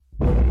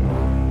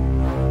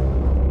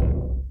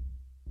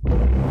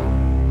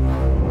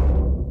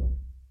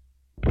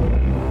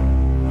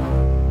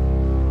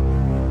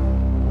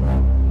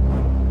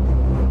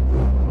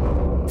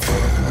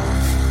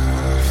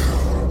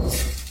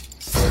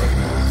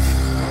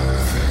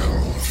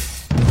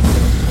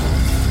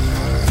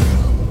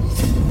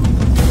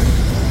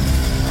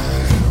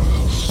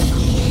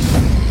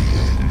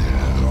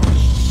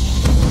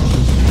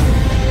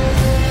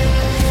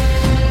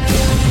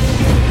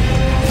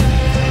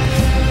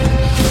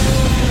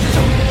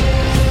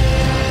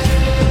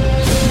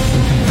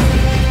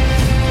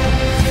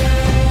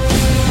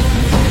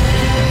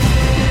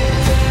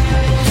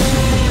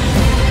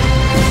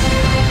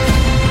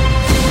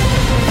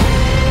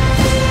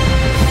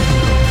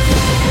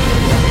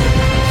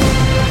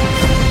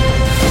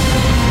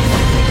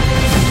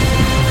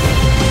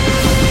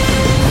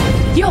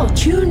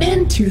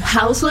to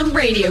Houseland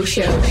Radio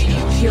Show,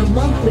 your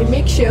monthly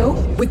mix show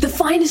with the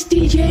finest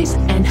DJs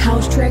and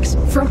house tracks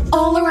from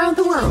all around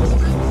the world.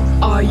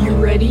 Are you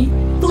ready?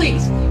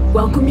 Please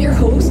welcome your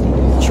host,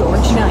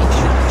 George Knight.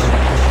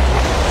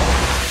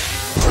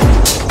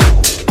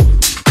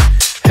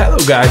 Hello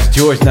guys,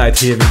 George Knight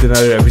here with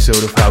another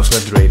episode of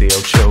Houseland Radio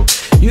Show.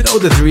 You know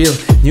the drill,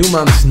 new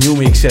month, new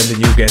mix and a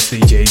new guest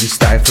DJ, this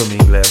time from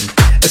England.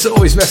 As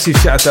always, massive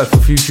shout out for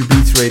Future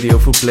Beats Radio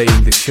for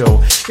playing the show.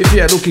 If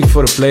you are looking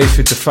for a place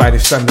with the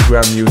finest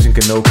underground music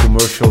and no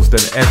commercials, then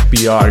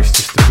FBR is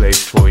just the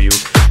place for you.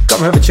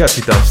 Come have a chat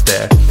with us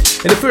there.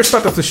 In the first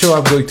part of the show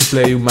I'm going to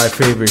play you my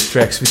favorite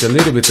tracks with a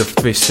little bit of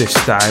twist this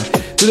time.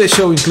 Today's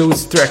show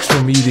includes tracks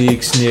from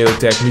EDX,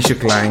 Neotech, Misha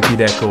Klein,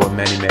 Kid Echo and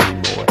many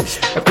more.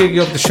 I'm kicking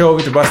off the show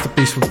with a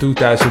masterpiece from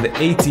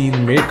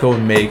 2018, Mirko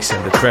Makes,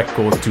 and the track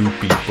called Two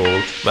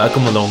People.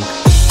 Welcome along.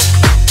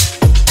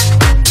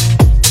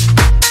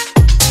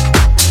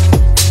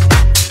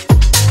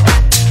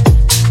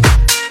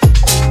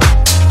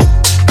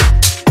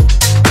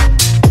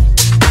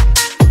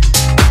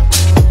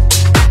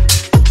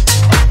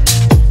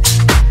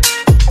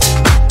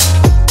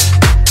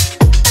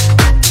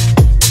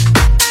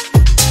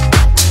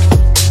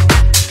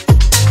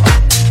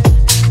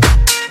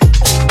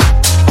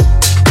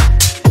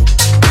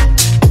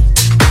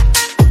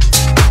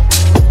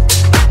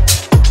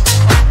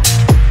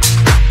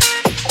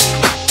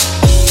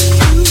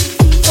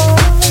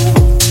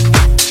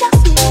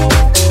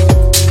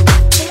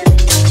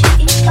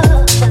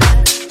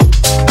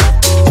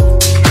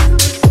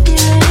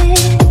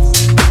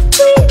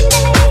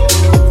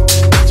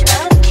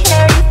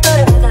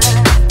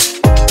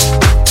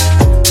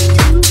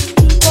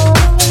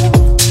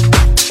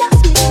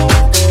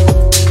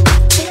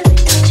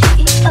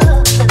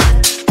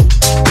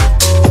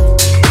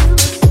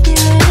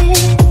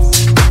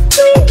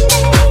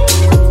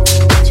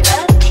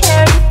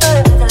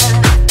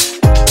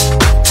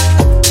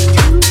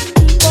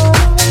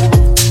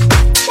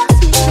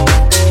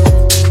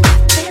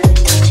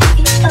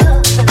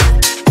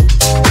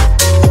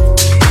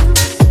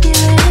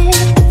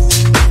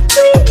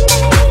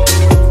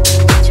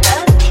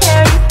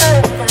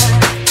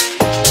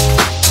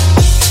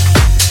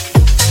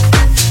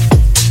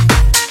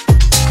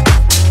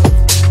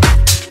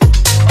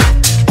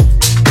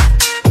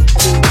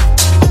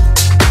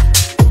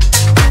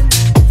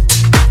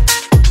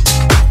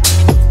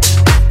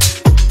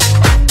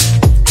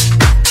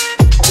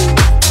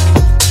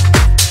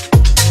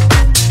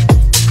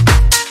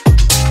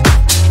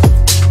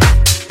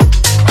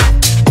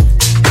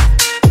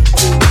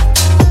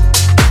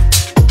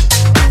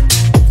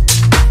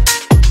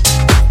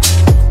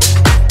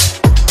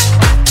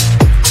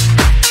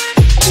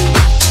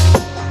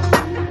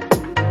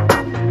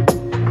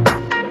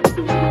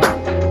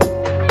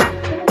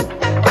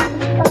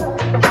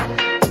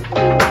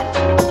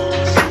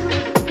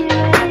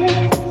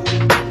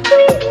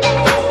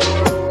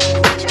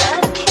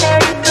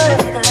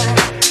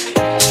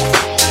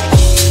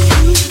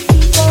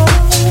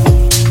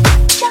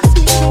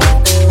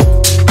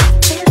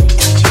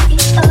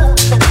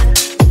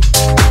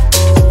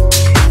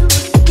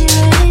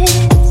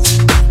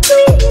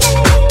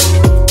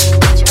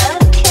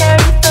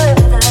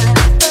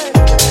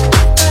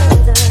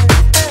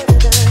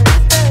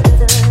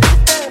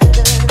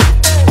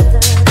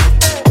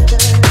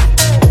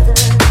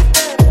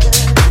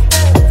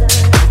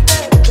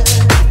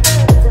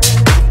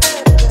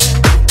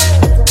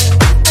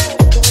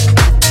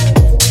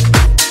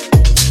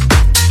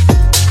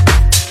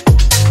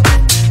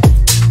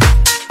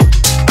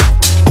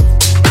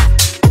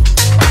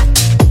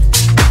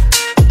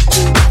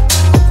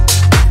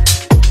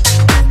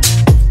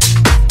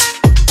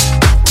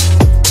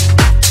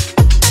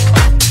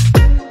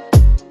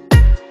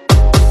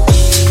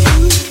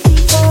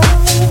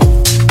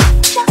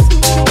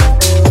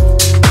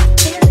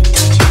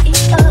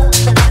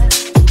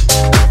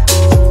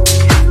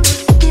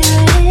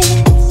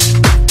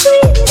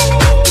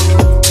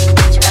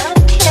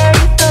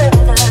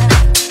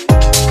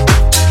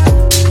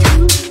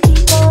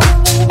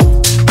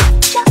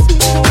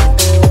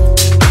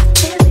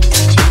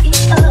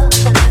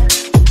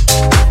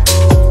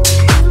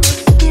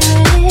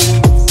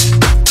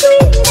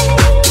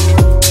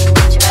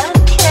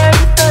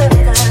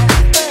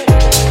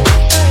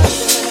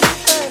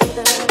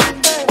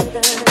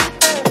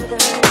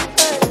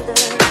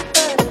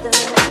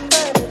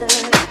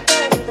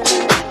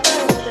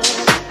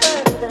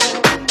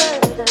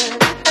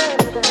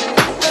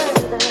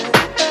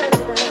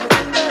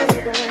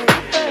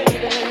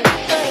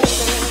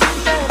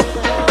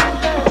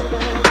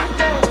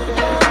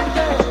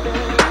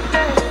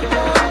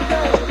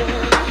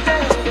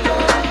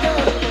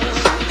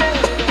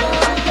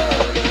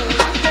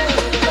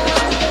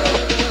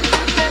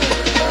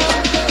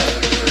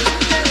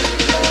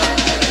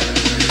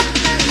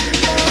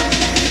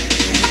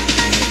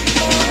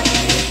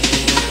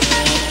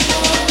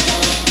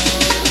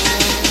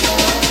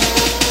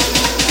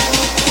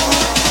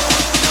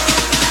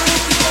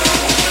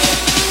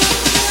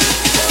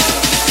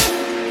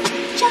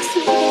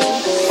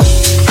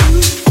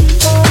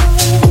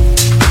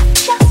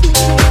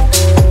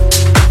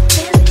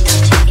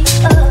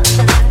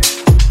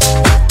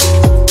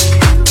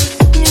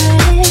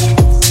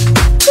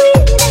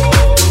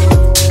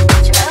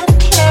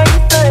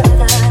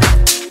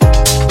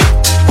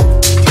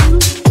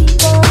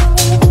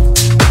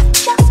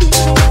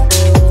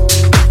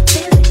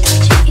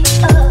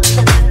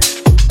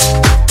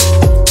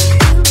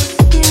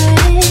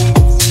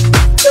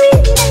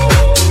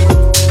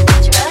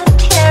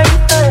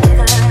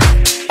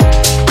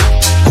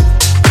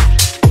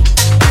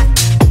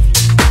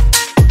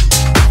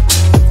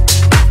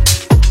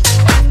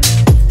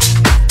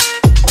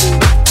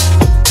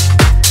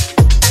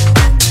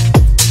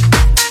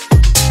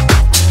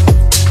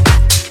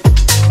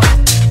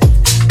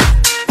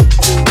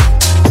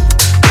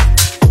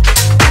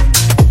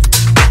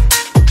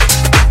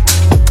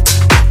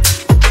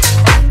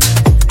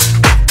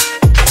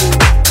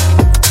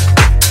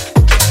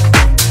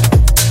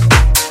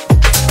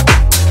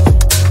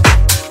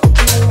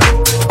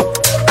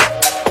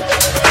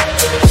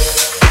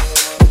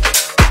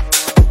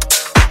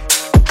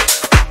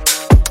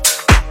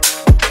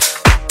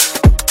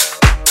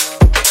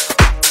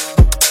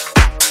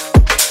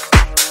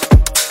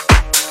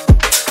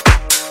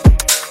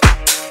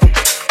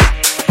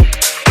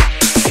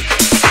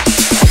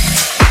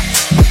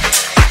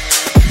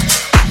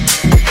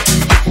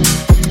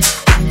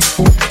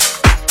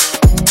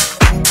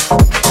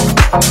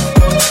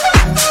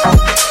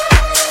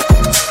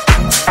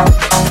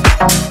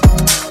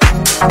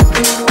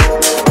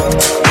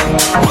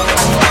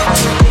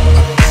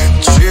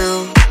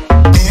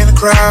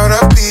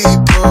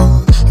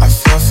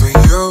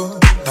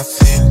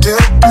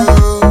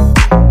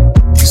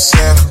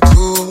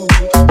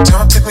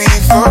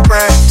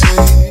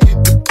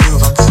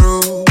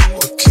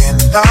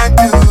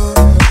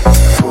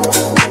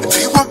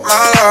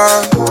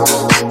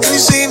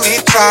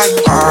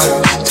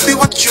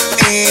 what you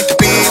need to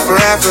be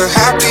forever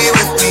happy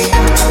with me.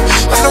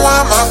 I know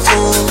I'm a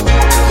fool,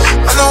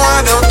 I know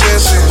I don't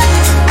deserve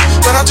you,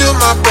 but I'll do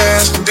my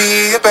best to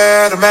be a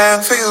better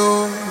man for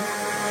you.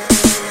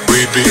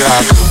 We'd be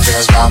like, who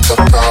cares about the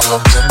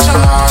problems in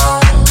town?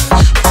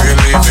 We're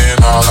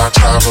leaving all our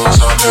troubles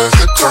under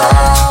the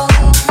ground.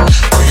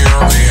 We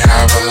only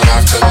have a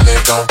life to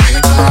live, don't be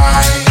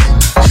blind.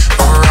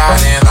 We're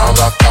riding all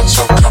our thoughts,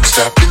 so come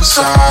step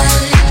inside.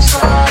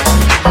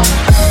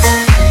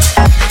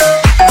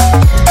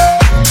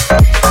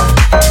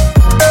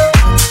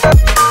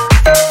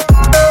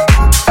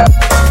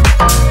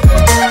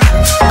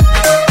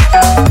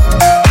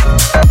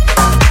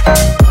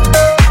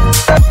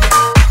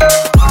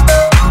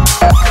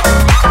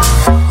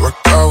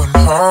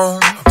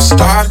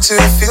 To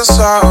feel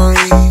sorry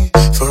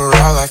for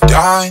all I've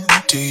done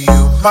to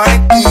you, my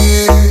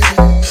dear.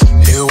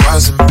 It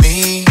wasn't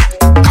me,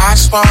 I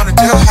just wanted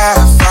to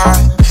have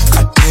fun.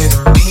 I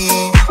didn't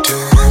mean to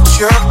hurt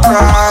your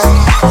pride.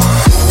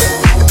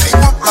 If you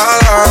want my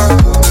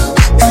love,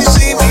 if you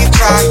see me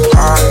trying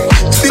hard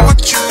to be what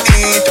you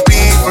need to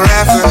be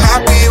forever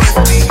happy with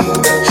me.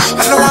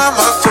 I know I'm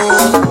a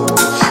fool,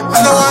 I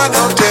know I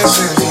don't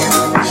deserve you,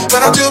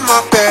 but I'll do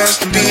my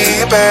best to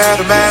be a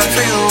better man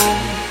for you.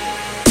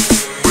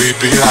 We'd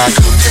be like,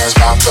 who cares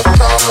about the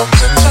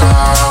problems in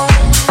town?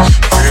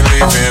 We're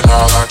leaving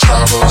all our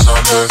troubles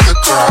under the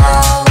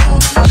ground.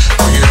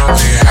 We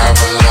only have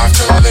a life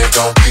to live,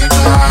 don't be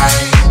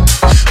blind.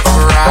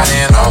 We're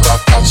riding all our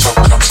thoughts, so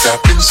come step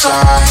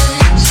inside.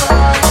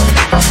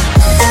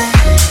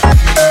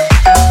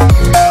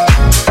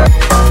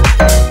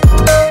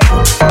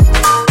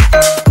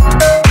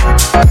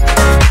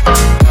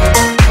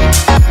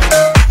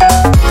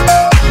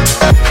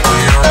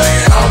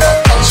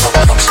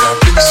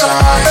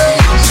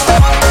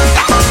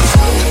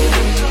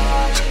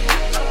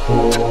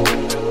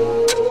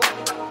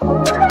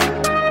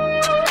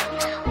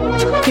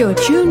 You're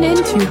tuned in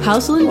to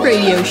Houseland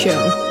Radio Show,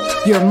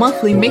 your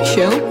monthly mix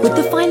show with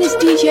the finest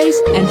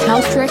DJs and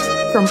house tracks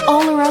from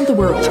all around the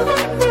world.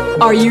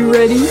 Are you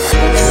ready?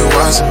 It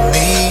wasn't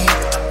me,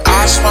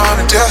 I just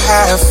wanted to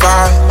have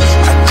fun.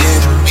 I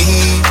didn't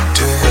mean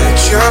to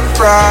hurt your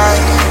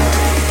pride.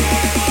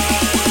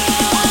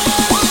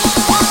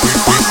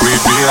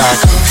 We'd be like,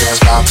 who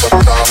cares about the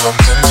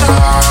problems in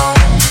town?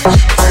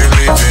 We're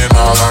leaving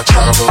all our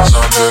troubles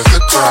under the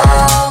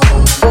ground.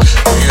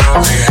 We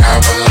only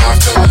have a life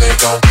to live,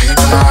 don't be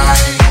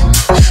blind.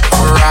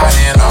 We're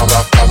riding all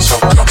our thoughts, so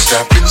come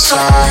step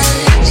inside.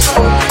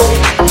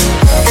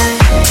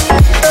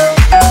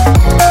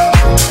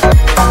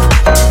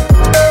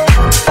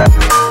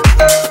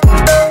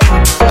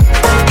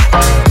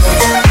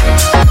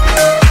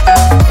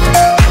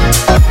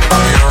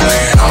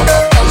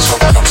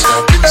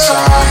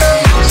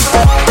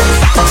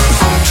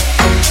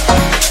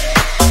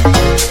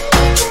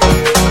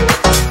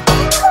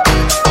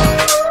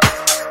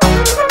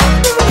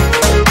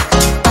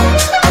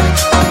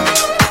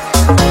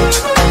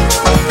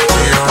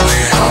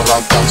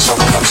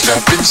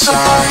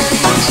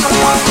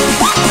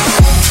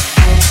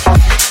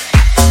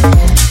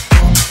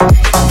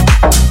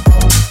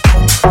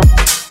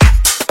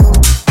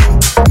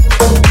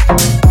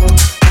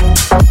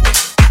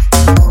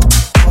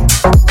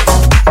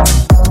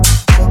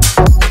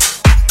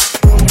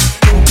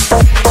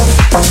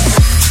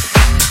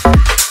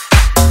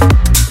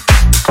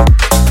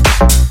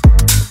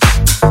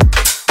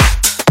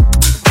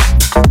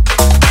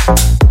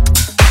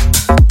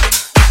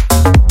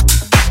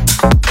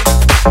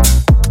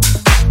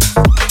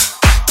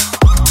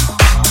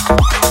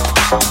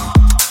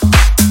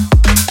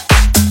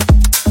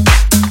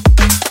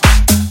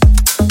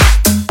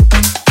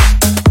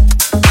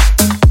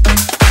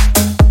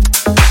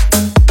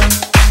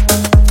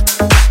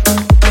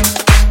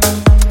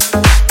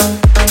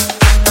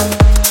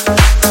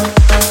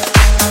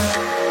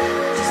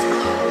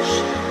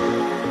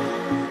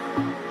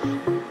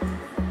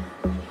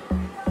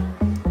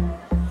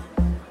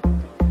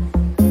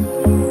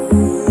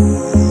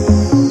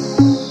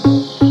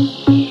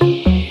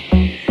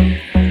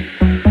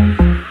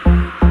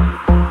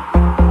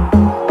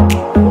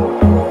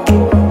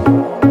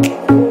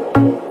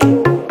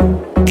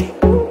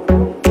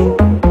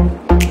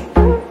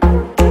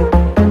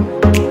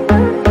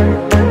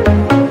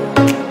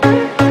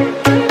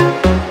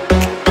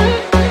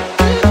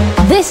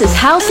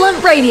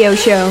 Houseland Radio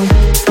Show.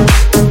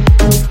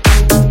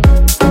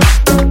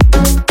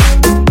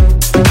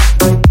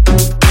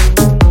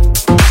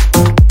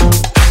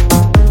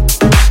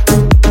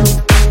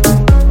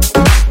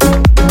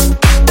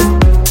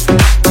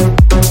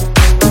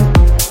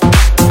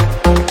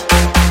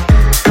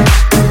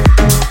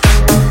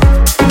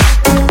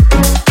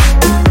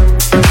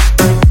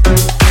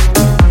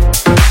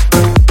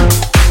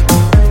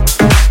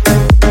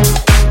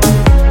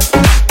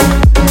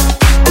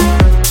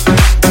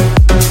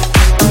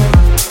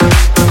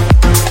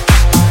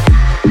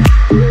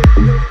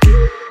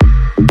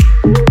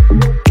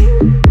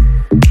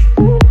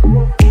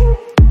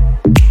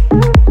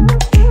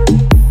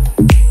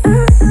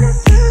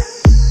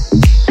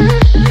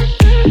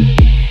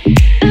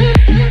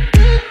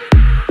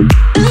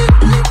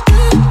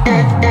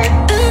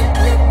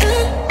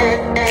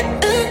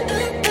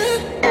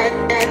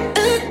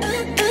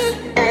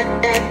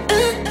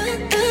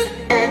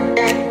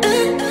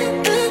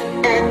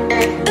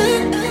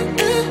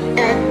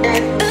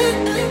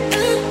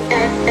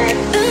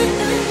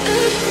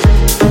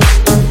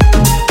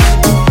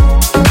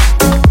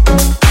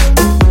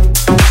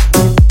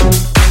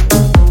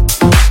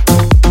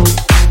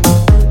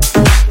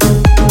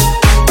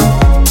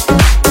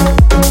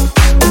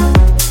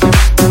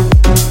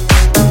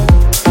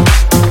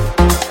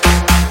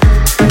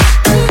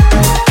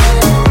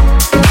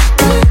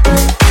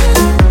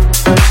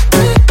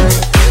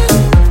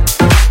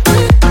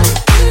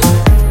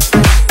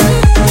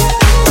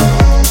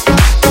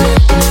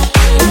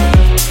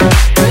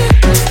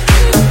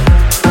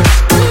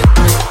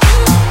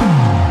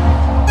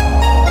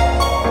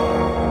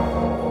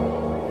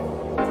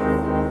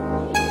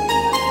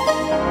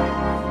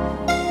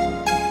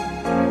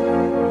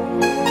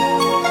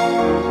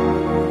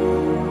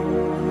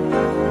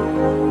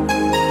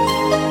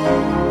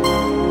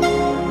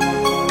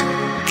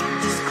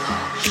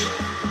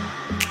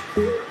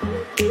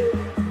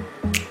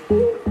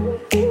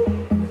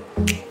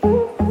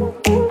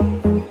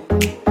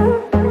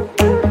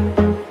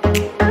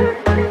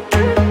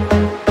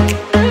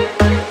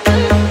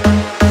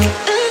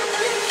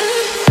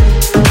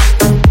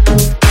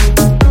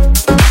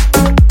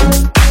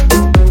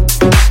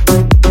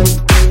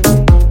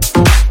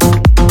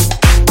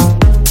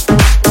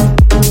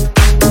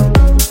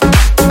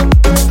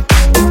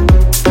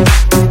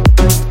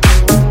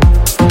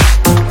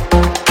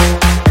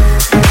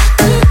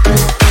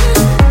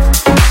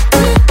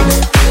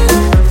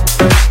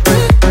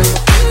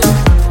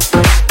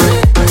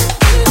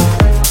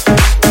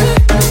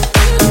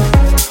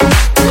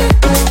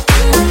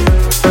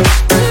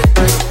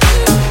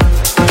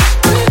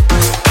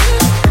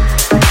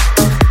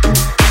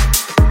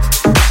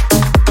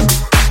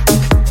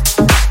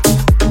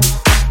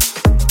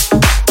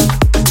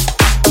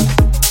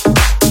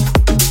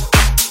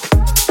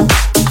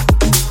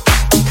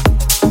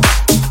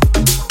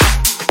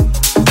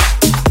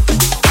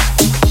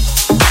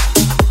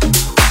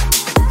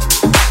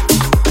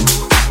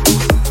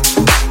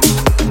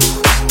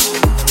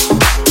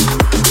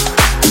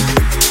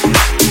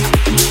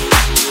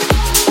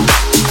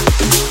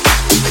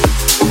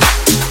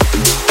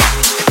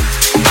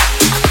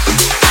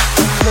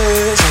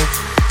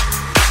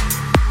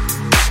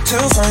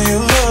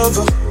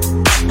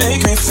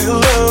 make me feel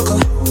local.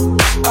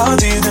 I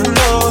didn't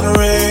know the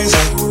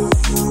reason.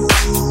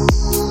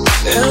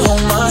 And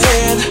hold my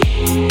hand,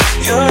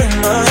 you're in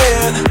my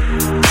head,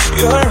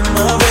 you're in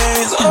my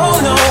veins. Oh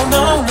no,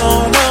 no, no,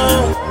 no.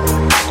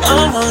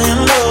 I'm a in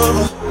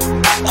lover,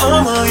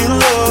 I'm a in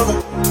lover,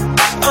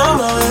 I'm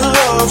a in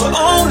lover.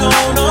 Oh no,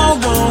 no,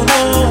 no,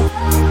 no.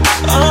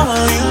 I'm a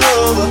in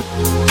lover,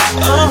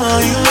 I'm a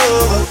in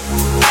lover,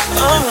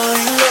 I'm a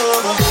in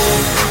lover.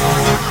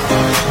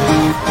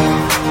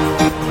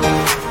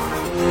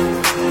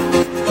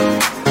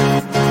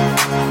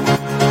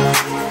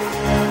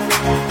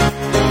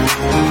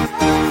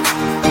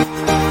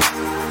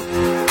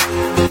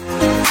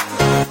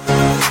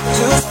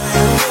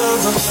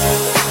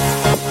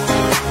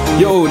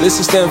 Yo, this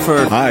is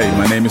Stanford. Hi,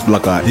 my name is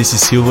Black Eye. This is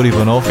Silver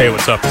Ivanov. Hey,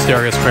 what's up? It's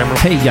Darius Kramer.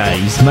 Hey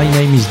guys, my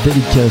name is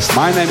Delicast.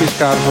 My name is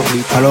Karel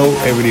Vliet. Hello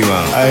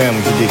everyone, I am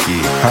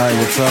Hideki. Hi,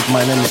 what's up?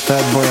 My name is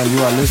Fat Boy and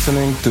you are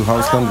listening to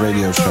Houseland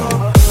Radio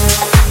Show.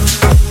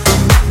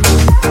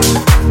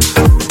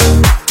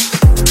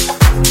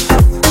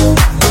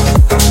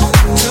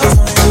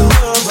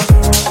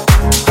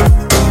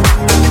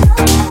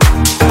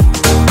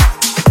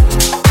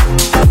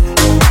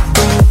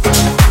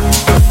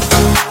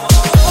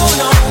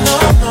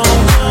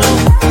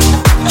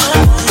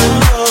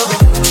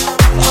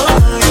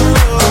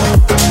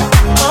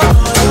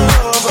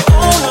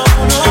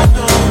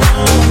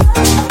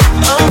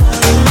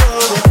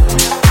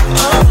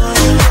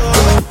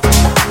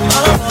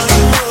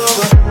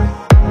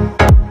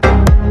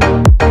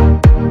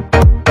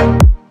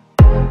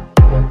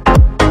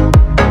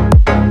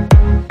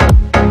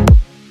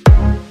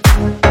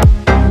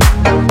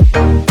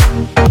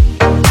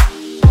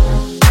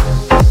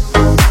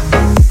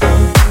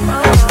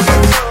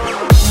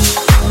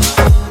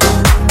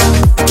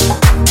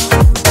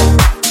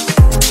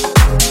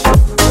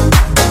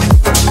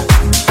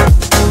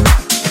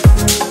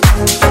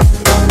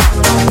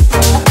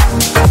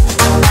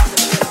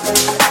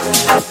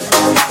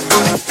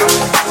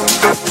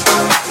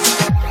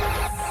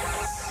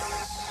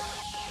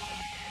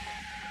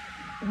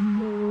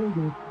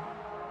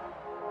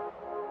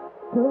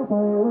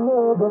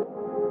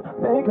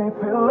 Make me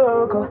feel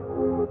local.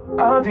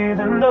 I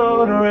didn't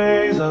know the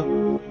razor.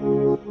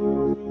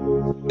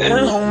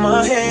 And hold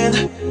my hand,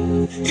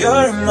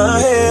 you're in my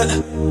head,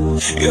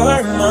 you're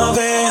in my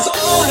veins.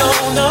 Oh no,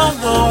 no,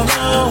 no,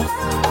 no.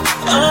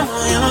 I'm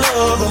in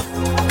love,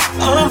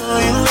 I'm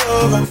in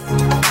love,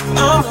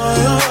 I'm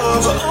in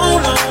love. Oh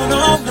no,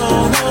 no, no,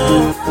 no.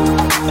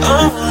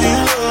 I'm in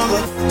love,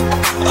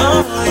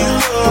 I'm in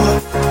love,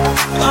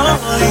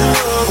 I'm in love, I'm in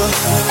love.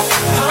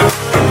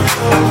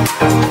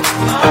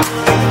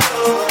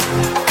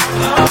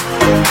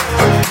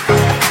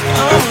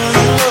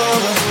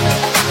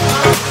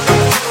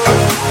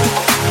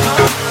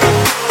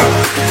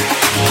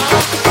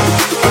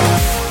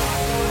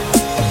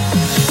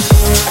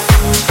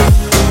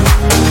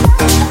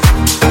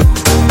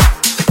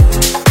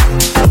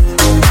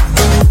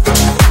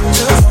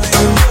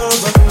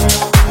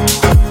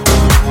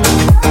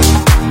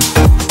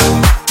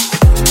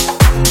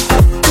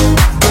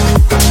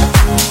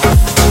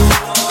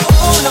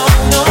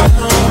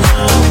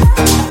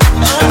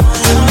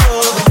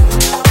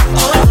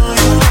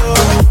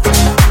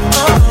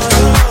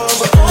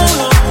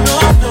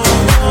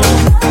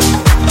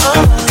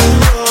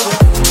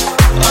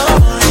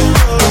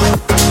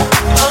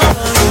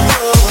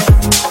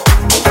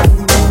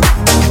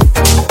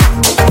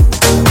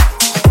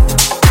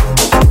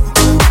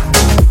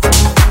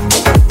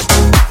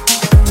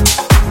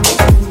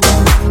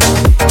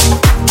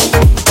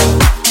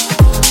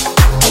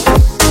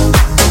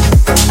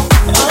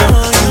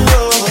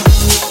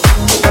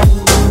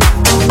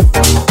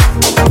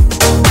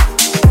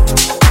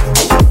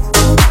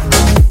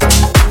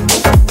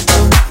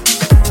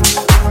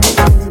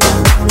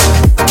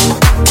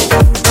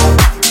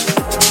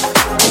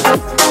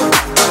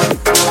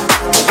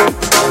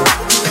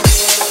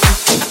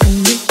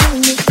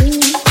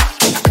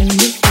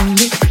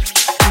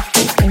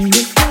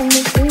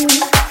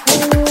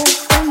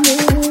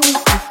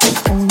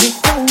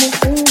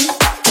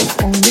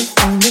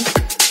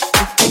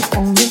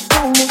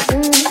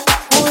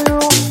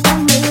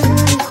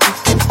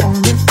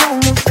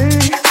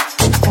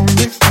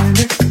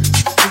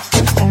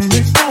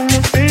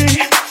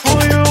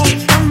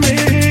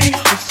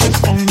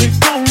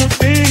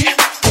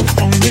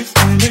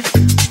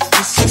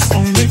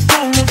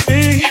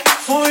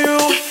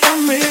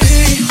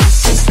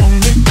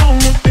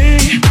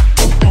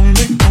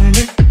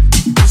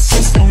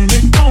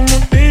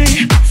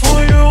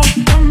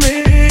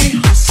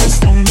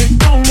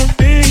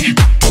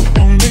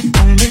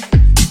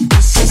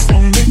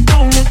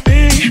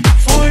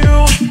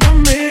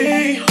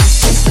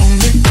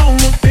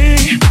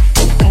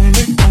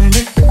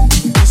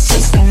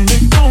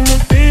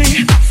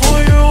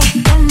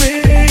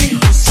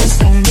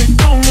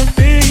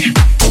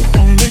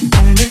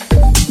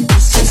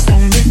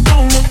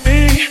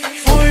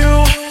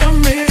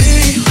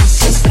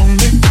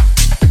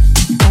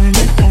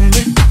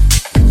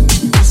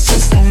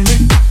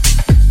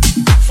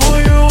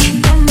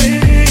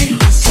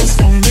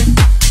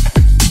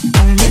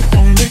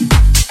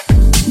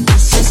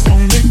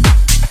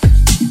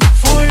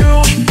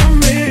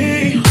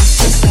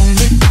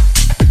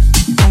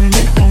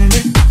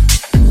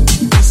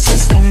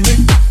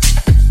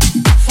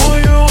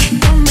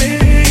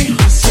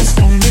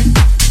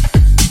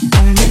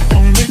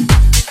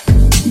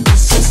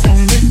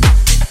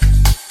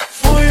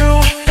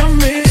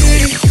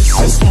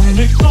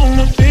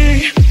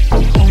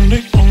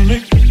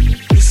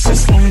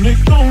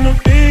 Gonna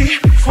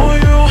be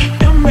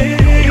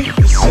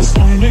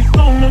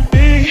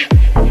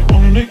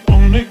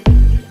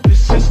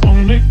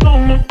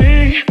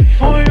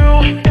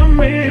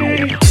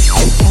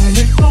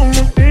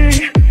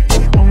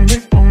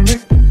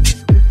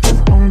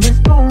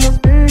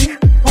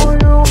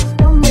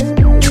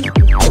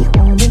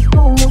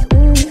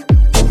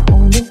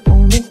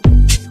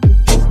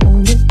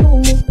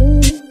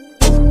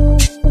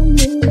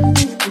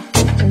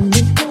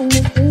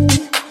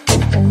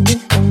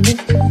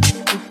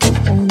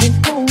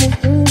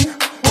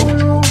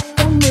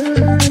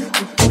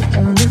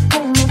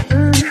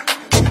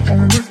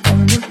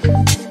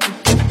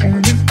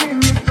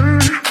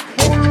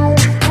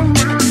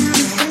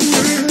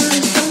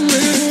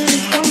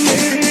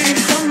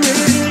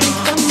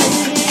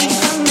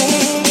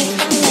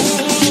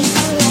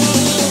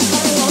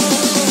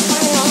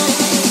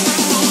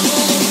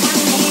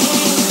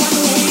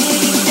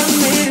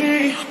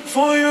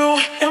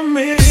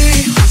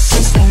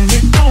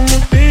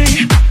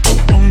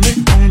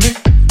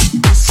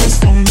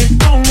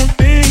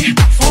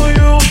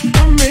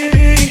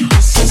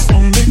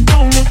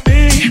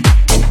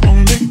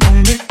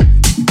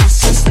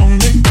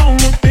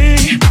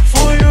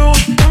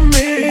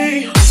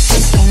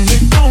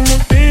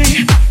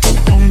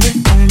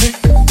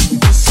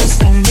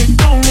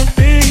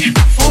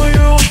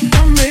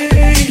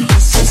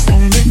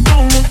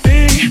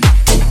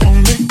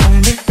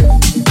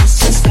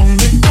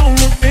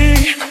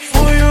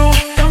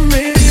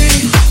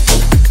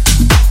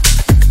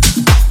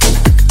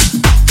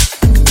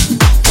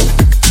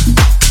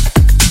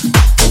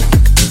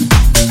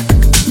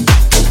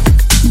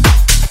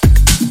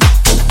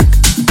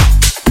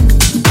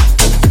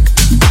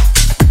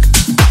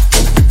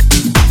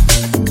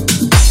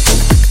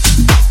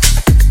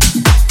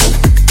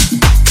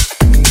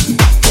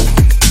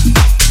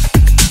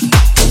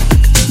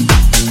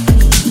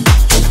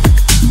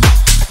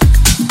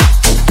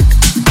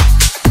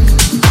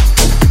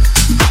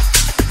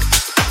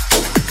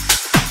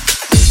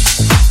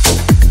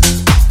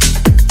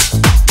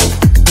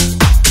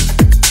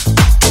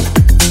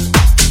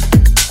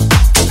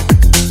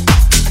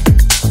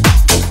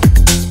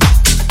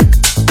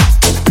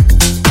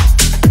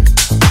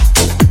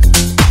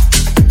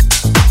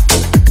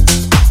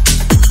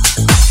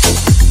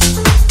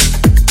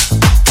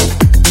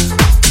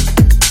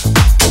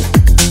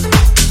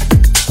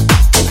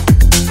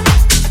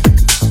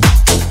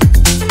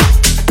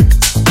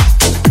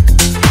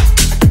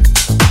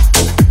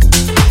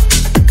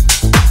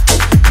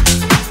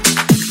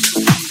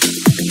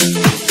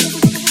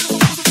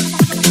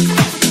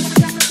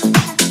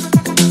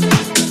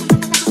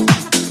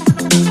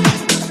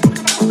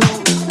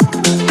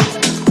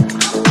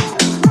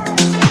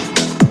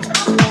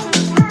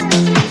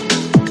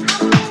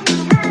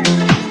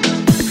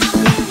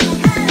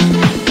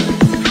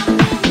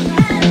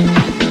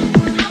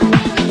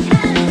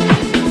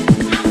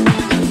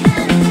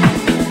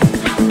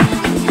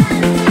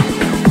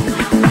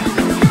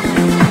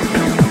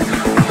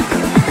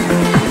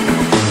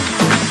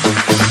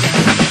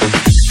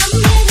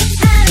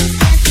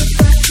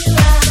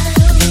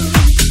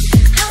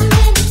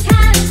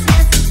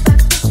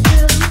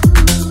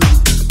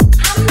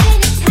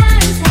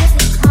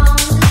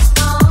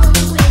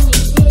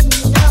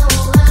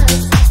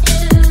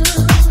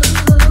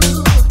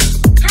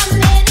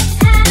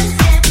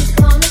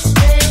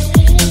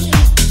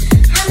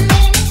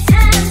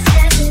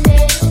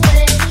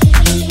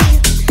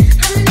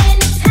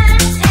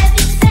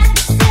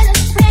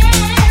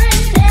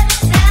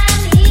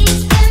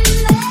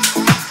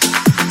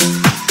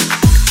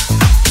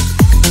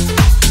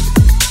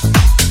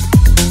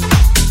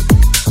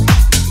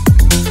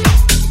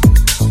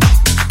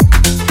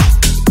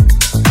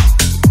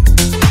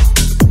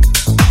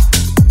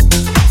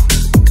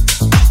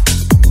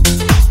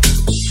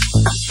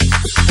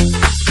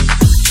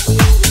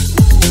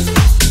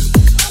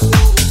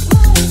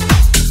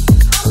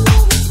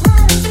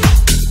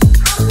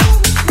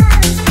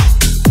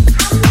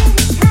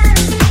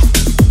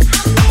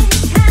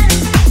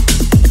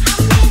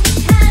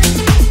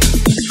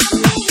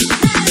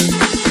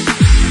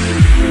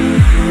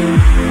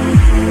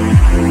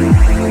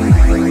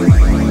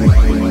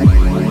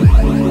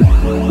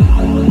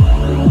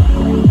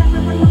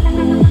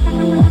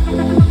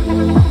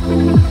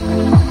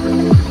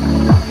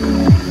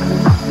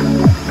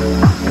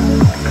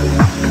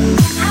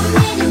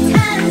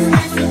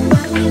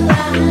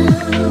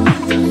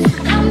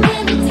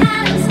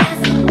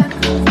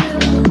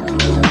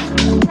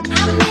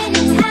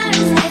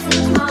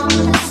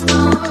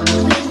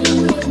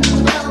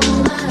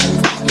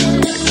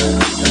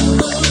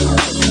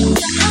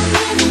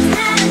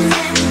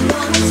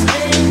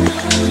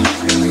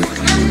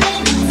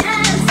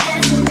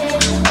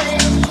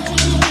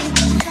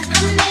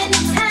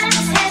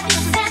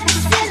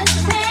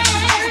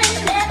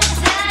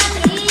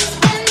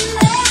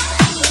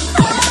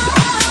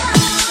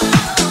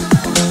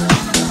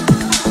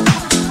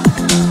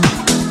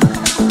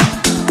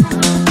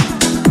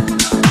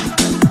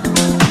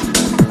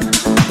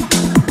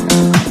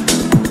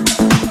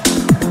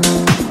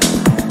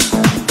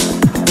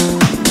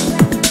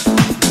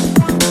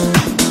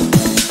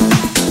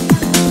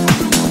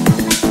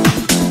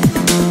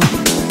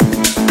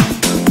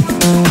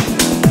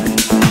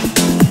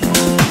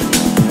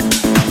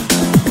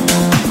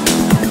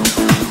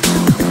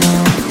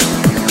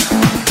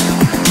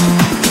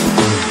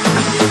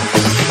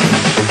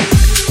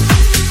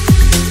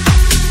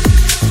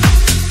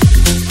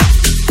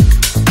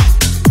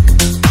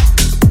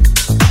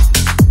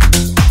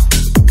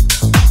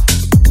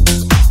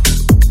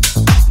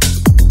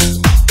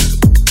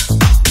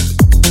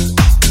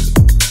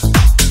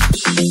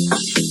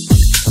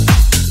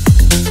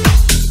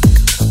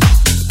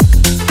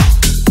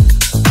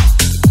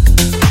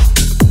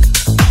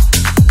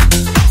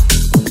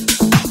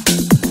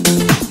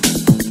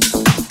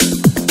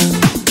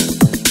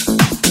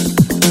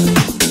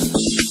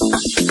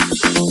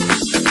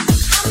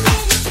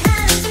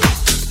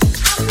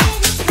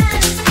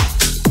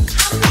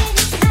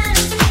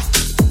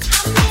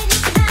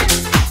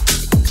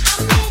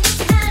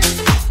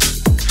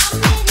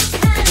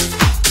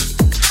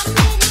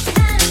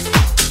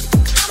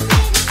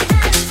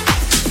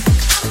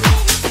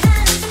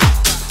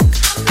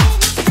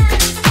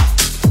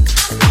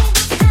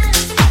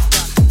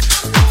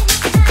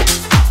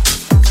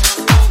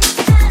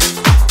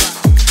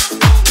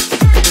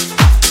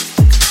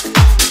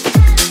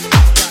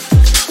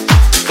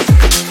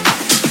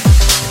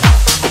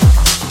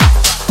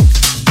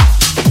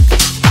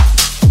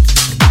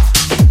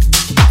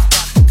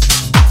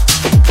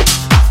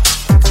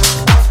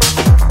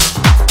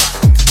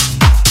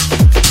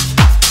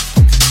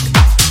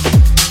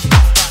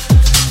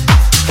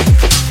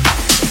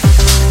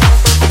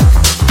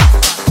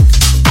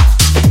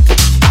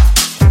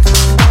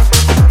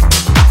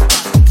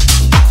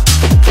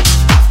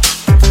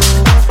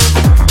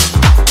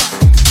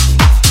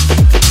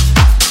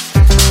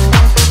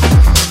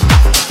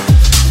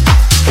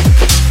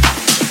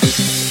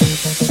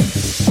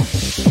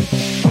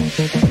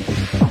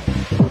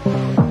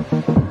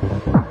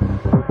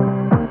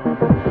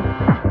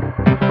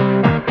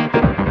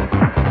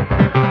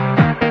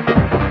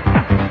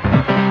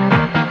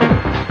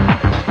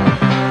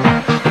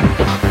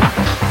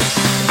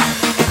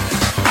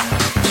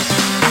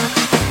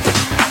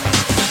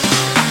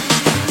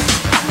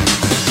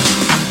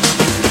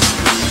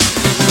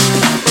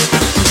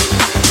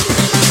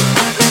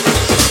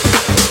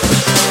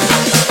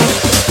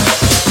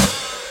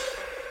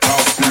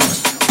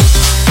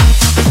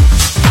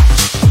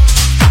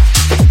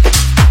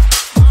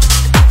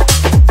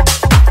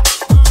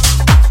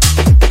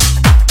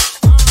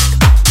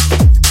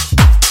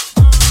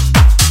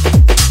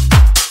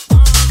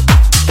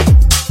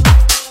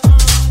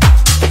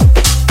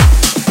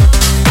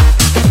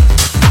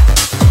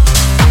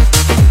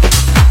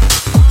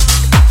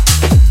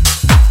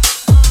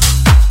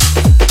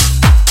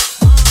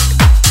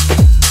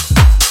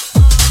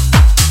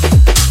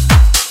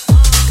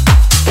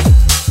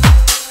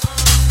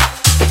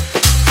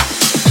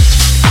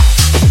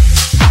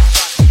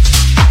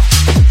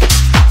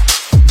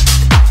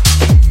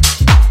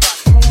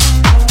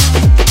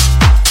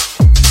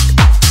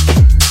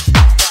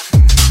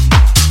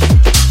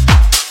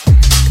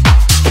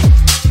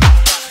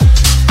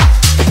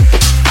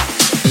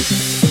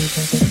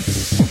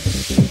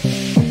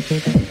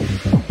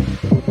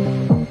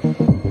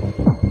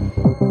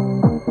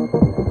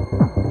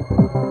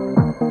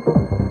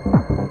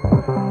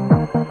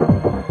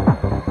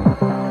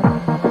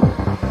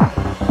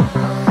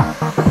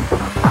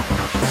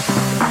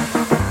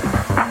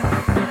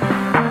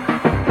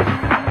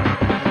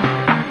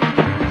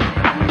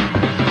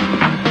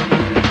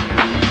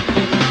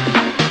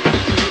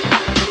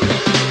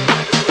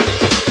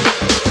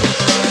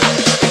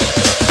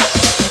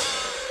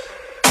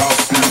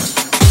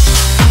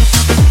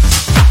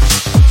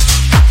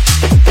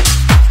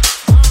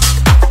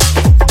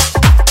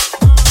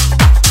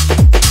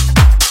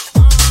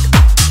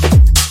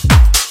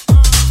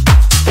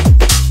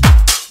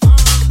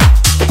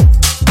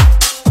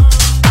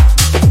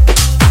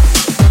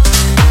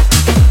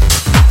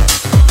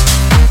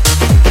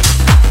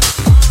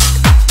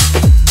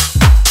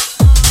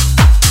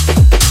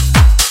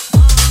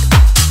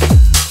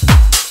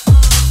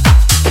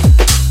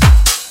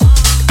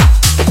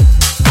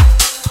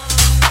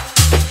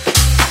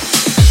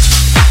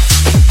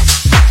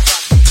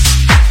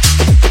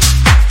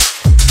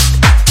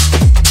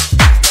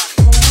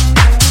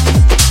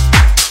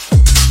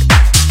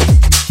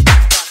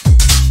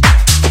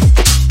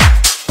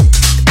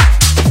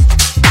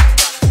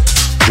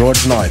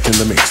George Knight in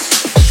the mix.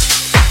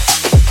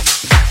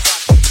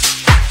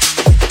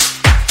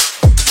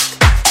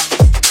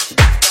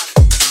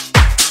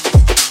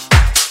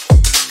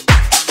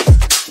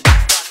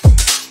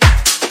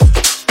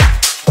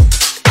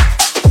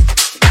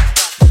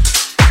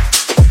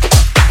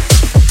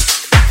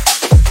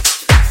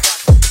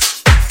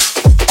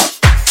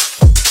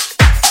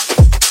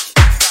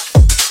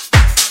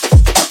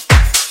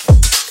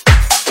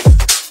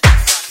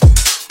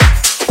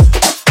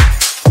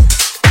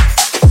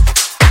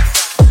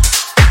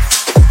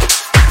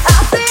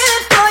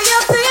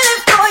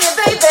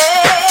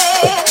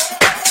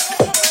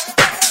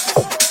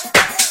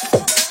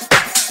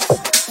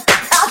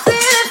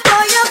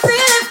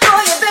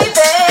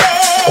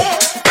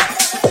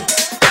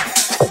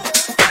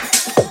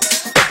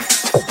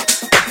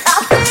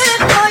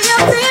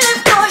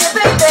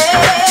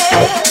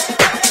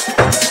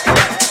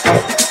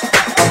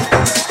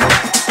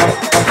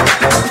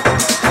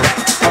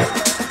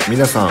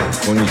皆さん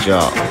こんにち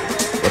は。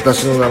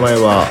私の名前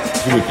は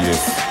秀樹で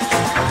す。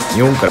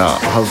日本から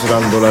ハウス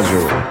ランドラジ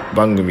オ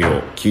番組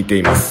を聞いて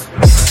います。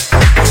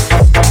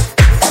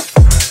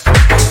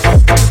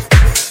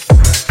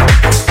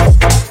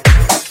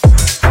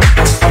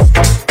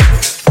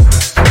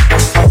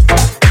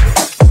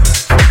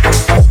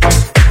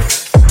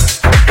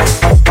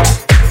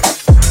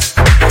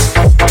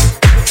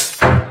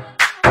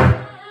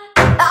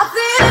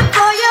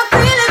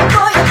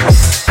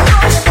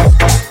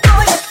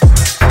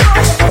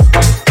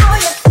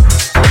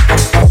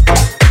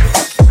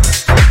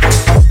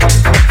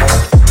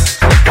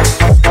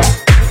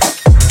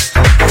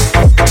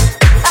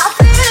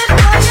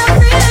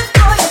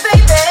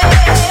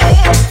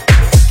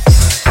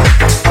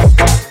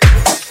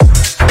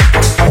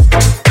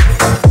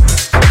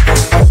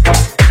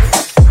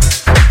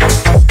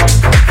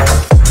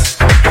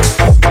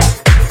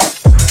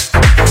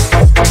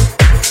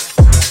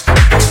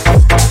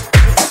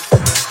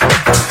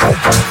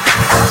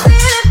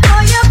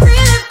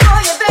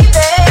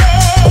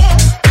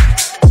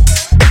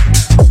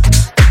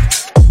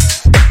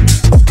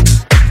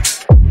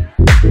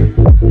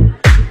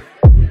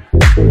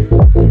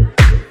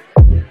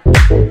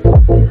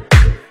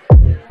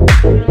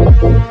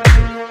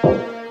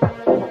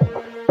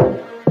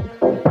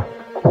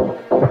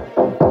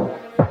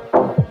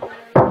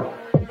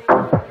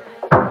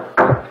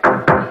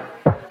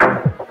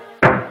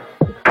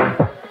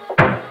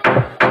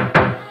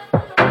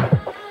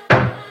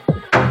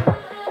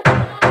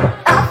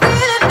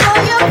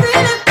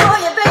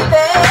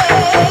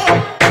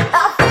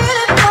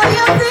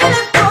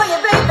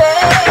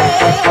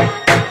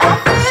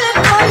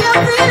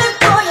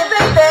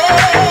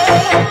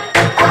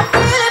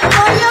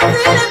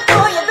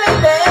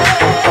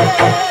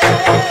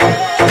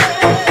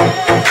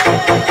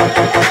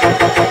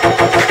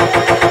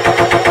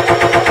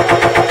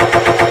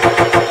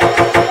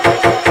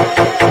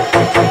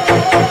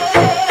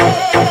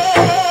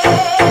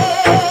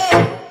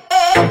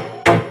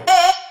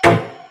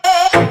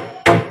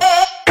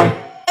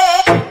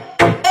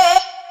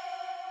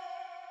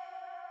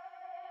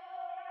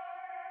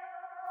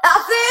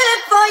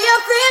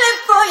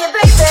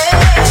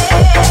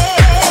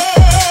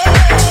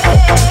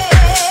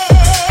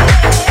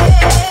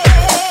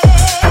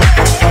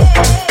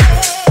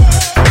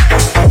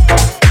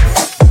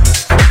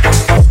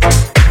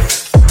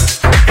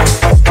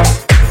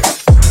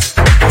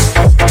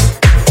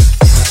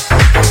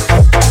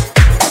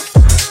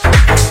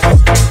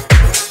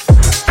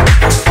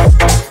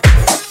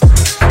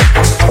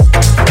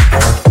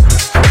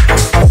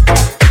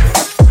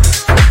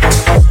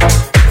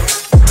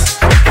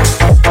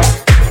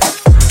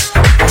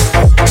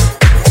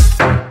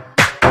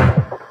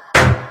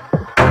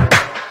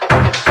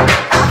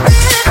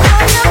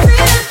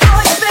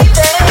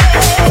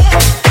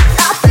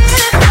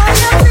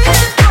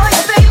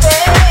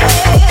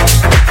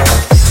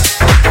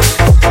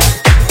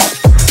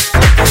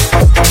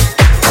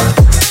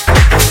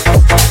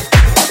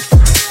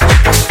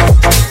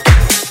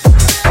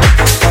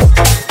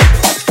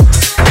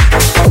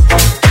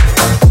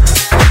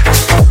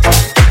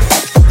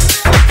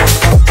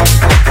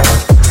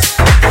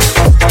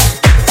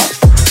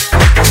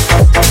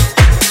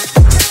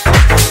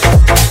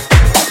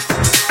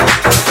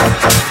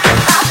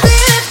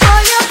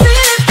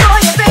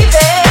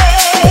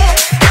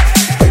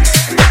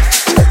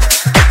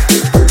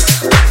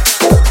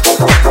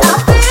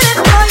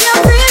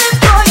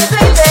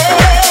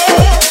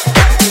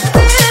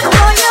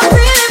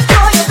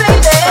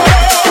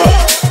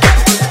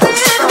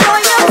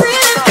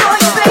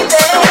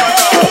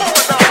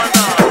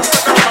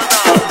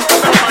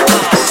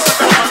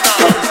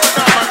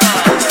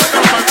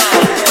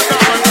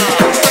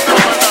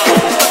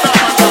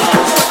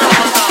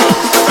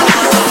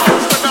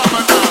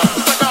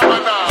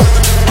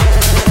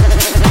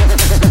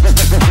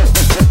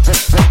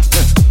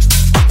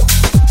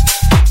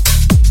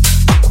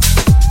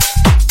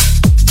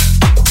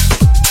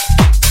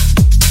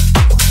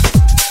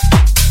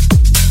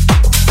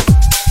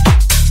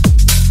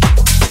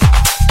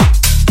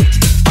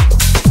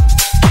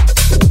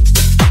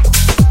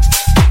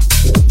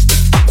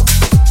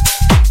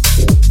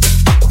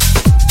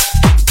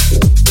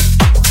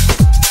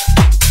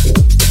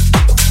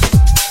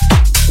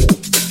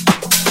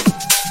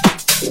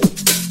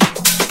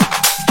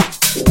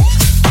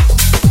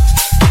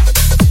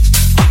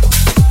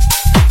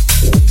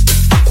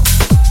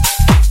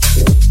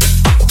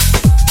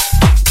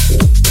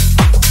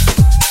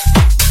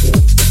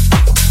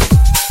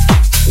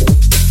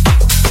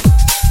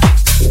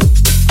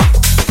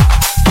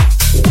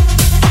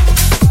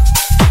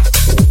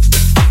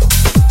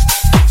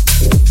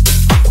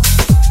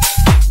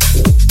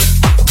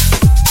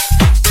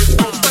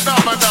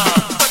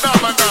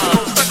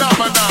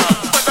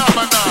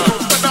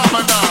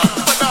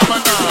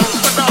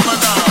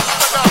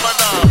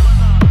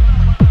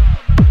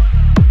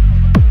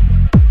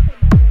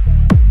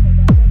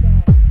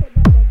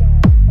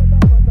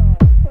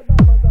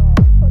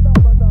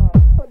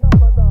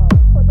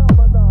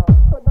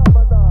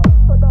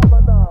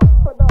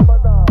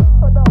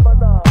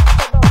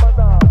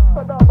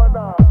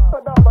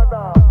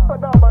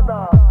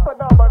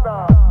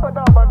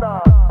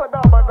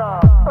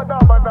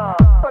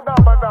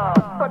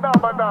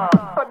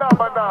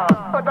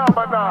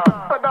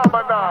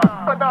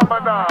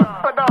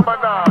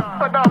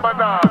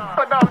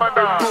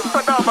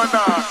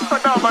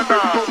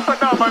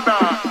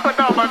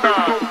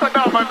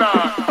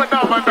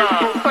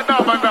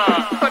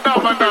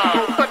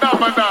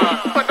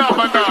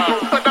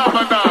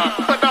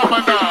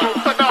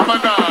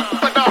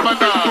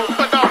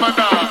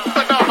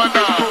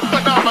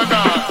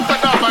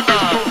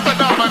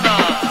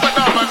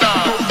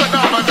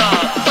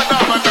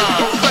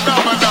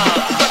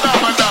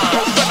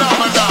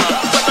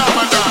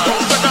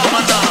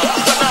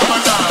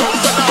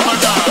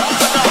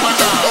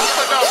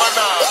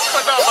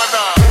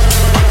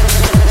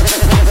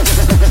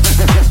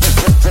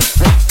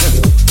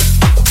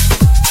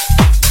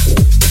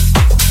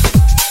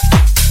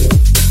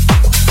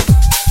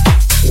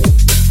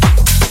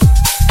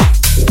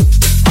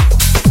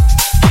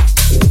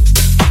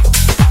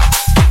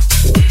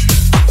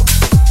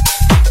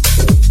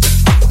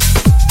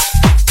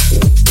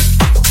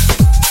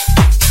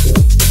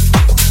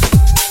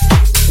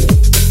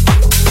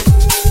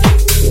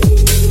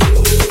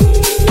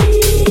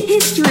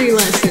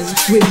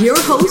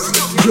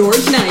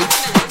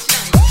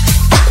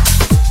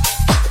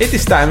It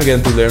is time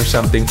again to learn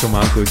something from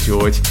Uncle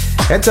George.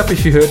 Hands up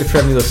if you heard the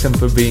tremolo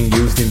sample being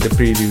used in the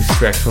previous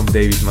track from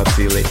David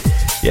Mazzilli.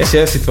 Yes,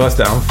 it was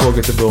the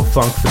unforgettable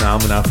funk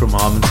phenomena from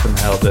Armand van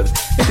Helden.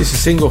 It is a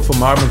single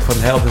from Armand van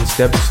Helden's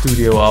debut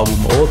studio album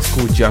Old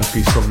School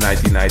Junkies from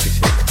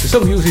 1996. The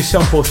song uses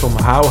samples from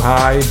How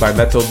High by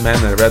Method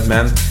Man and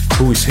Redman,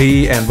 Who Is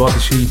He and What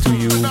Is He To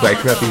You by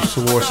Crappy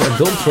Source, and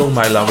Don't Throw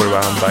My Love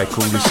Around by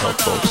Cooley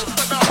South Folks.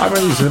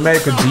 Armand is an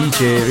American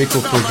DJ,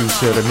 record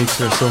producer,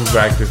 remixer and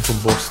songwriter from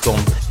Boston.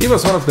 He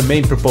was one of the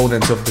main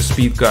proponents of the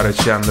speed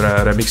garage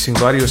genre, remixing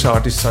various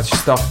artists such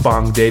as Daft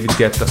Punk, David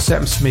Guetta,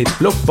 Sam Smith,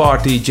 Block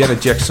Party, Janet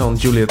Jackson,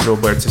 Juliette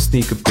Roberts and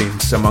Sneaker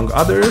Pimps, among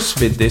others,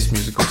 with this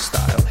musical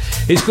style.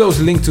 He's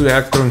closely linked to the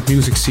electronic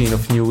music scene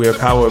of New York,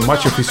 however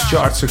much of his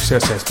chart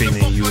success has been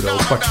in Europe,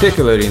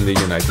 particularly in the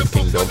United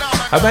Kingdom.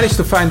 I managed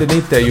to find an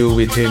interview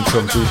with him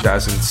from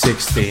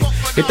 2016.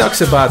 He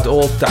talks about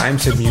all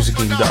times in music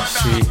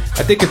industry.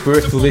 I think it's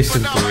worth to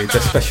listen to it,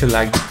 especially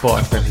like the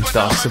part when he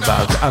talks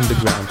about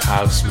underground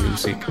house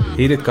music.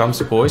 Here it comes,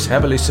 boys,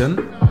 have a listen.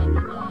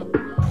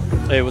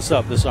 Hey, what's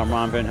up? This is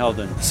Armand van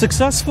Helden.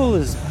 Success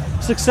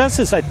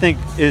is I think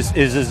is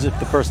if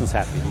the person's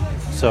happy.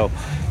 So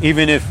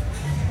even if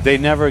they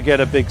never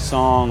get a big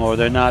song or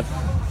they're not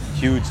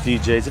huge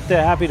DJs, if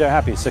they're happy, they're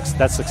happy.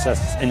 That's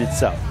success in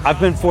itself. I've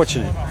been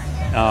fortunate.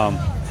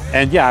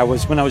 And yeah,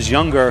 when I was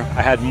younger,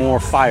 I had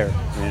more fire,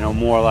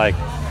 more like,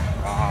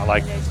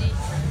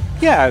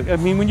 yeah, I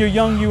mean, when you're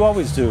young, you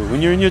always do.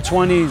 When you're in your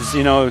 20s,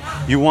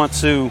 you want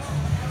to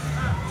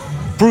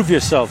prove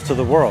yourself to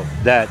the world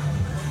that,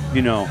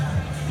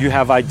 you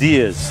have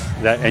ideas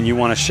and you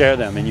want to share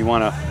them and you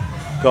want to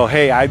go,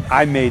 hey,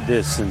 I made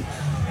this and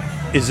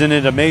isn't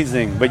it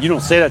amazing? But you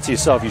don't say that to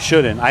yourself. You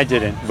shouldn't. I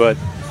didn't.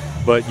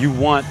 But you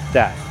want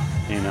that,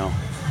 and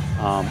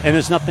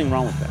there's nothing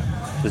wrong with that.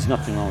 There's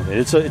nothing wrong with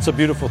it. It's a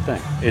beautiful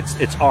thing.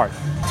 It's art.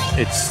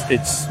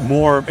 It's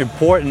more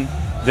important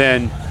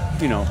than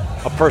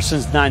a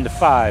person's 9 to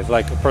 5,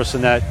 like a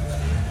person that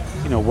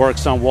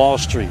works on Wall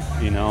Street,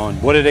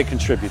 and what are they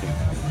contributing?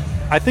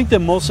 I think the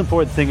most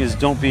important thing is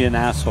don't be an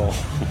asshole,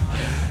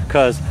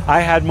 because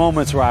I had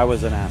moments where I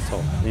was an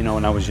asshole,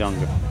 when I was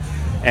younger,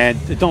 and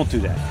don't do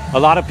that. A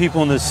lot of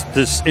people in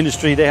this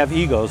industry, they have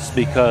egos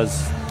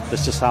because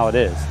that's just how it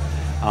is.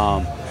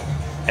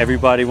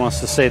 Everybody wants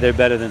to say they're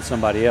better than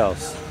somebody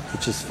else,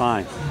 which is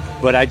fine.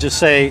 But I just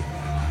say,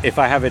 if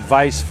I have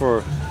advice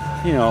for,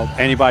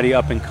 anybody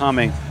up and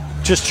coming,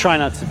 just try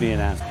not to be an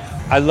asshole.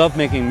 I love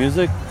making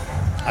music.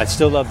 I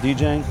still love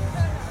DJing,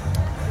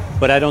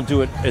 but I don't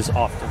do it as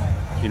often,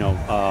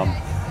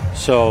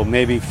 so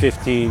maybe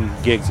 15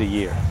 gigs a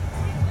year,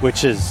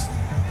 which is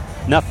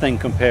nothing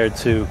compared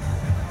to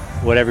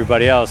what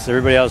everybody else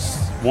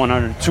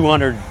 100,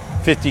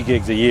 250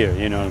 gigs a year,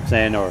 you know what I'm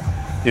saying, or,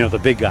 the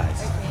big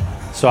guys.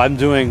 So I'm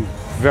doing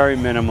very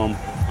minimum,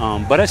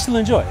 but I still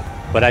enjoy it.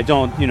 But I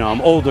don't,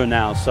 I'm older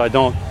now, so I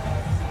don't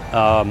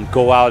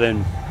go out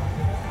and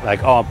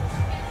like, oh,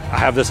 I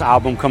have this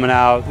album coming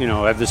out,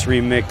 I have this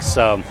remix,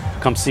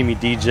 come see me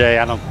DJ.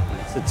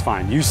 It's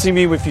fine. You see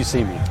me if you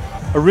see me.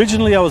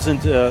 Originally,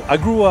 I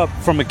grew up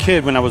from a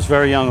kid when I was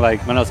very young,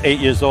 like when I was 8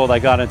 years old, I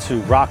got into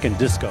rock and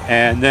disco.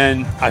 And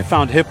then I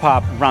found hip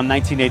hop around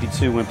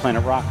 1982 when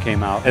Planet Rock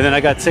came out. And then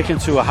I got taken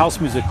to a house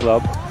music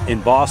club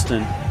in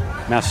Boston,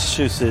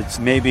 Massachusetts,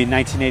 maybe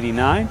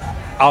 1989.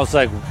 I was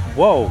like,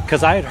 whoa,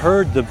 because I had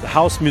heard the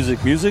house music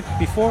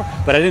before,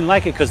 but I didn't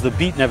like it because the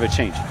beat never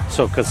changed.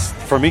 So, because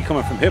for me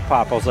coming from hip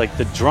hop, I was like,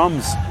 the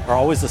drums are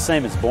always the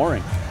same, it's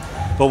boring.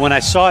 But when I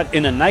saw it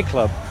in a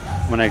nightclub,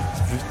 when I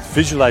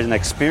visualized and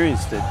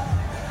experienced it,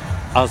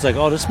 I was like,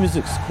 oh, this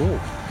music's cool.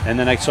 And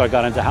then I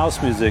got into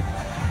house music.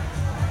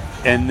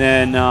 And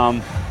then,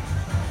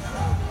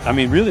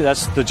 really,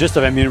 that's the gist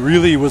of it. It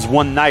really was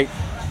one night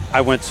I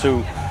went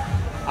to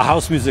a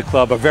house music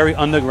club, a very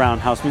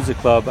underground house music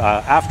club,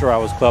 after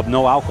hours club,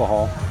 no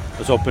alcohol. It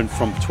was open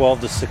from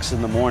 12 to 6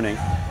 in the morning.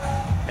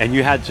 And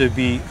you had to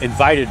be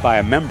invited by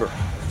a member.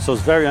 So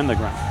it's very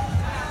underground.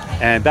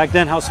 And back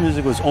then, house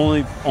music was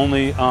only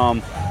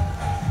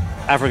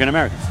African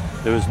Americans.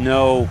 There was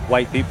no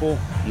white people,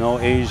 no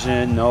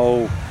Asian,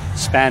 no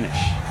Spanish.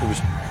 It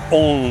was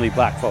only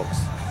black folks.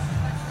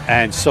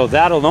 And so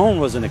that alone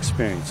was an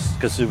experience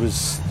because it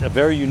was a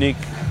very unique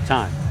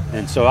time.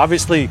 And so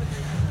obviously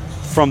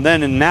from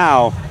then and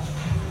now,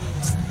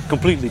 it's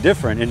completely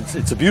different. And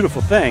it's a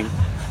beautiful thing,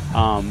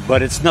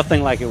 but it's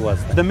nothing like it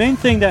was. The main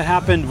thing that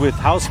happened with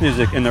house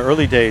music in the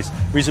early days,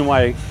 reason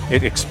why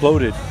it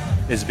exploded,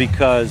 is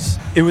because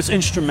it was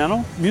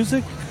instrumental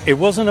music. It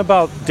wasn't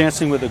about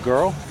dancing with a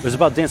girl. It was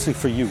about dancing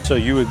for you. So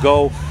you would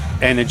go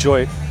and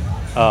enjoy it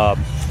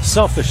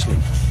selfishly,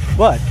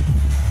 but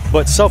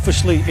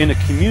selfishly in a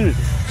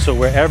community. So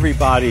where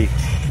everybody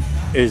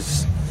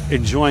is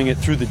enjoying it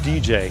through the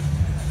DJ,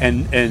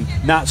 and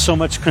not so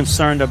much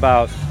concerned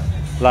about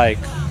like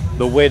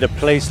the way the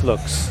place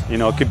looks.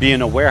 It could be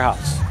in a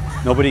warehouse.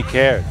 Nobody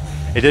cared.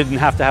 It didn't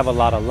have to have a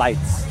lot of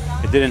lights.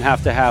 It didn't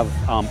have to have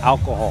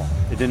alcohol.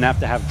 It didn't have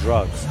to have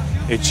drugs.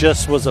 It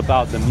just was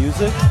about the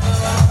music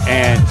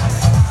and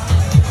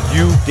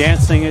you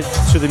dancing it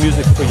to the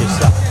music for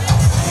yourself.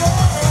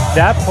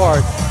 That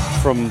part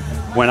from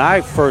when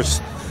I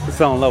first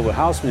fell in love with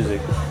house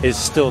music is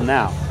still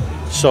now.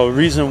 So the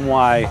reason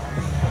why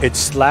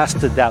it's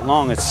lasted that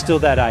long, it's still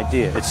that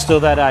idea. It's still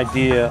that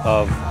idea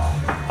of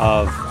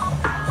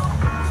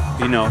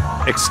you know,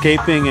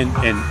 escaping and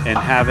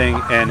having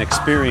an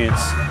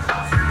experience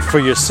for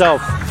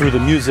yourself through the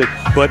music,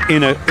 but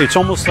it's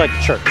almost like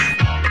church.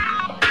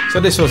 So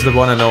this was the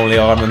one and only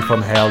Armand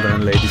van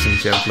Helden, ladies and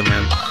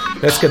gentlemen.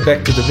 Let's get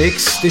back to the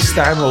mix, this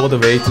time all the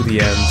way to the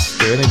end.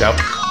 Turn it up.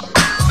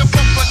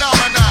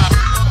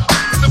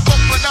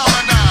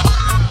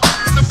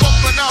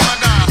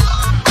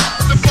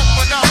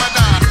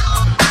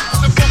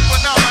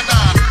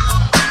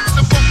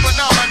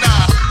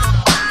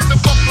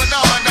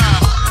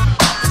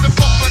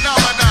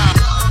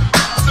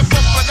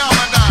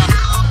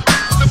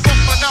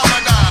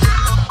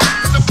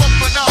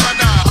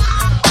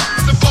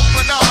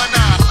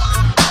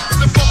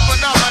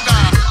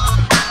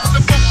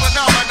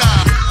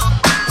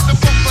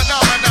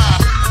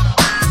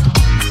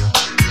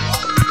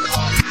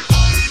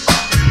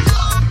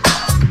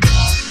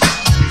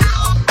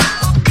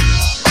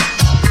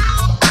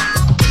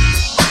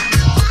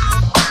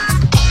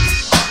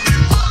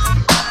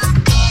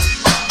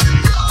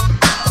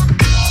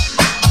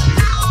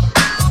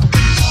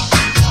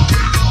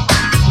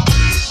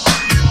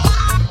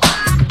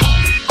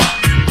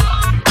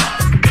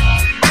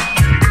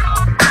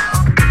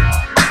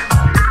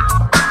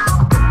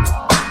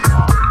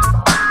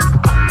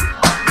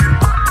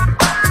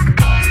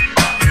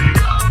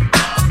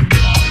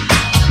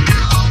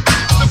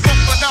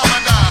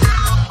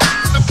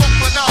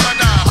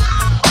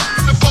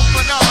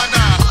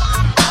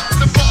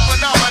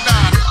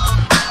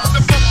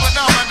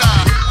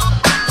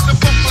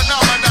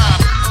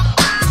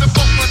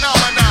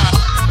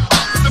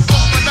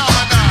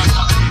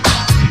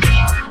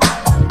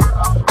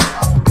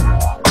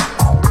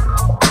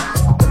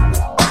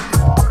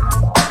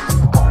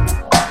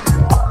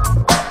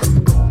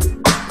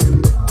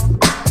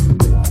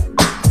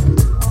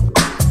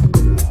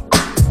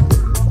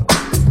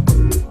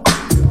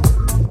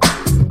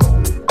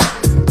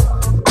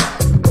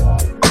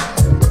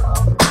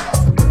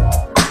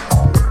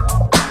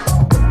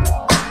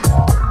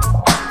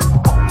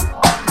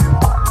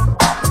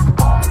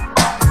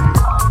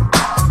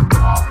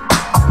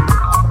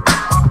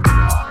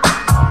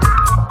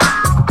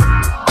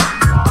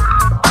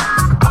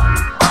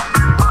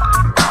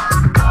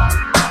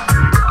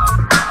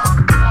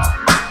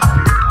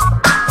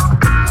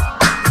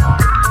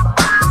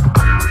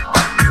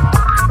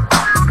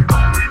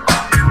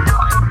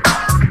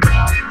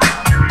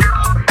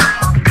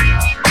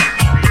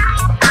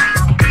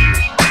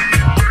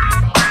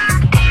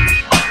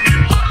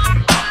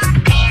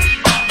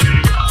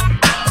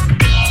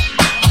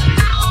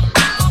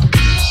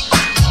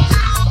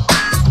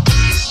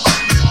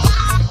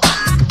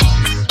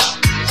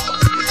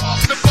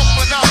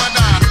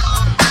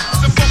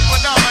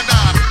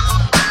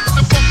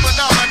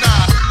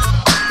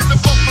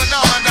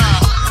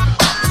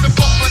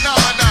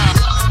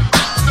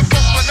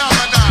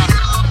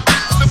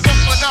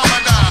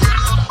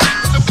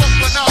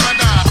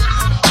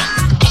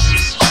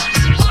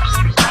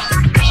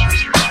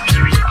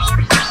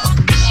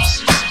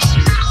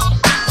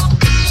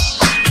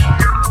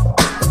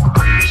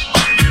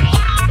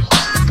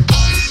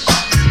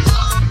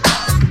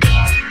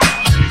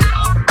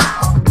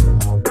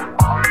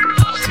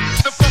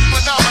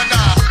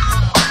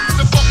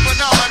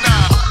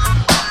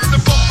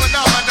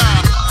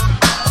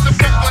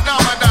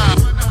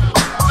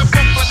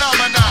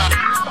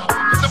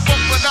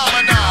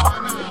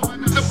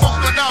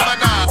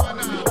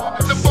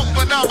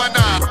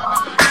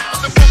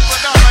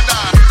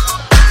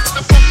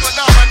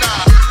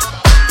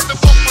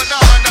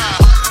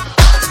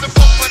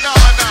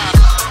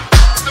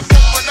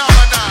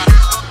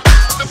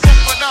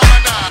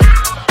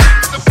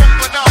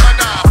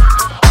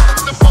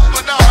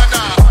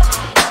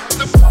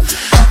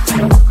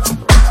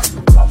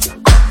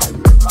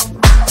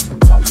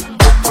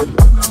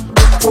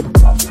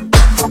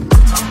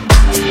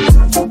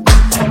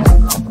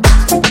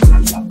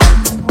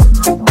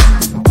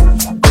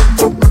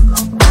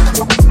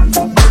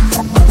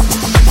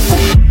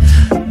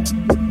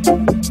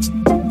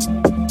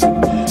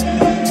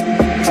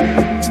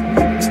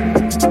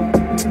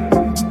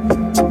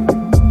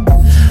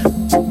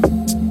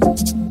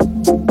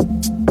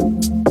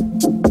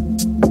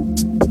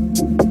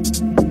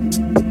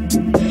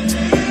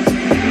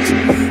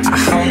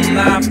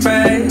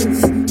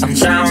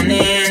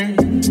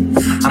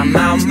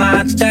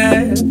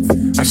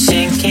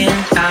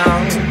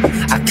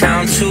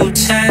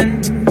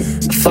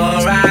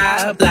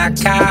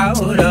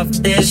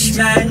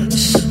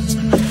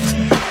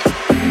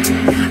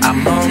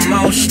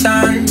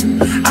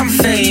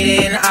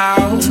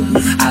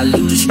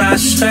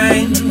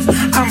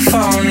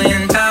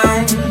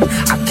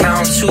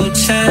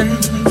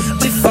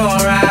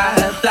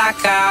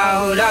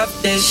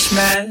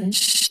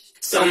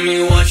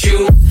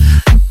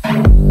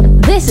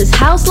 This is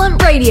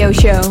Houseland Radio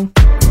Show.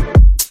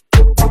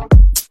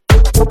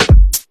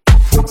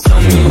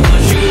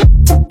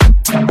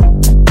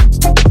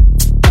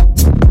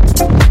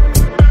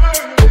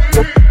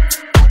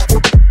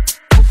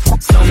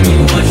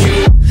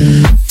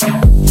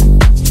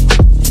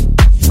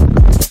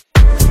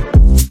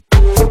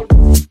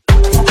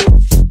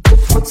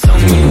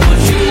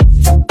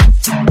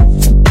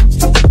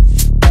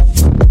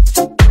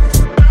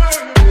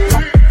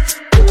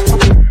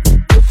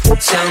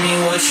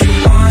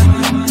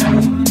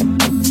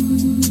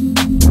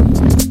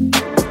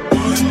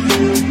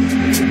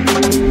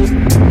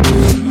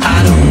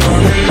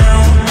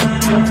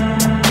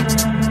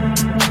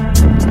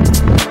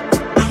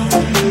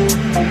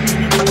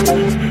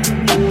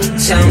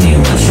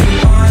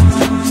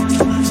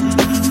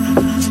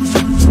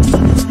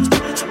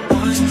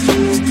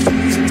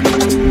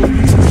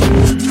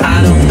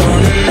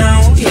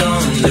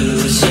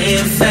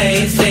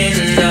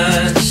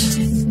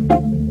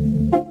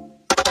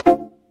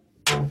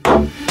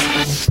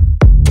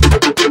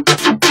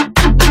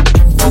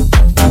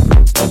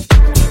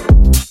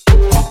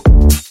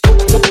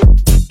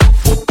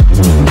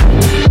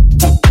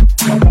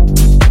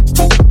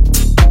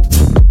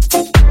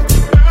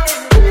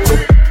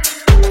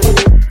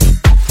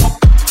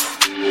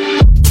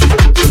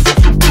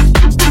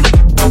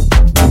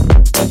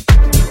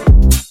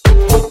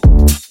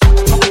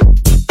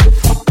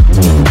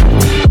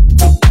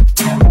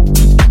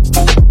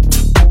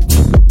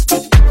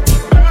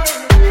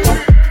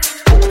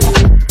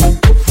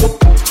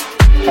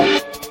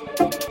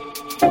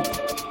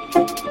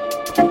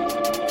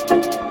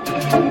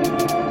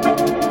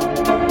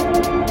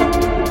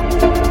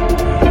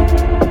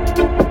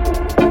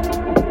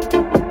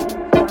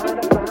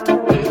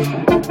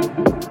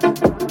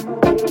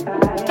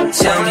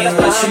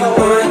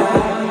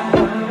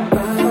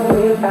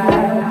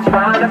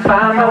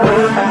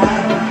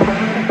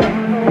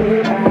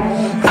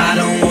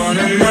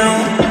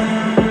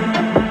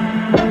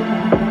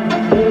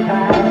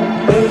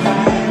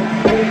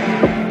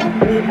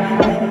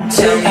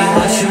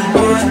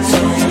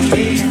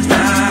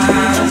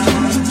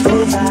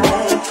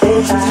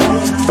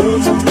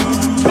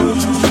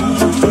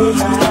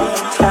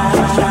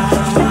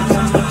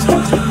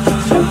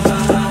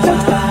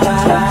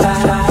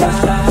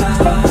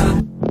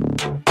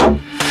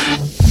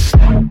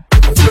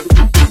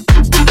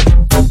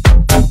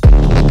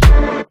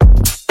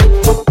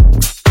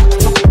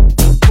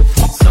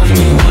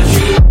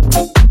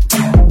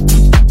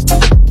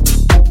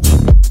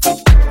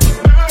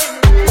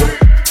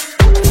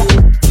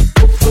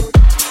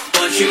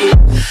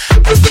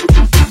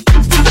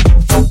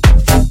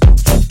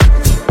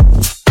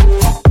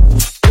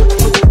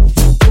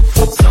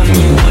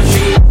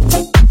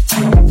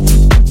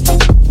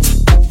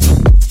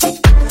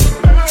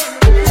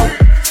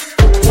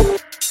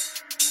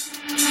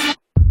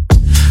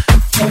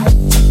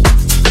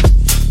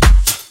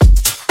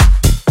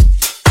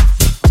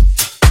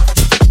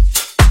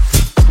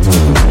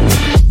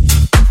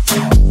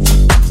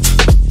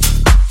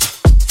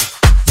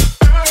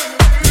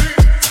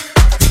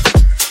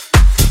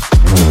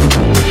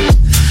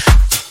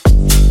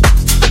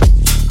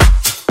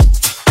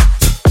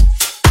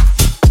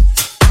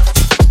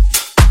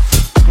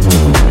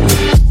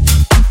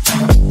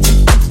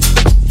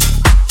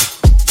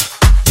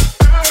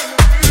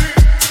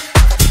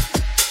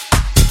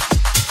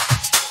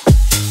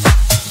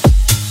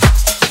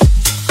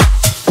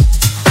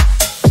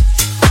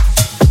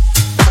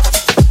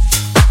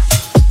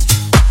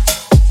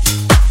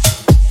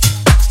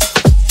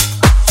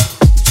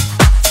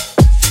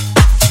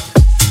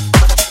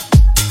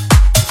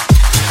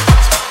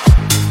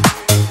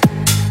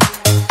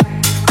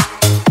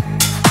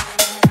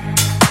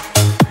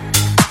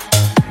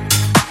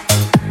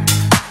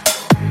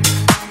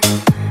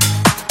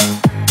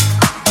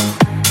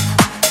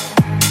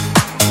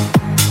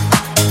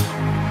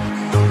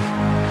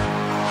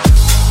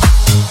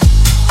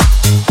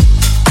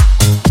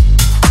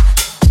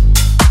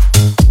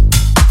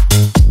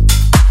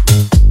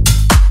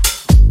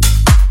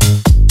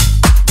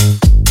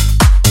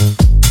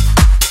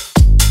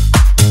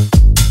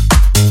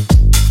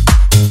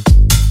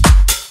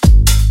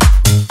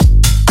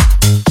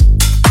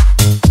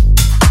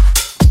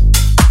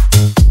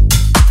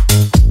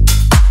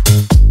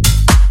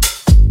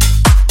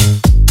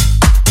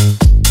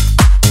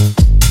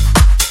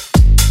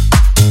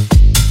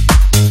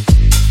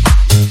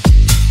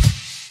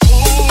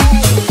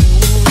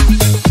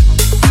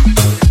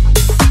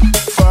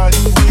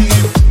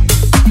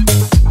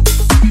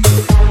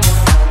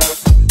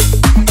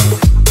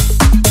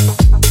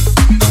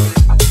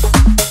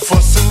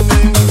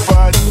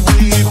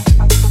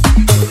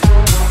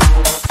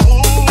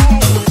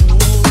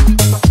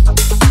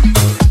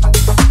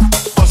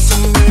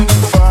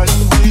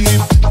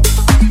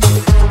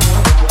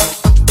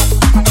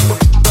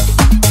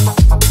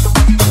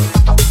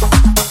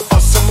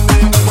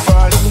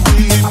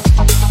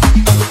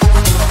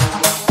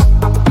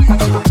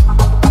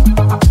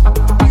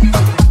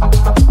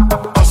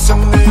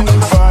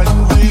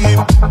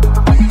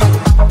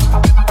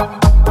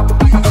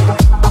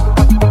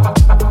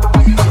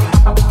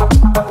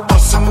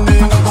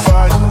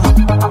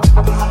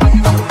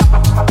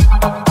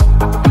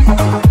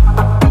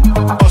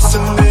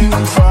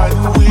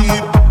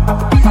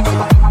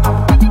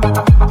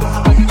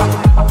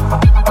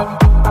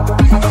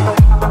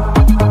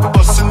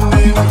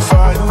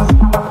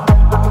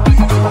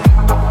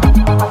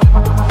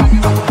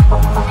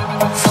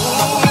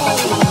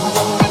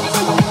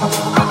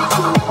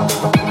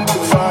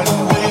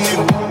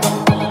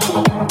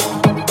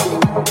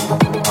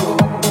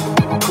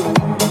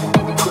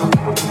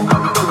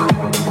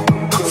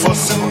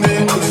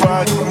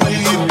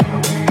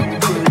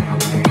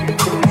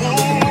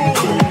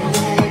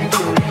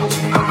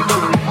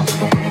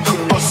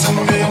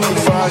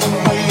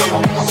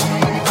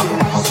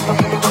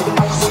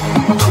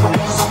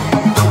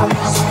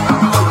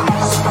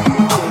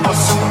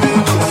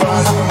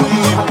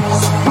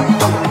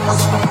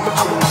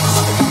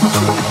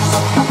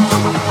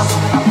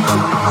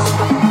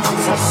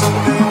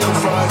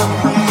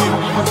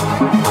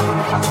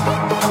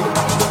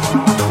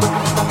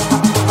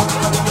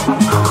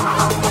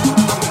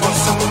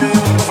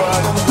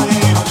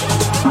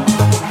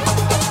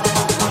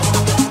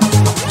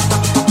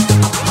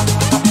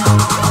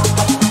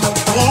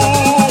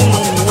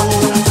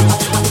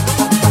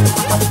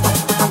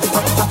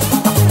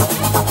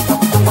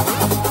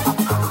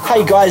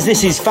 Hey guys,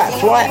 this is Fat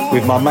Flight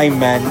with my main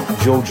man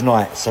George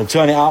Knight. So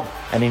turn it up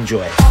and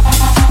enjoy it.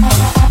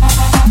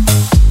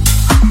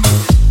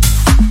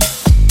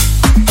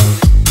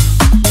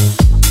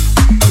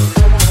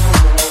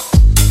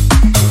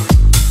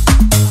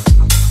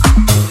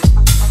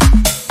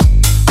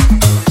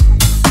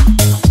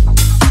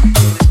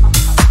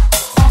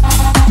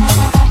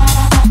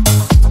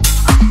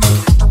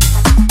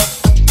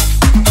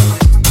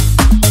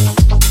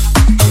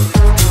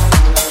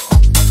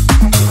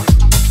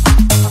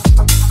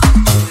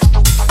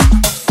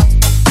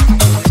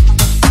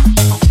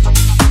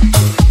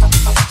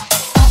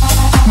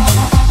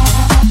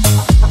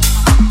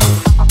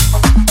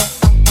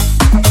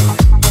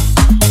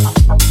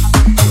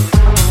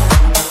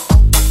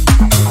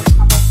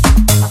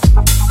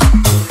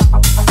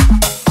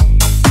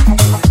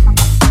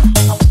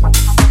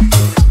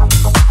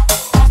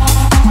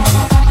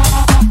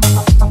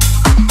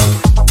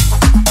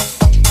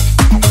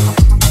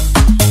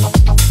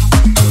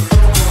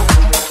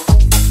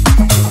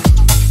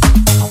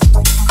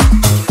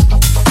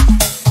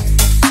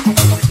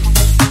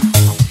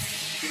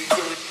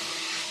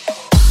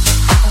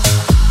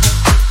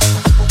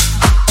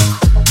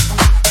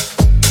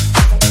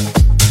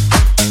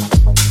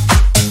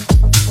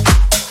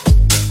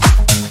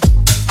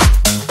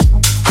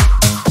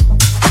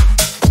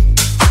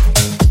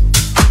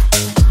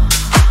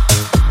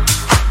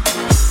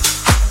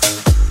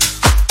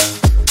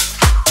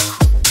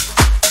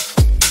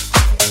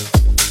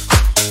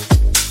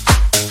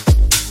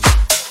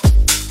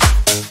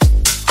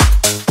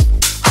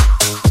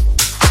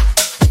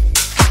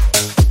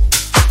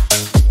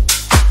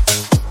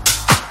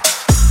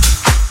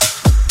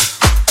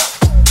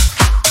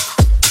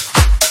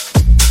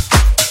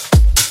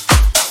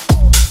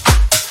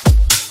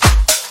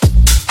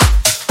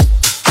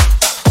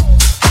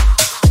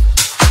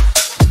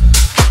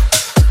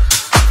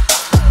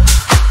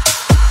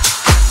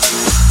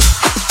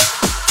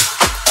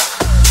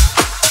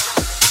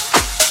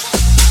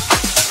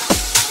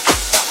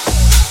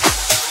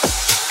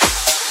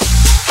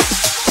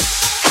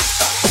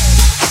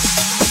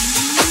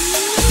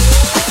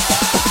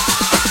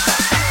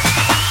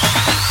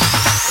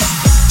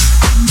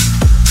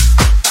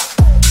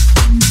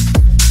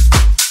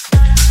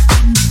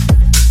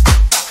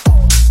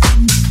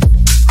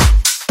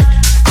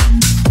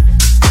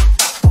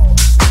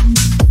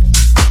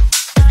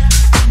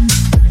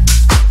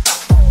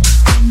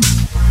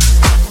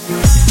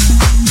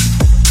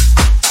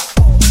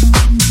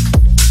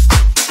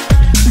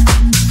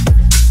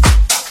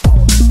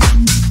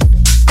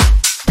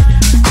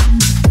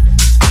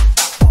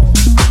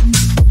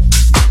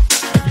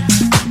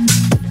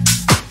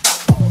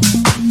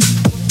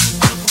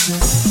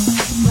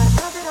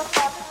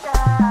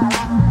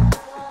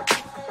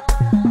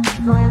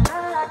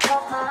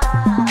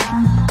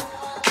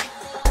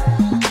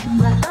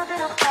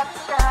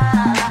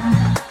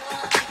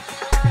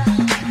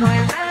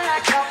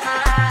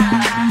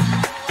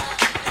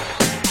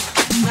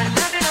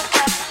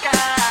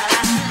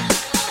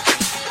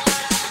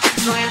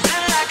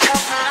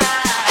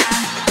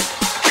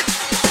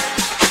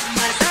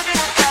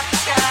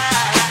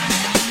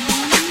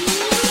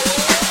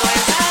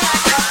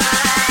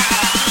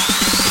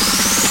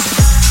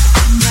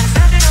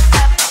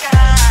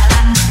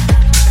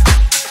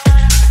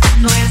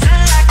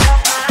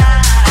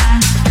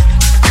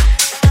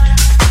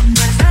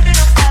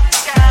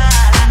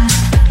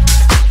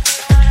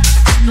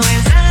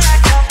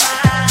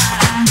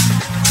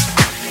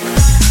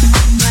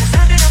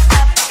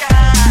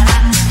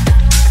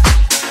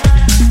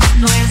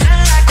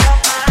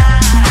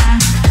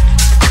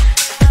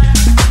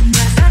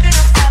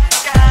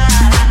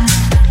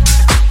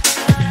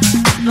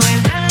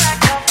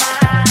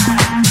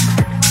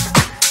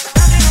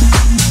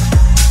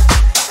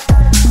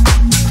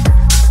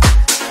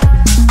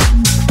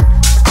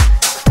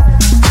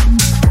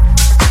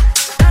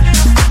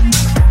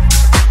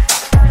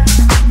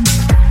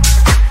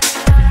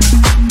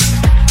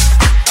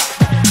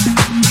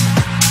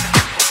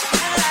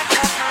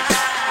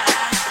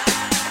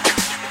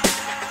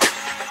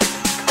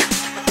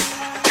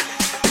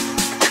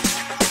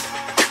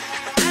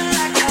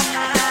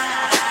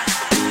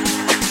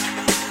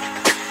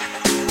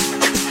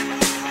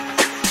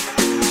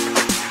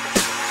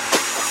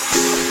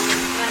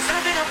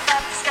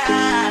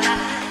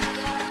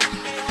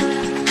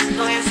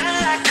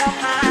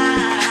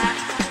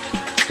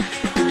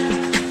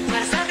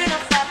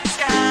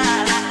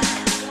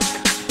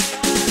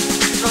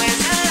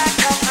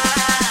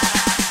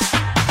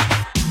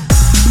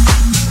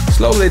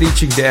 Slowly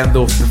reaching the end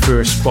of the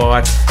first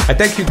part. I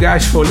thank you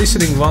guys for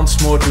listening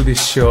once more to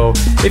this show.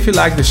 If you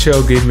like the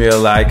show, give me a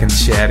like and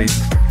share it.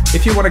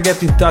 If you want to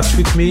get in touch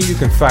with me, you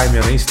can find me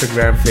on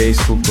Instagram,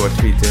 Facebook or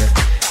Twitter.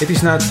 It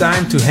is now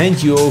time to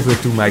hand you over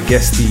to my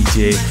guest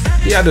DJ.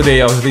 The other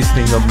day I was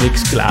listening on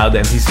Mixcloud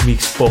and his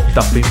mix popped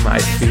up in my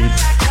feed.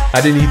 I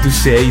don't need to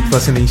say, it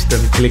was an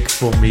instant click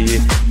for me.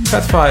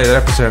 Fat Fire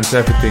represents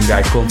everything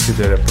I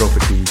consider a proper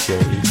DJ.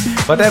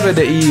 Whatever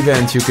the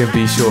event, you can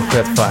be sure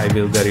Fat Fire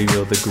will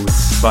deliver the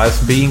goods.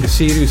 Whilst being a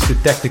seriously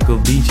technical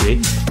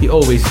DJ, he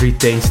always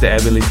retains the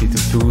ability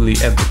to truly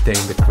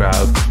entertain the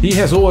crowd. He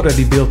has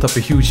already built up a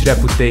huge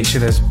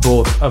reputation as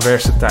both a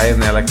versatile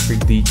and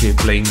electric DJ,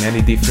 playing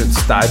many different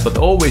styles but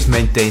always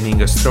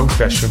maintaining a strong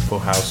passion for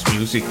house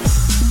music.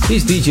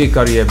 His DJ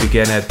career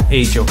began at the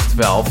age of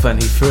 12 when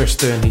he first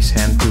turned his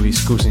hand to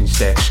his cousin's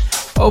dash.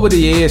 Over the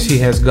years he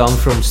has gone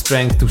from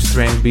strength to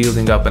strength,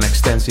 building up an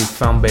extensive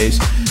fan base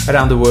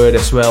around the world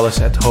as well as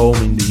at home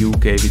in the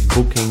UK, with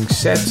booking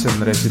sets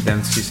and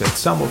residencies at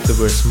some of the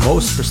world's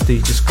most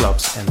prestigious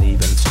clubs and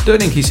events.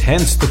 Turning his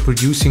hands to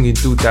producing in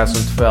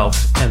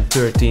 2012 and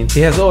 13,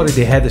 he has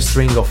already had a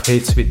string of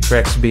hits with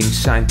tracks being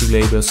signed to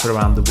labels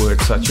around the world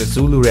such as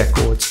Zulu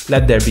Records,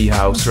 Let There Be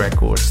House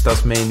Records,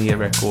 Tasmania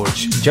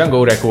Records,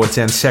 Django Records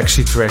and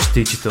Sexy Trash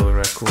Digital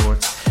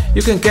Records.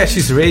 You can catch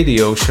his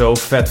radio show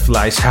Fat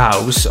Fly's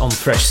House on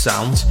Fresh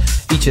Sounds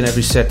each and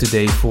every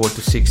Saturday 4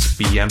 to 6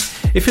 p.m.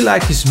 If you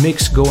like his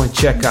mix, go and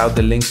check out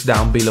the links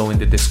down below in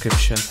the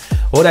description.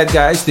 Alright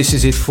guys, this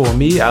is it for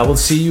me. I will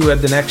see you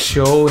at the next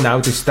show. Now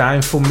it is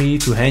time for me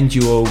to hand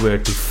you over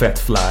to Fat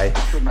Fly.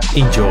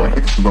 Enjoy.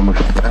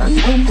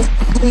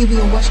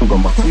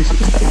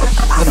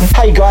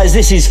 Hey guys,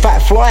 this is Fat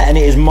Fly and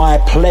it is my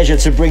pleasure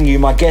to bring you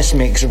my guest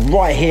mix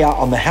right here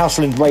on the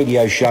Houseland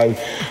Radio Show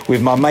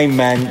with my main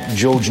man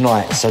George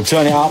Knight. So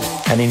turn it up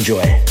and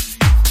enjoy.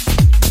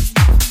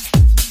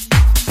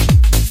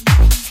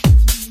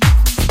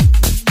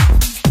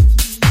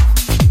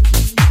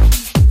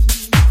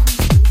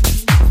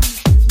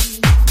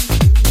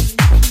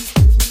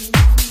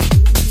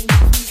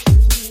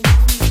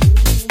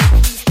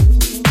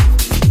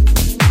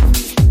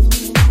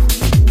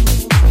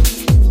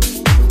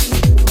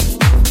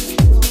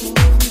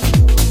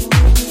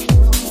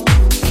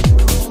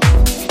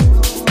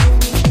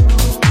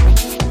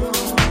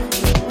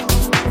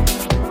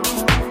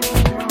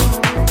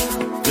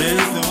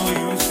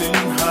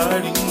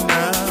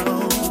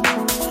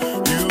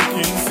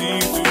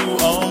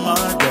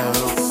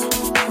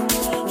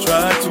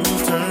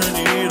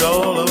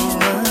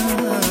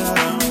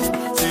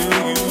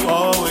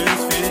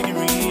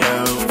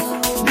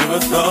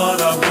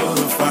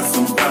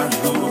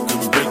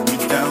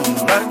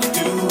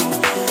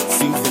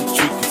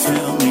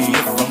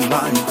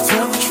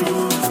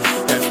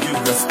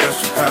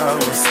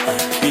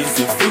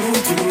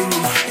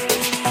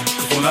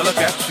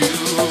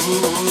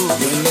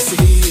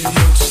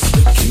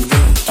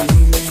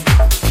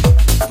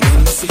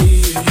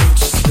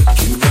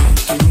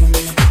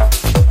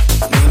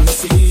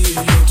 See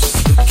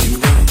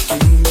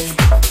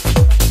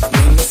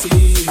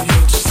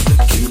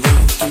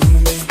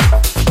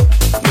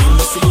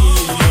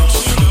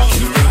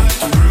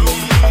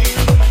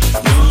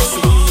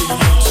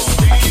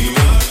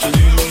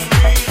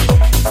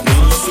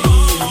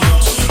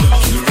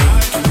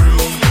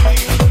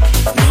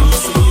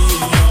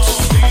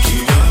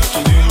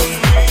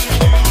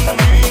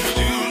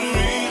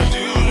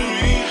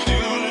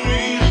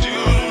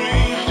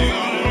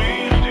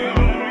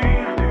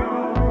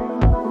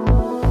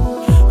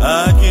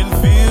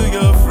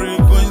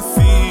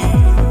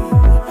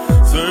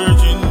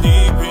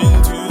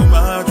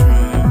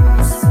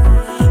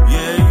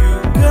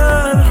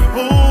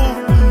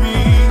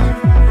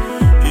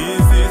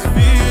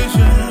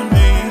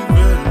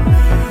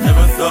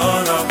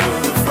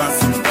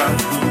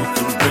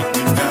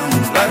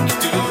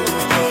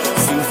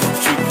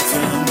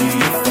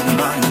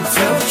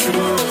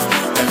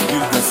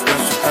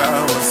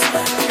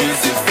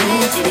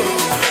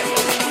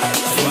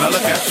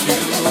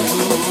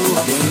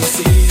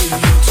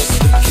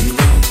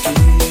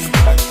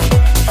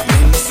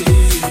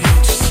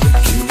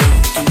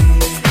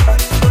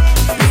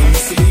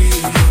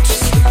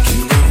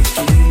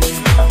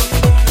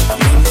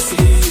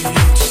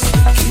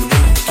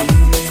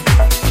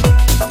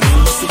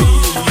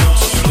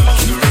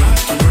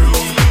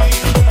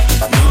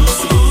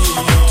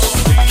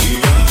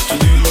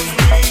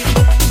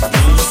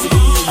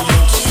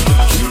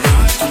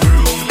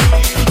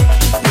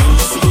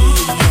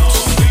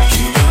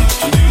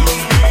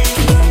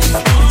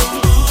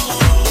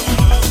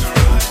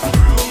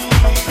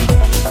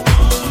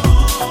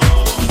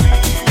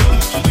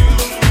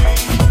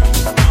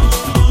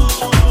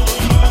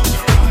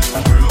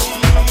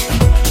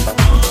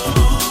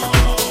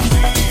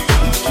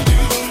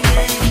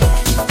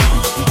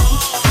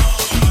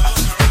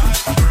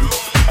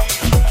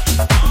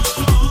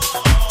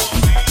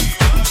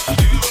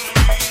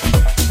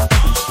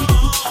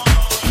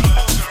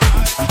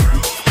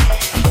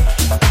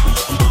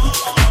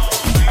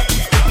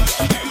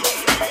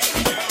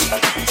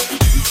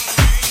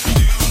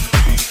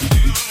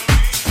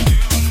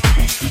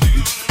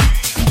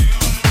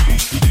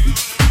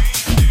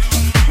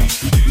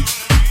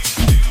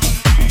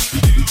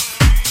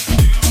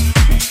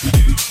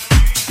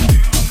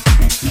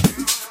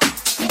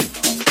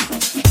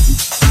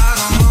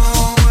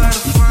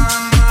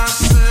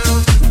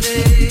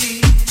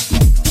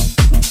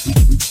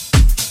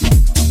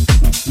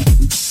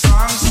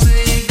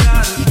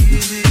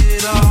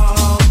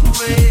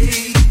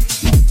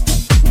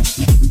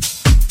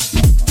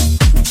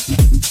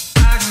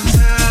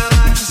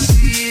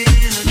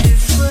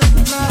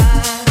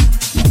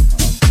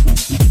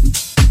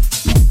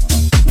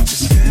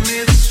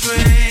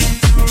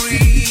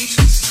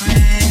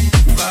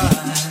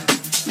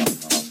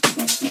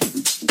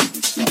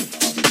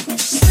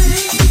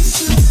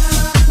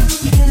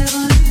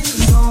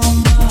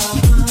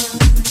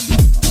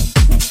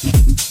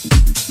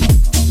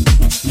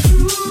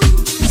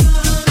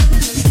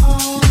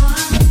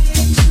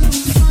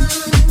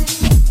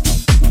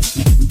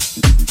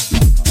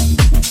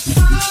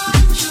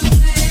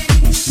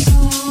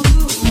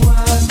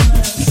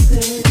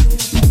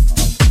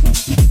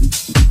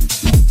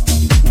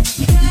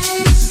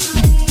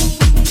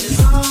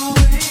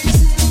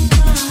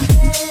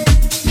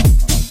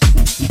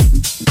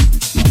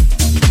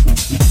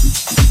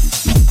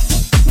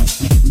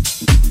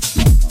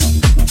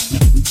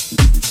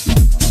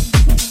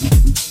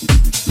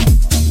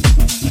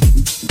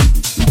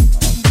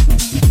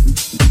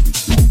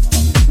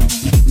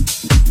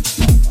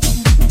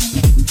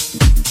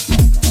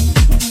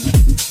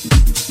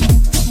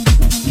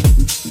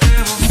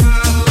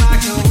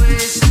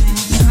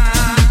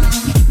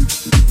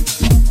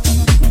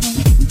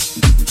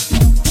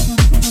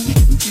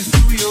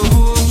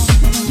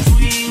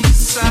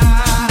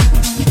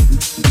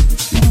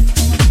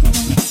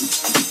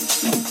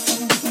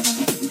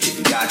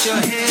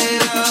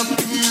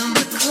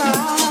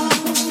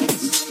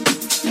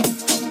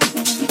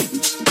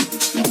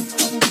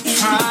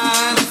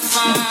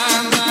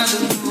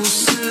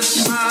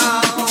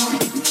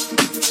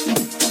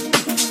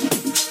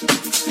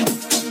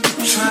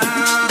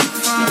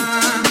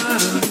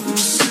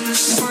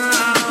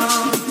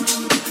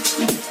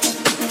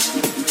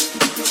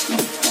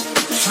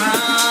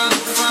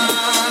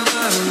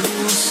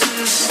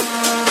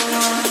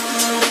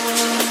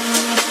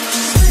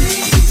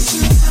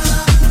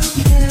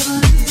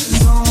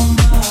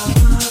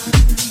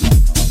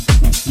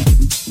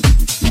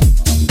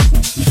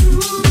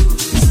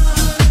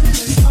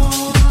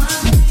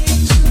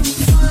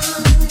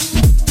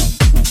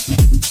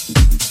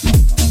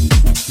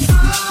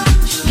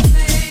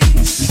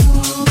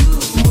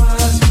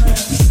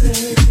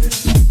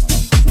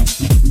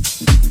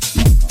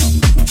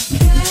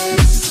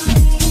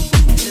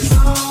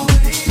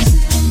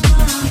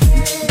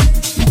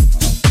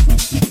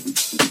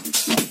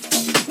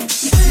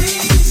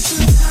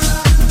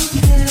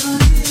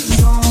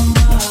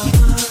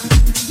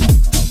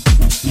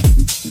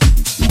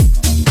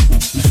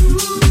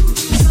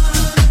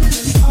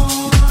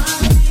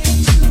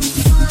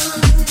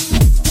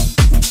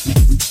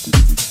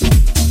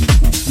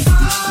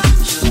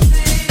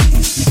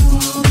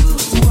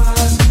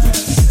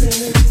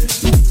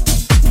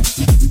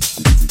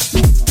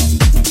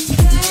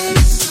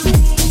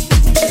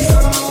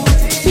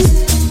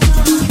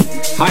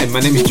Hi,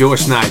 my name is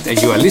George Knight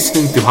and you are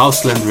listening to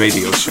Houseland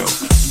Radio Show.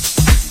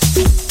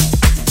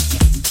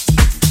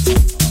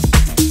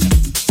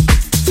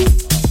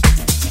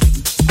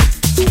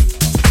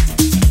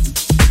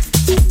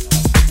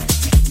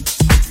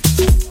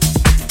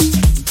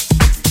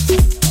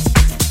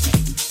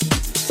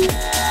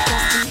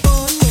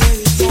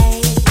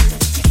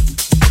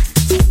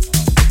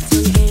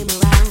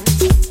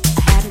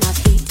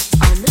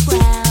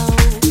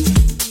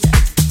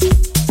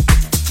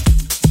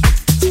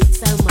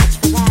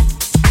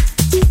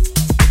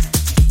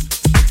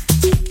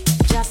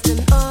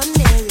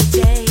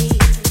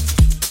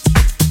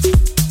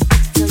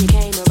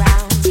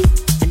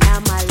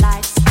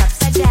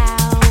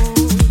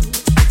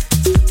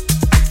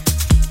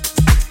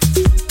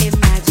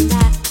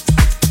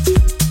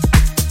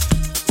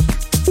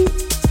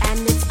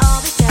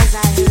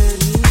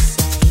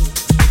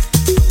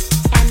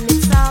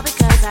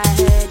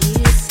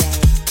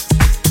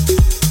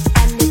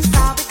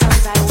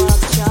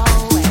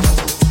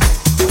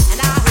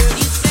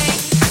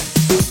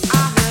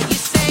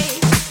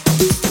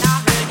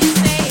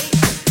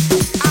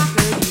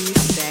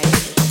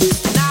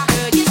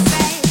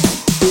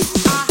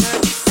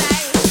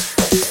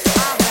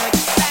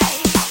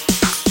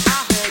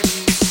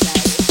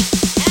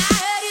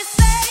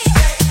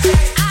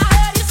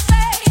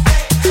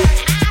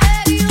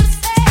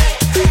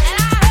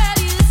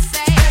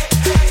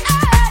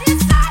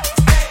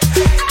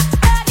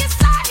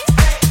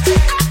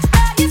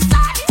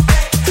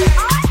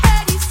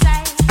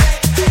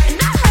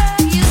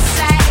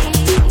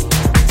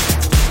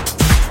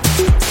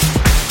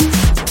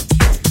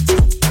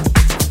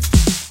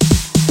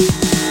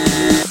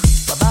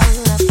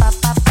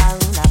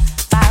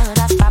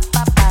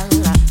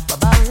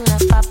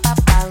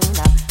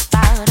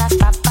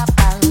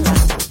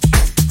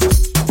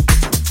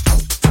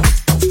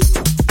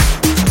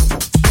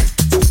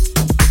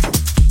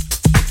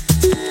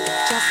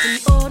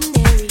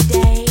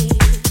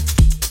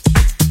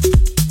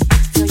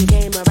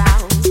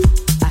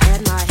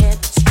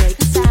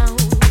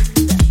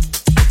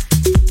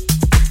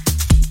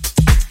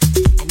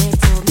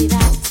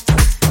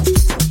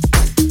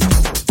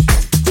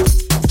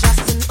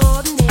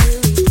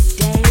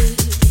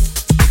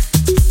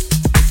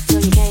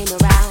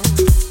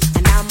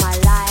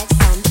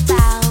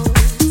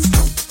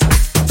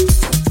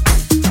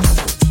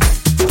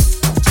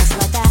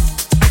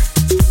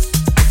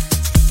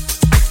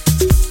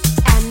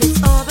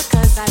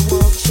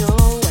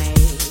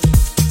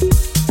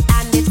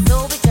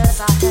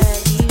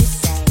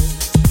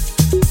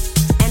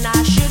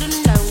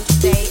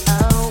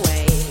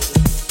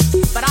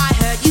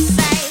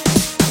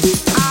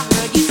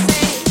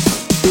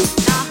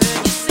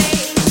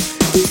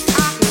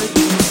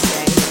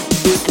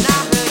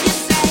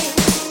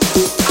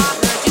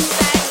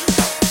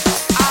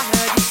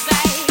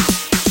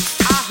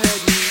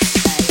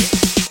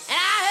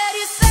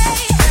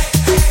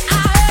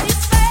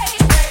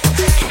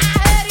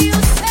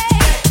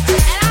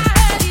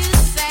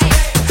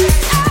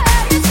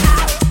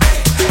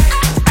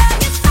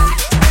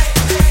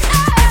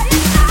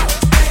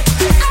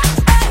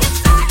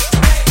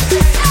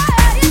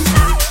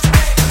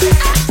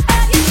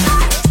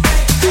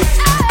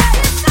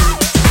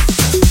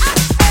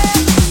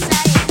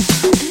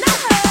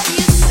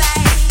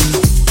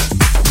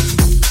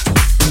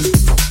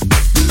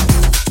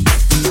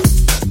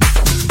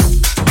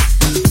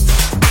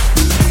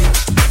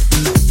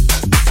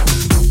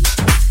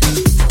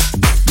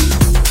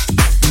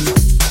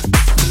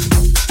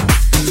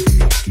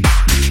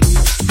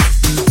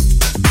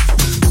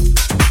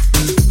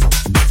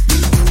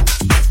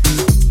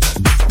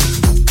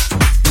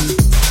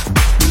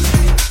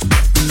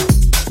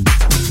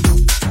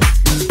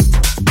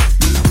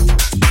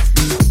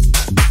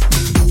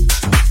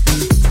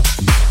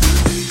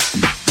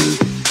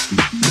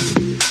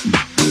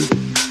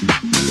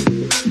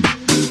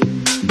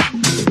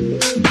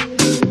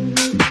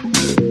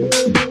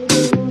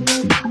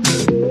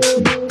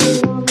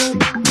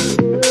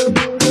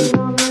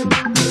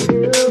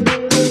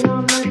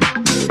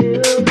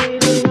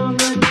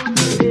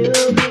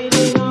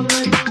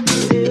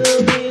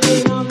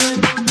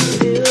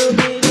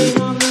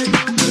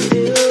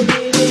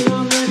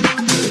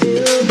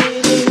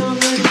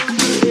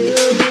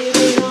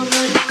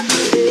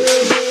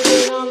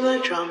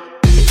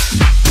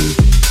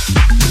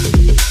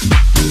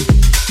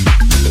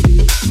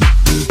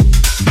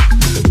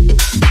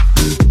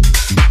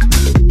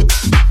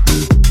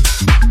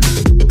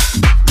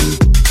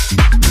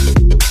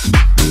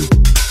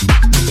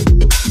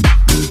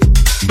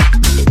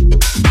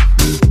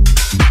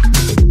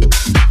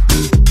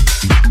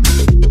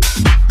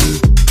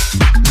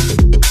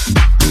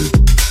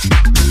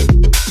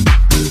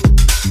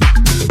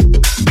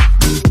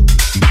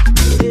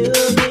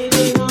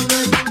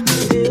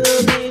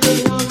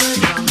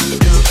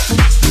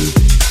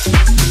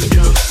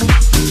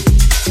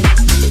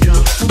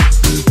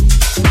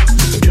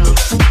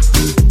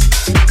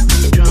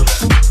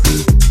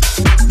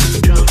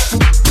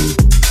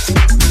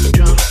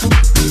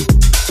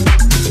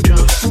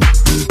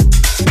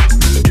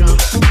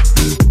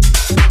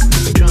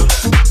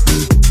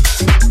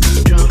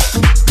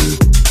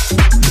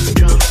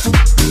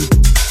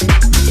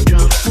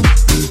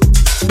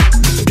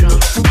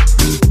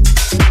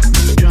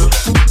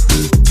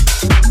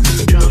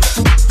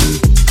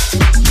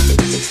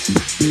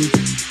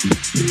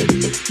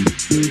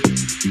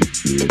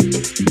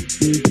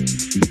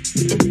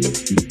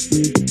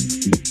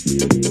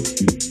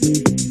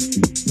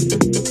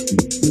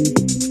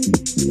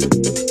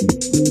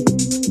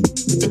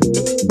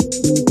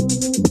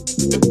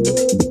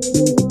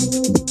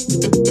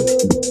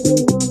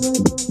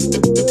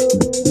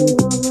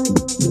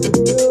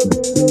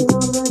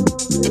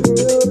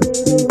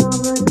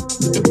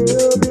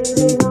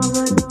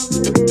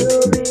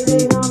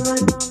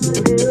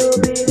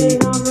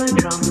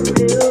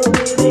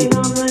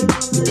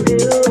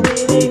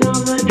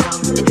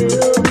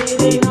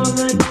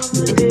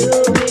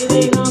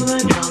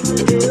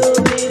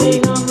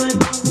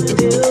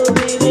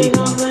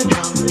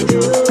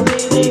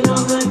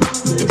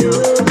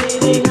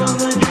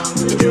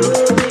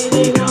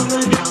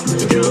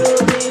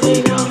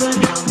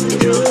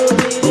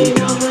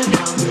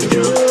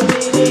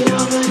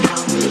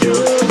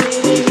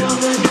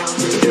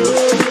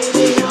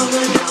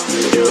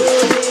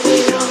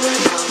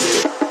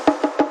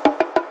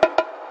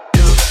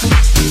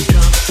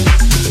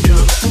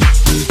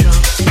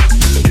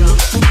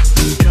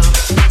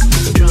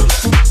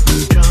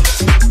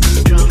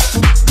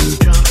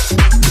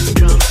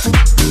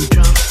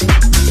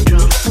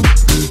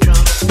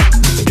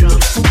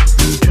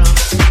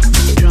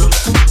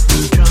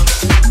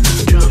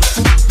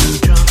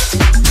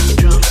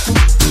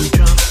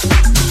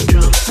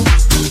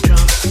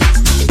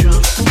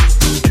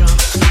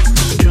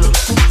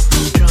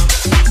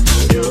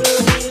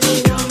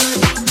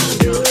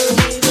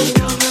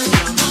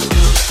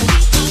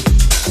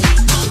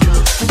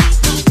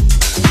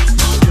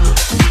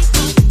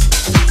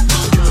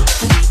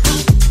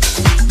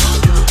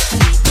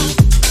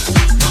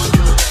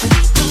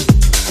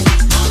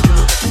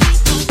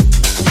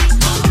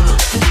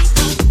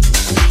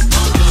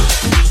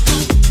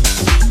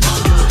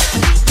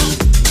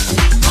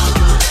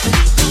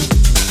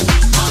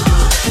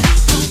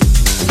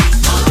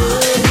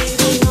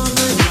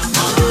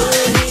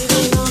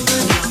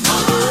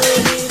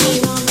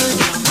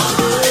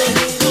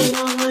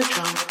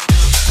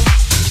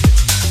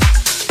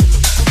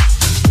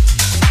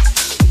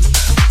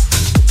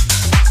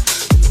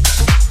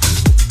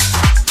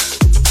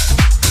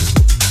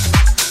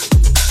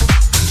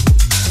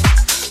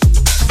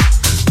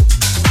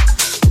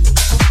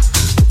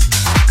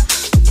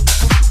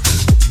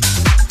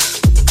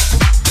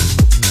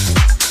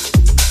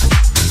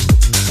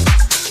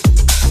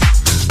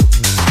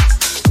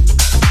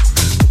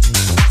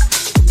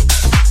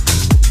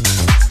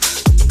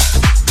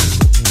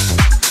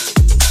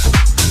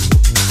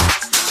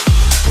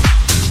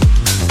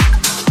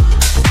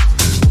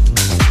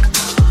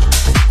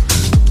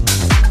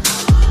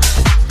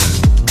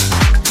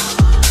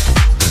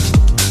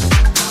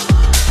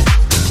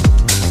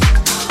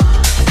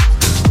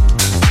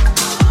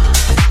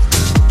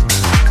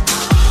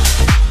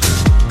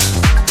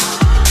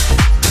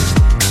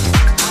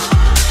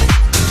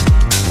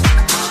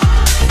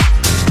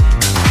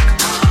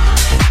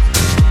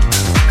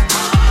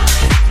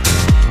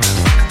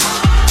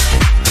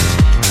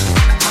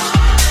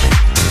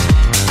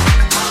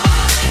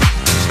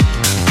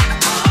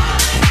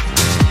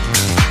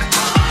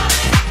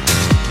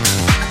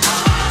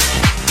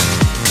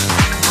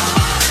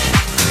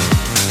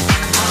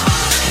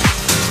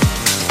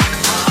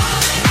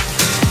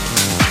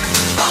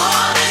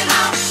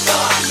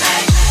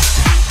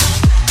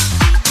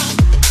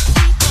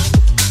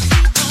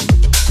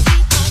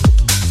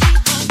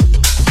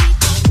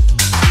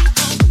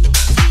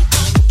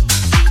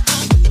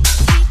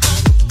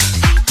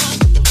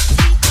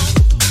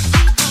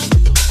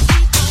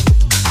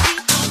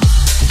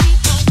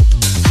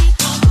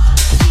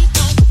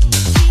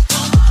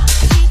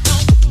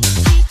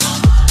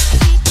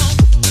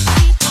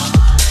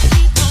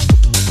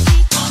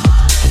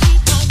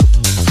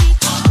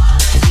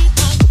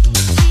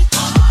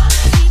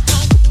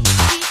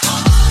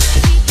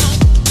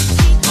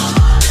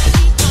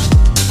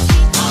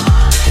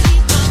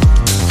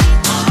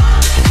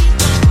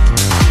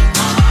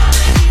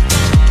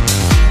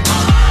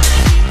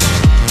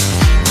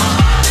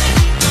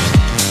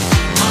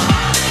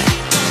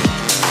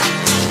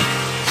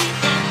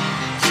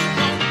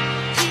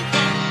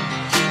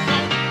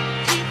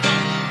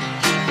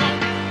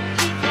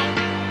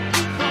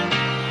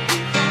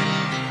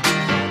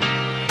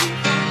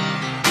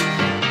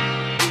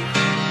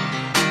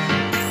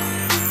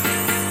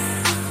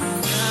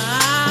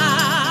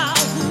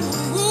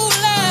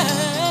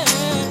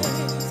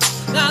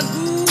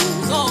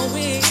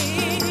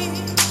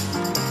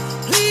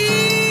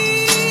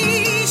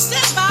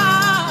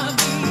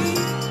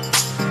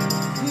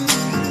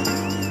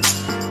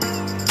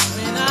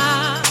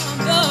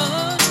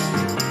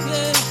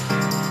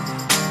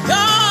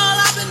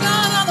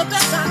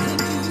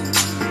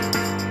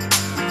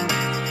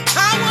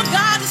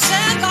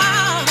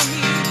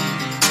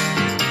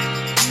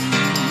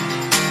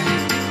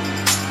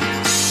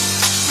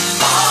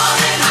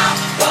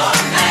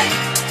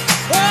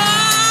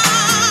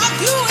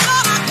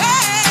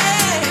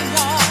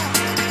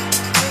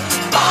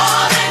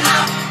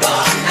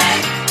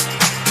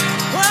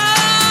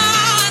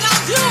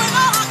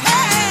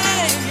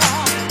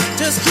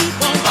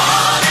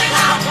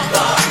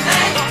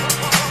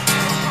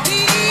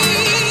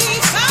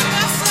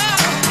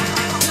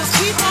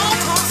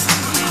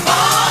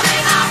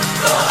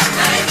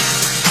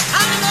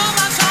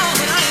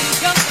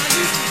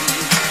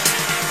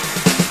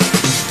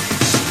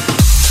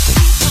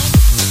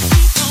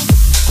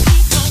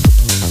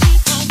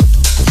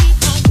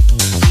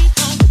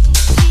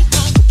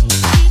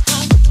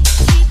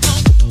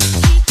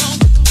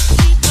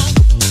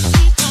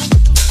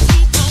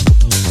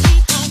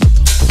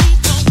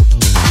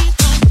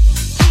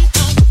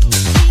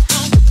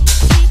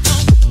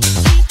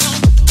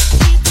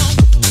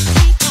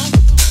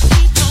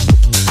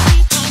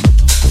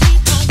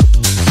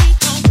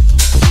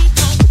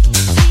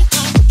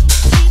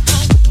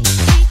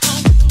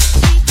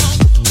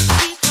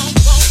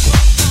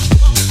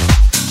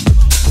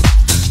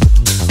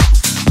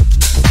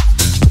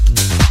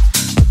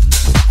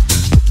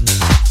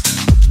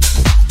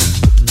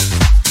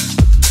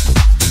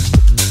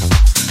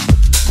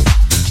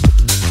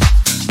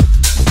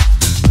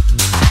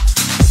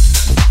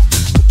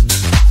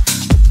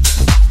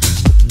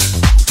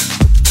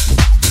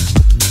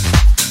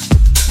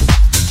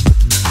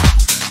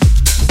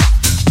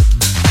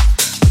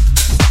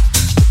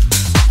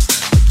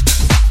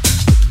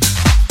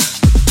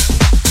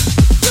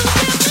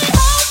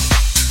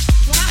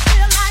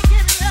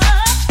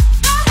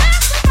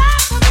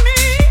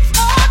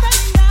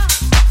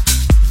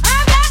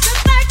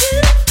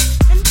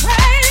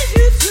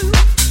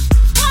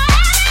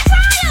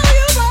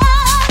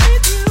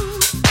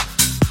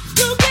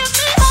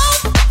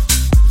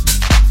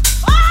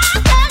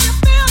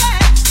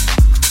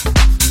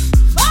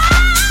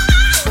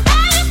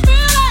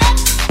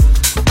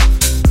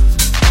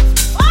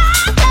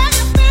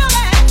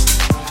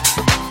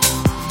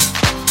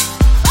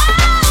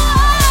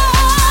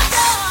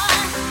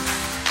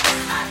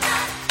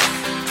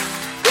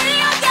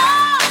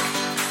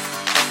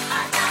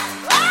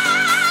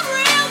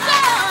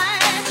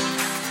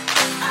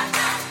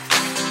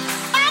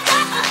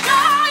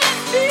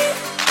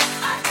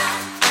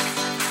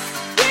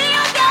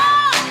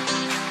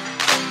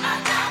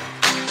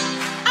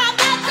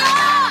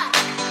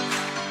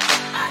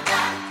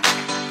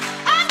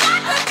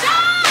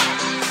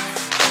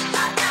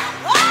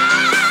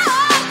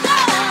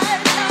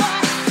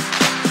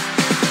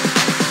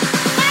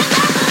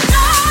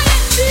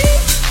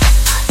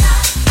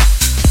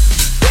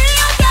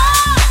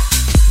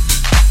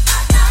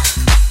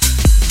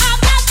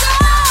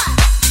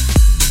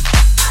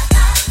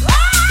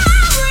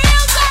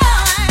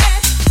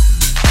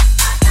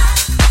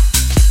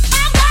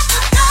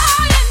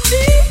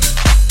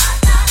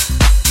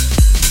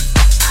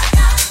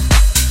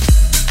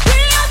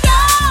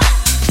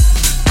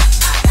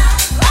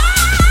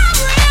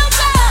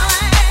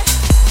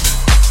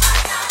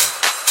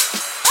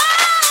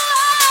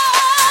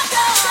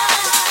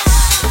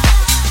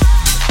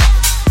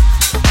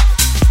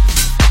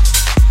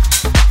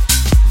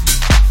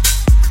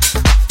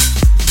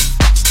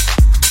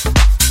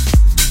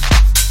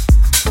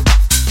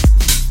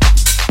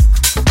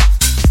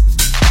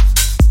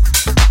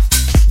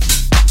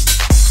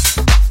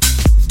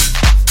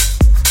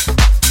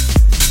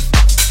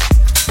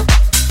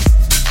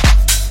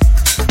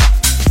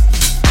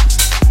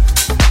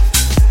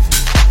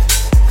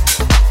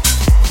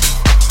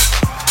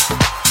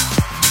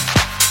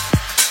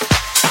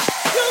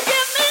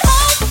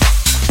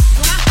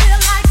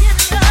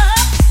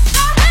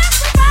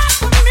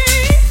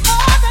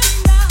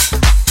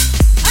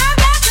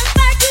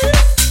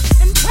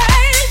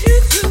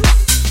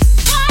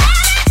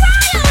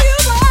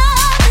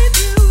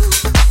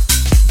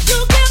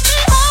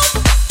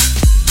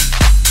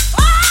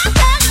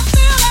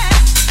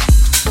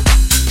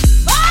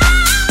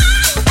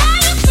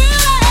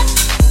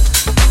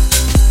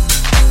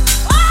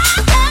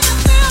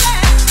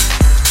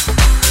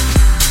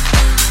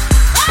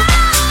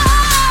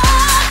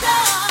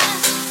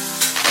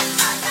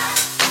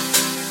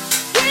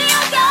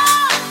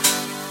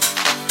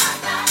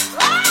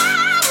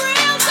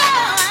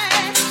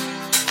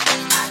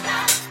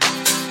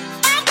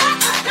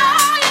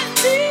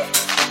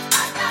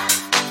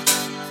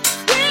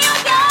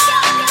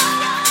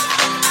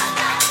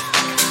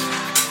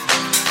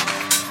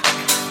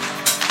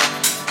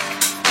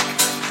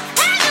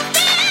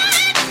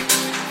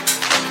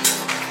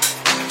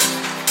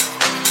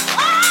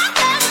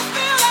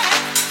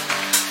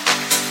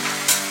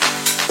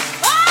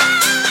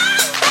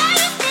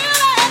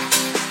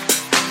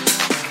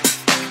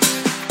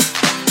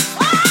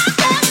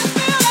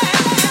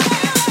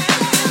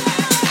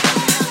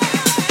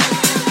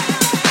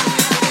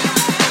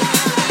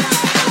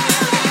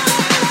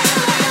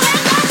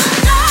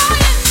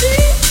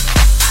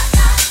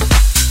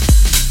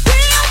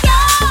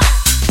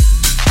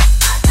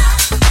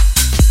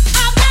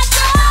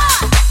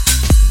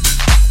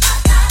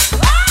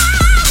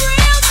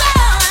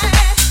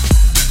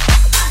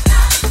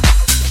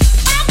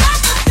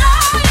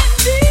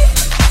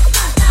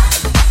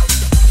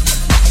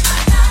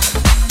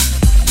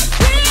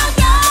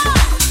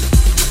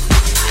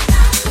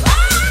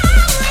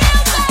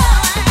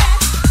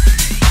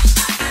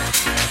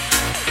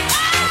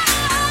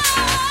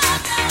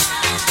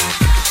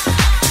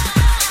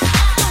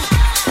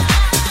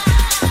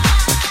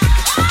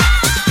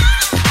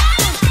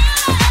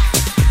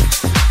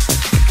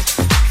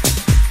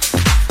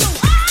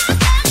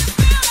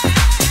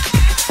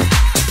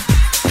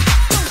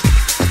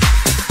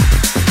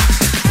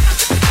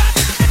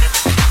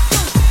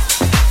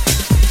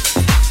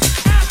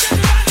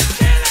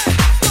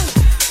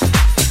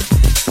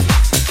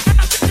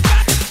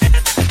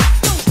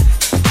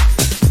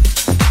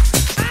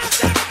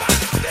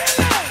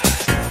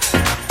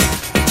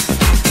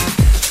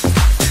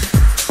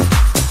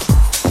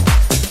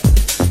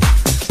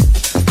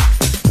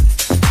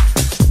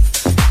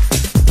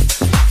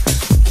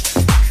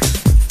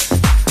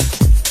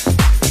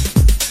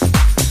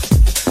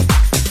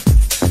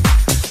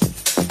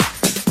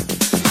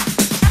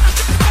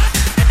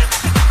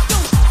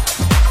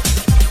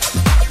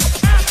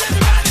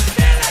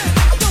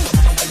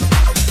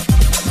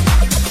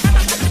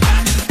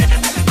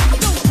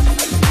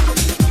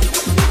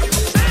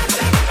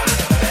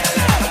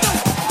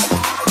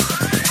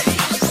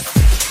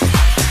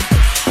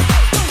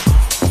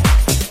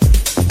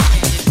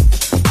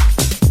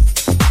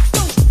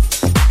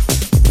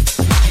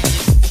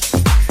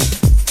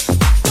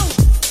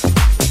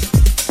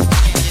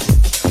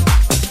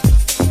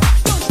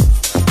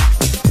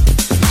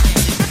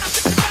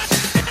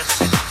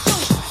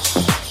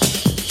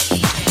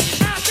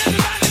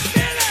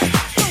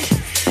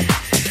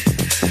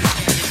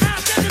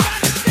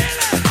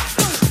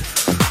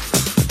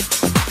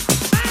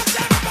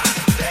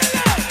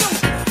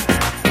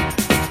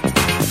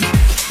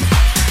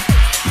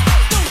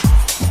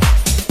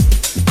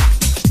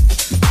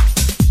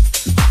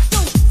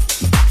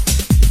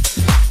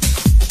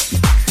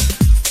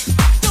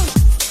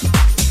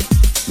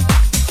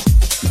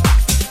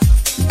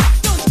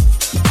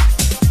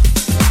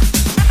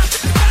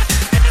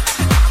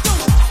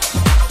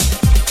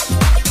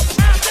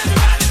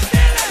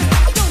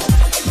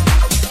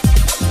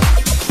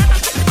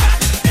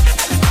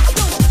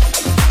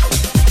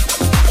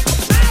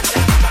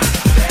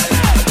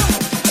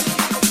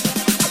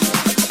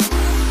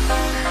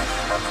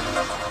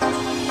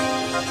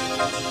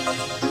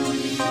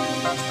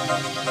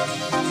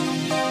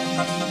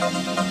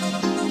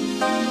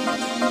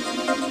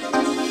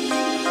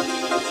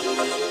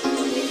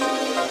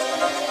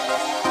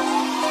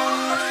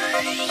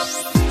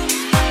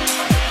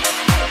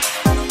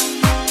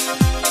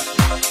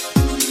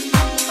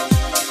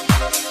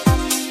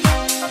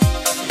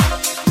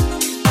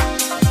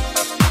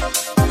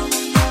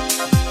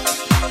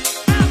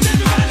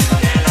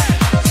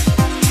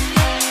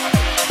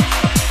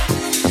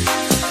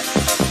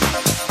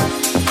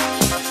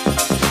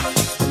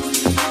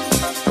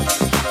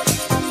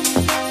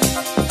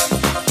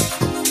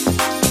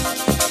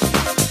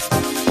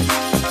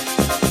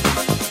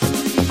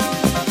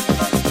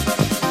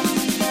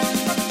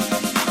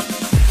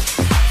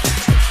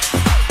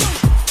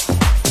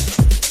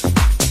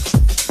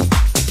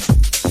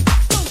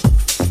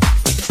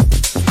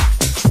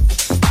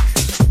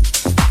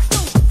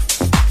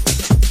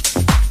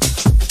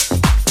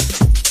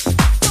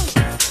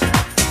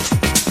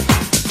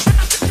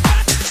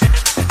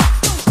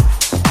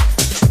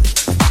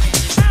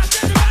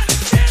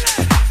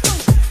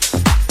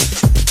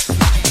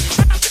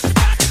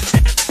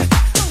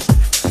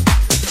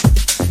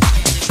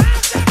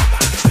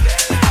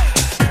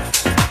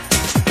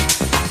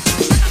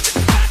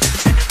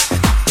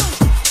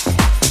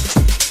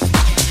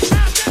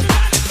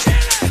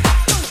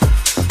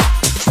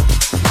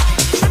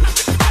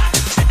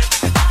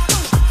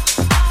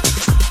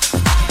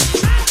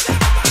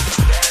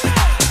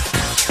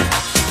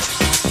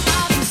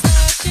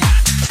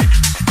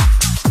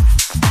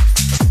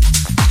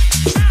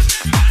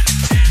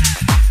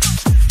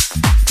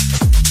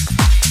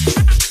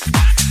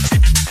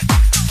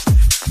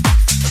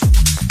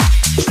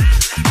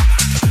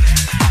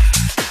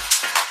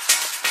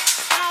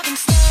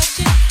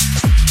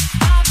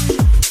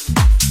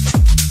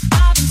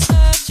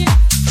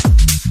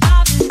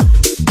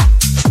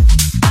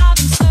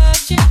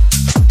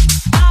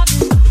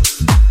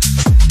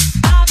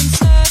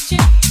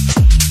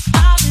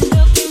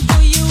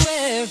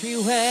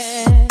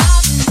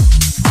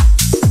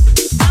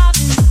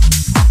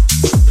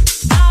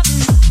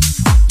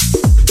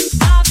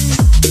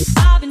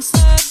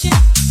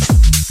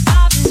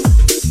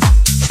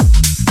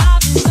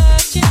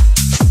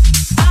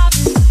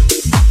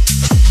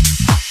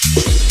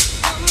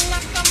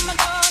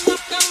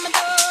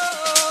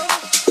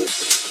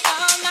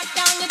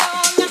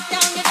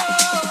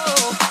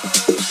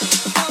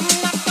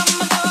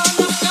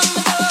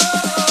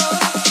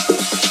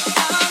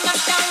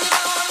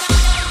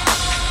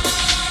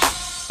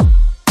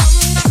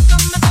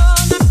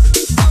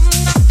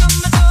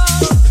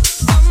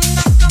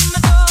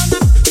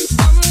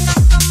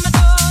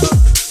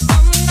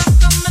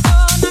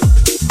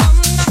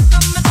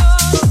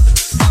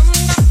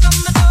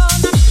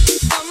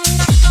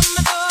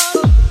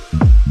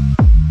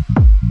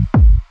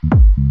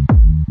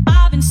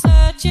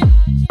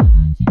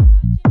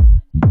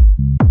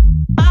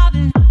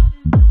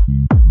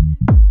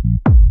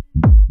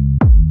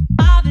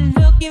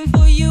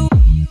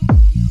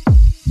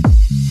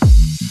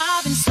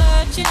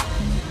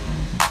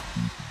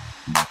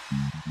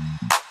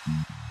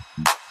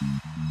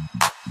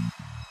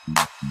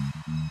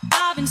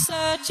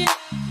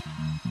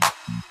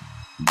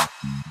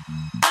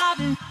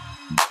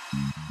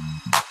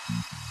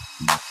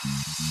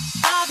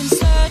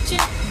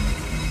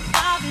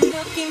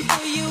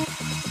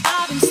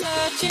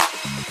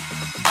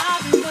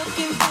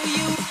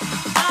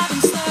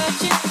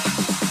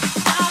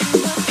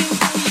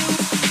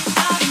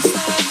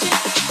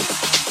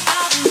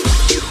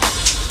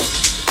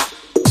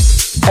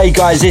 Hey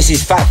guys, this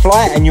is Fat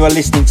Fly and you are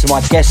listening to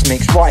my guest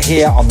mix right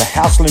here on the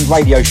Houseland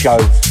Radio Show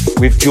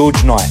with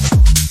George Knight.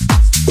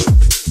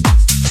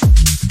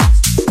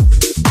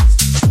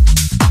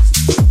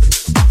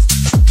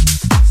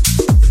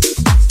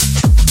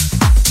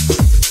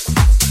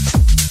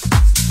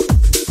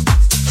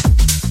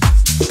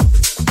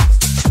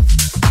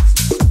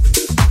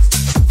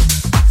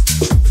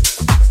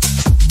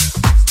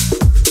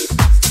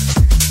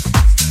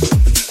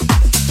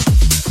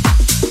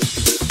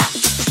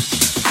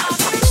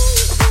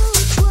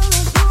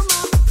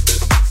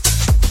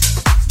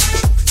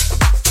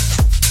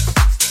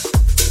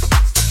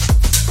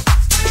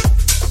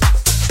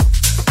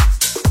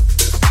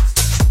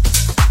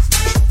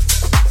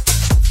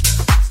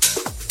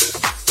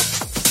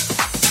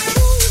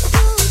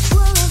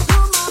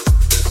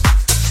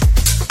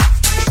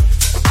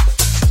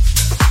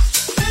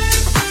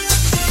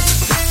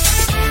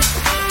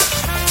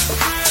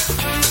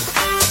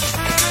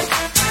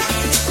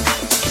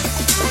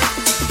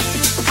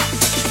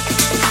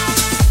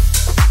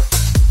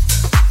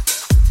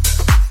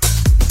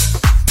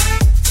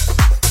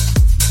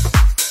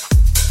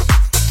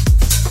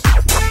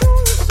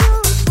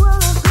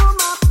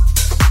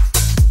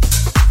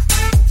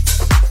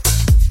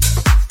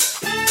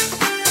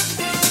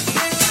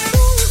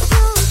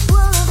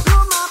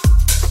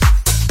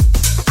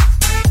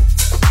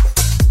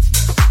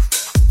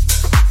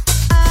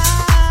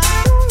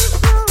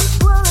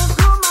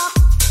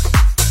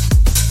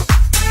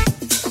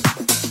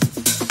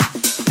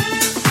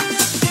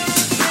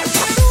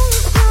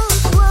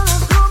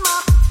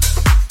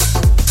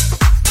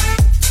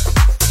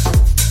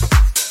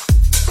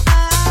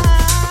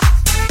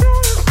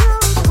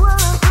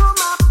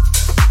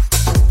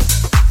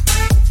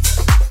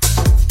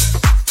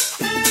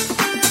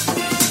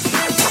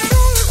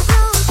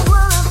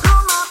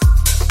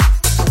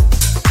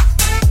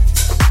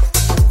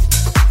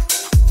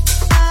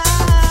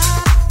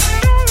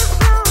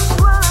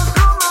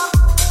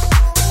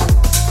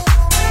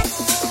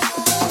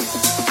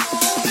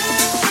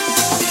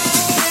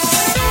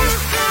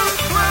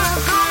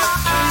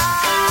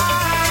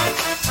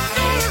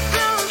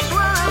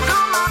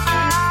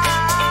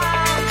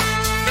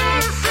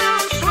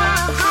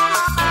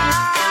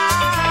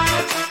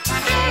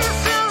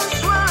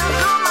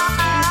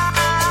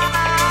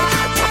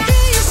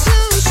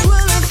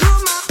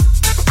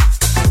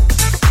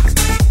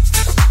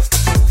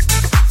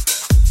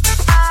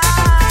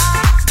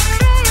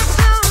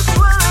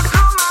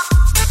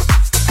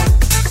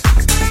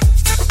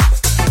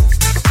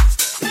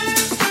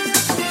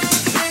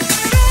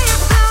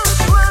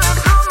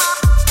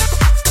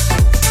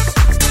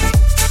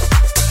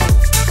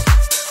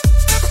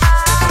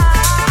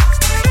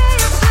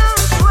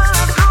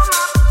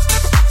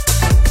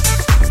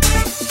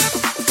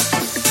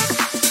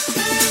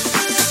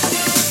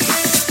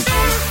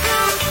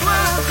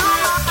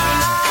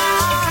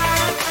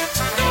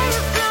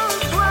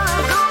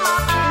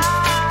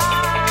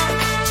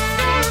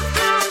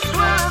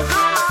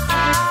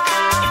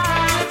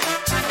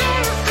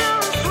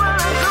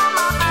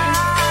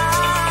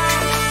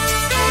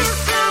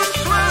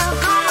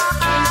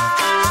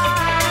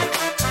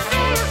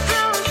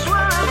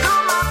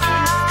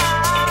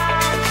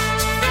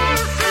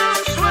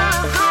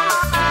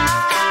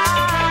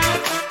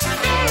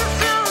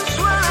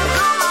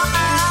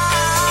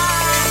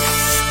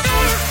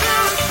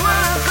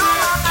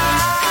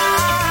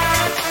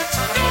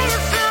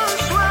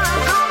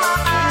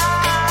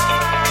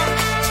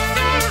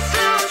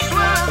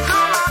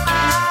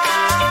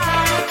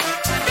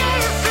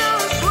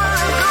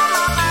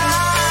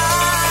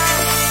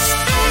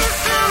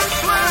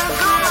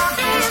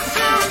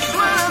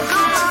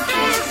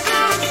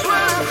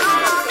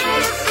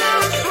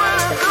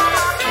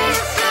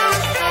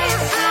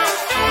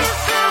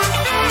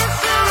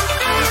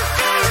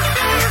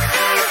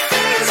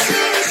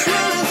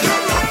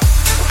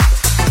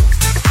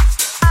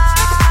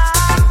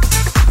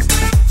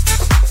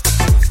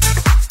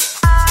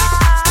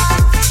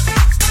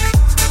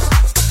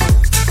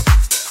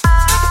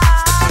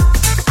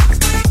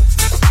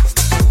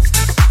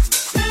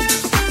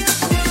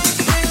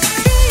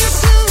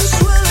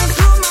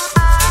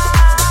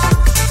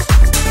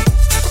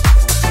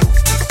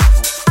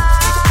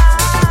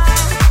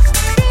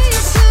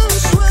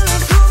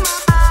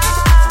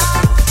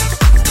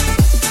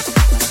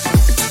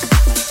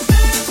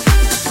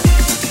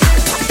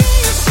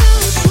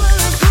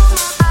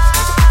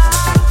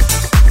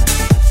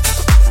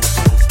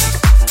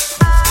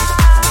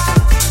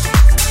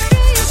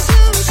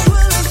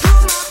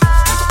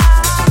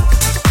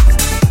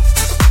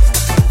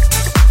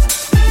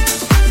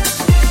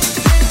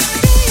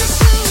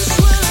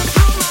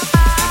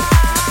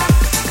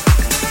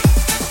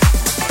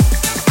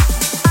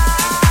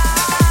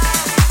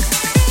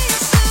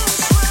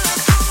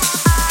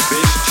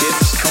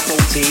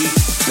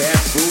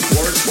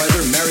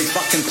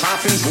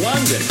 Poppins,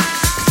 London.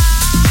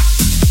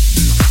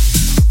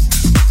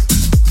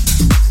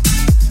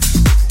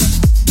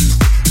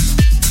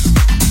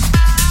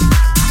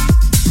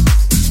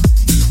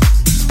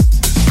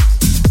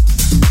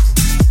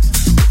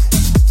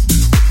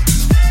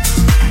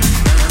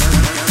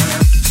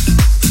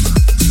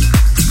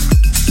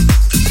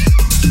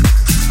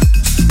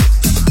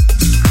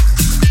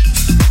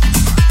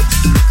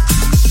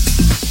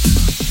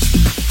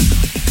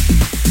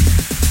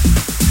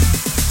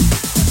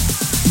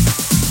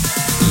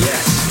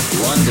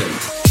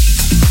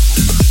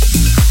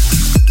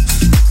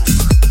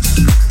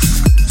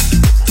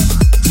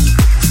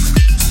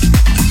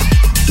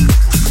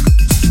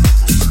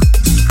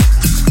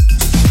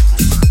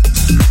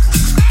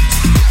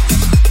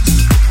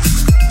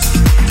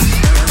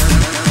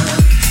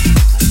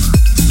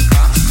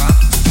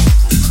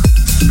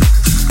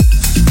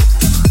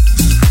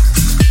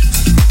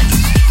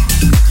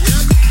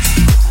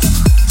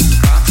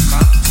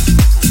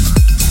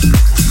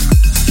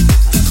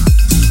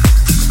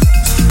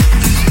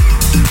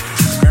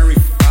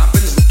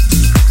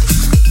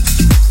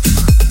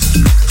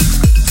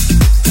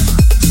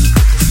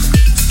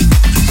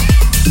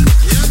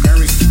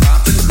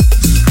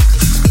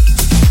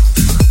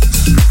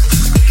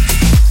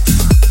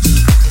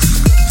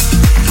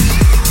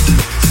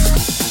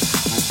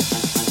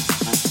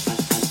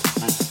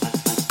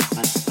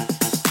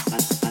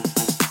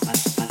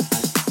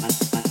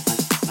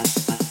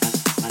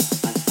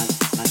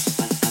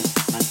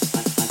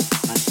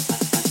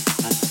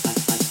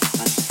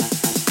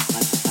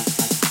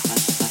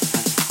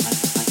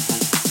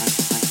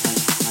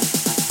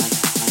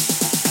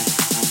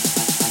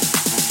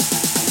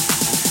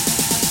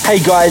 Hey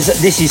guys,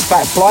 this is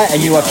Fat Fly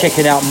and you are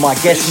checking out my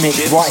guest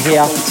mix right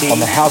here on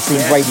the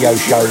Houseland Radio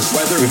Show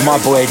with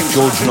my boy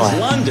George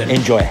Knight.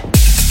 Enjoy.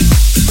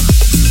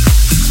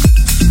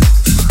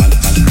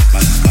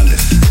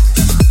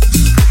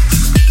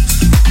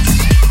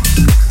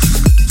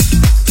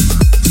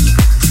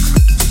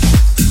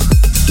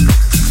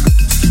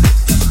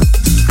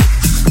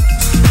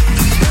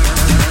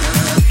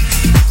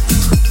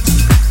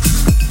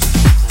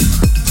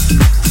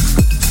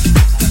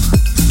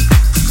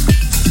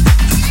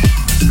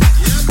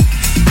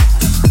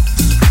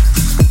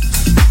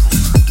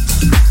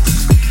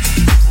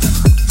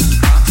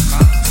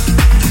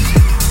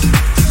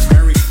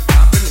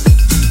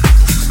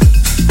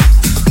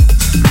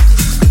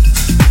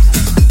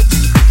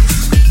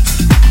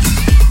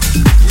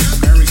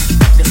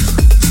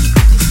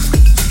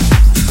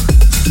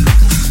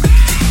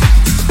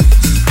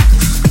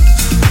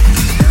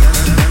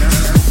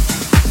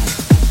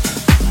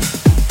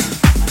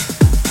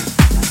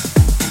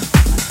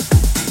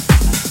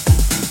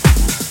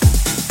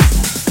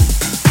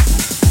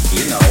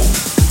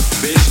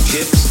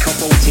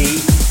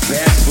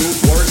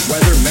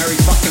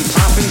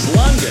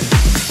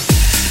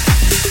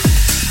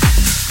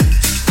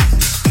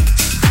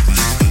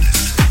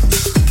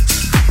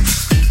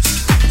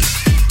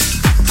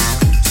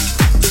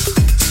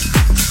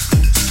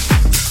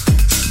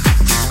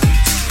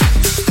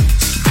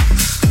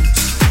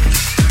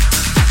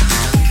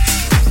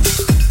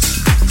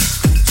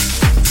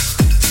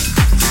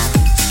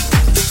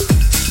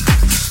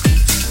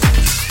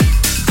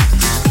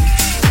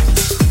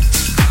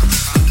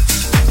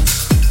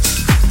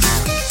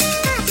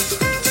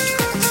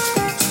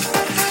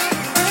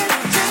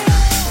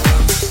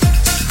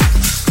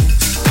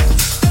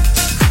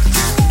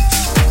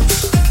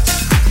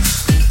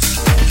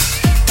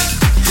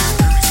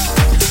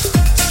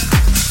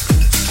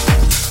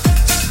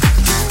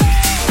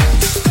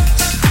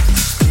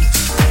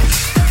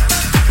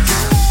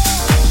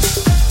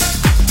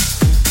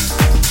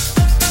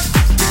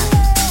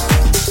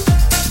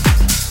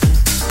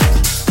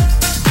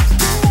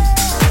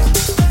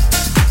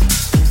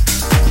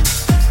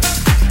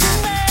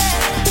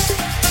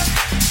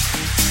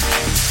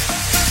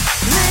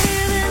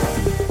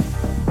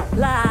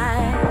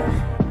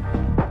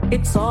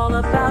 It's all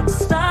about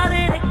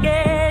starting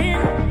again.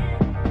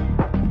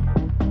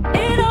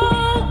 It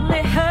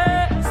only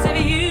hurts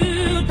if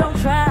you don't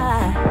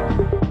try.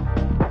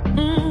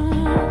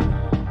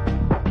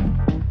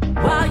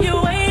 While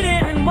you're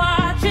waiting and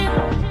watching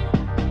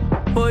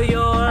for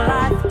your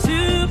life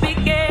to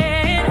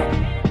begin,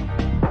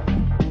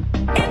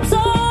 it's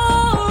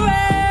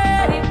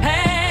already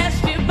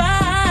passed you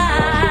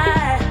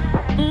by.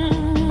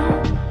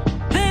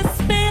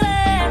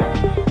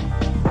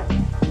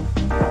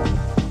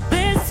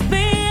 This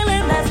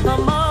feeling that's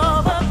come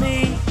over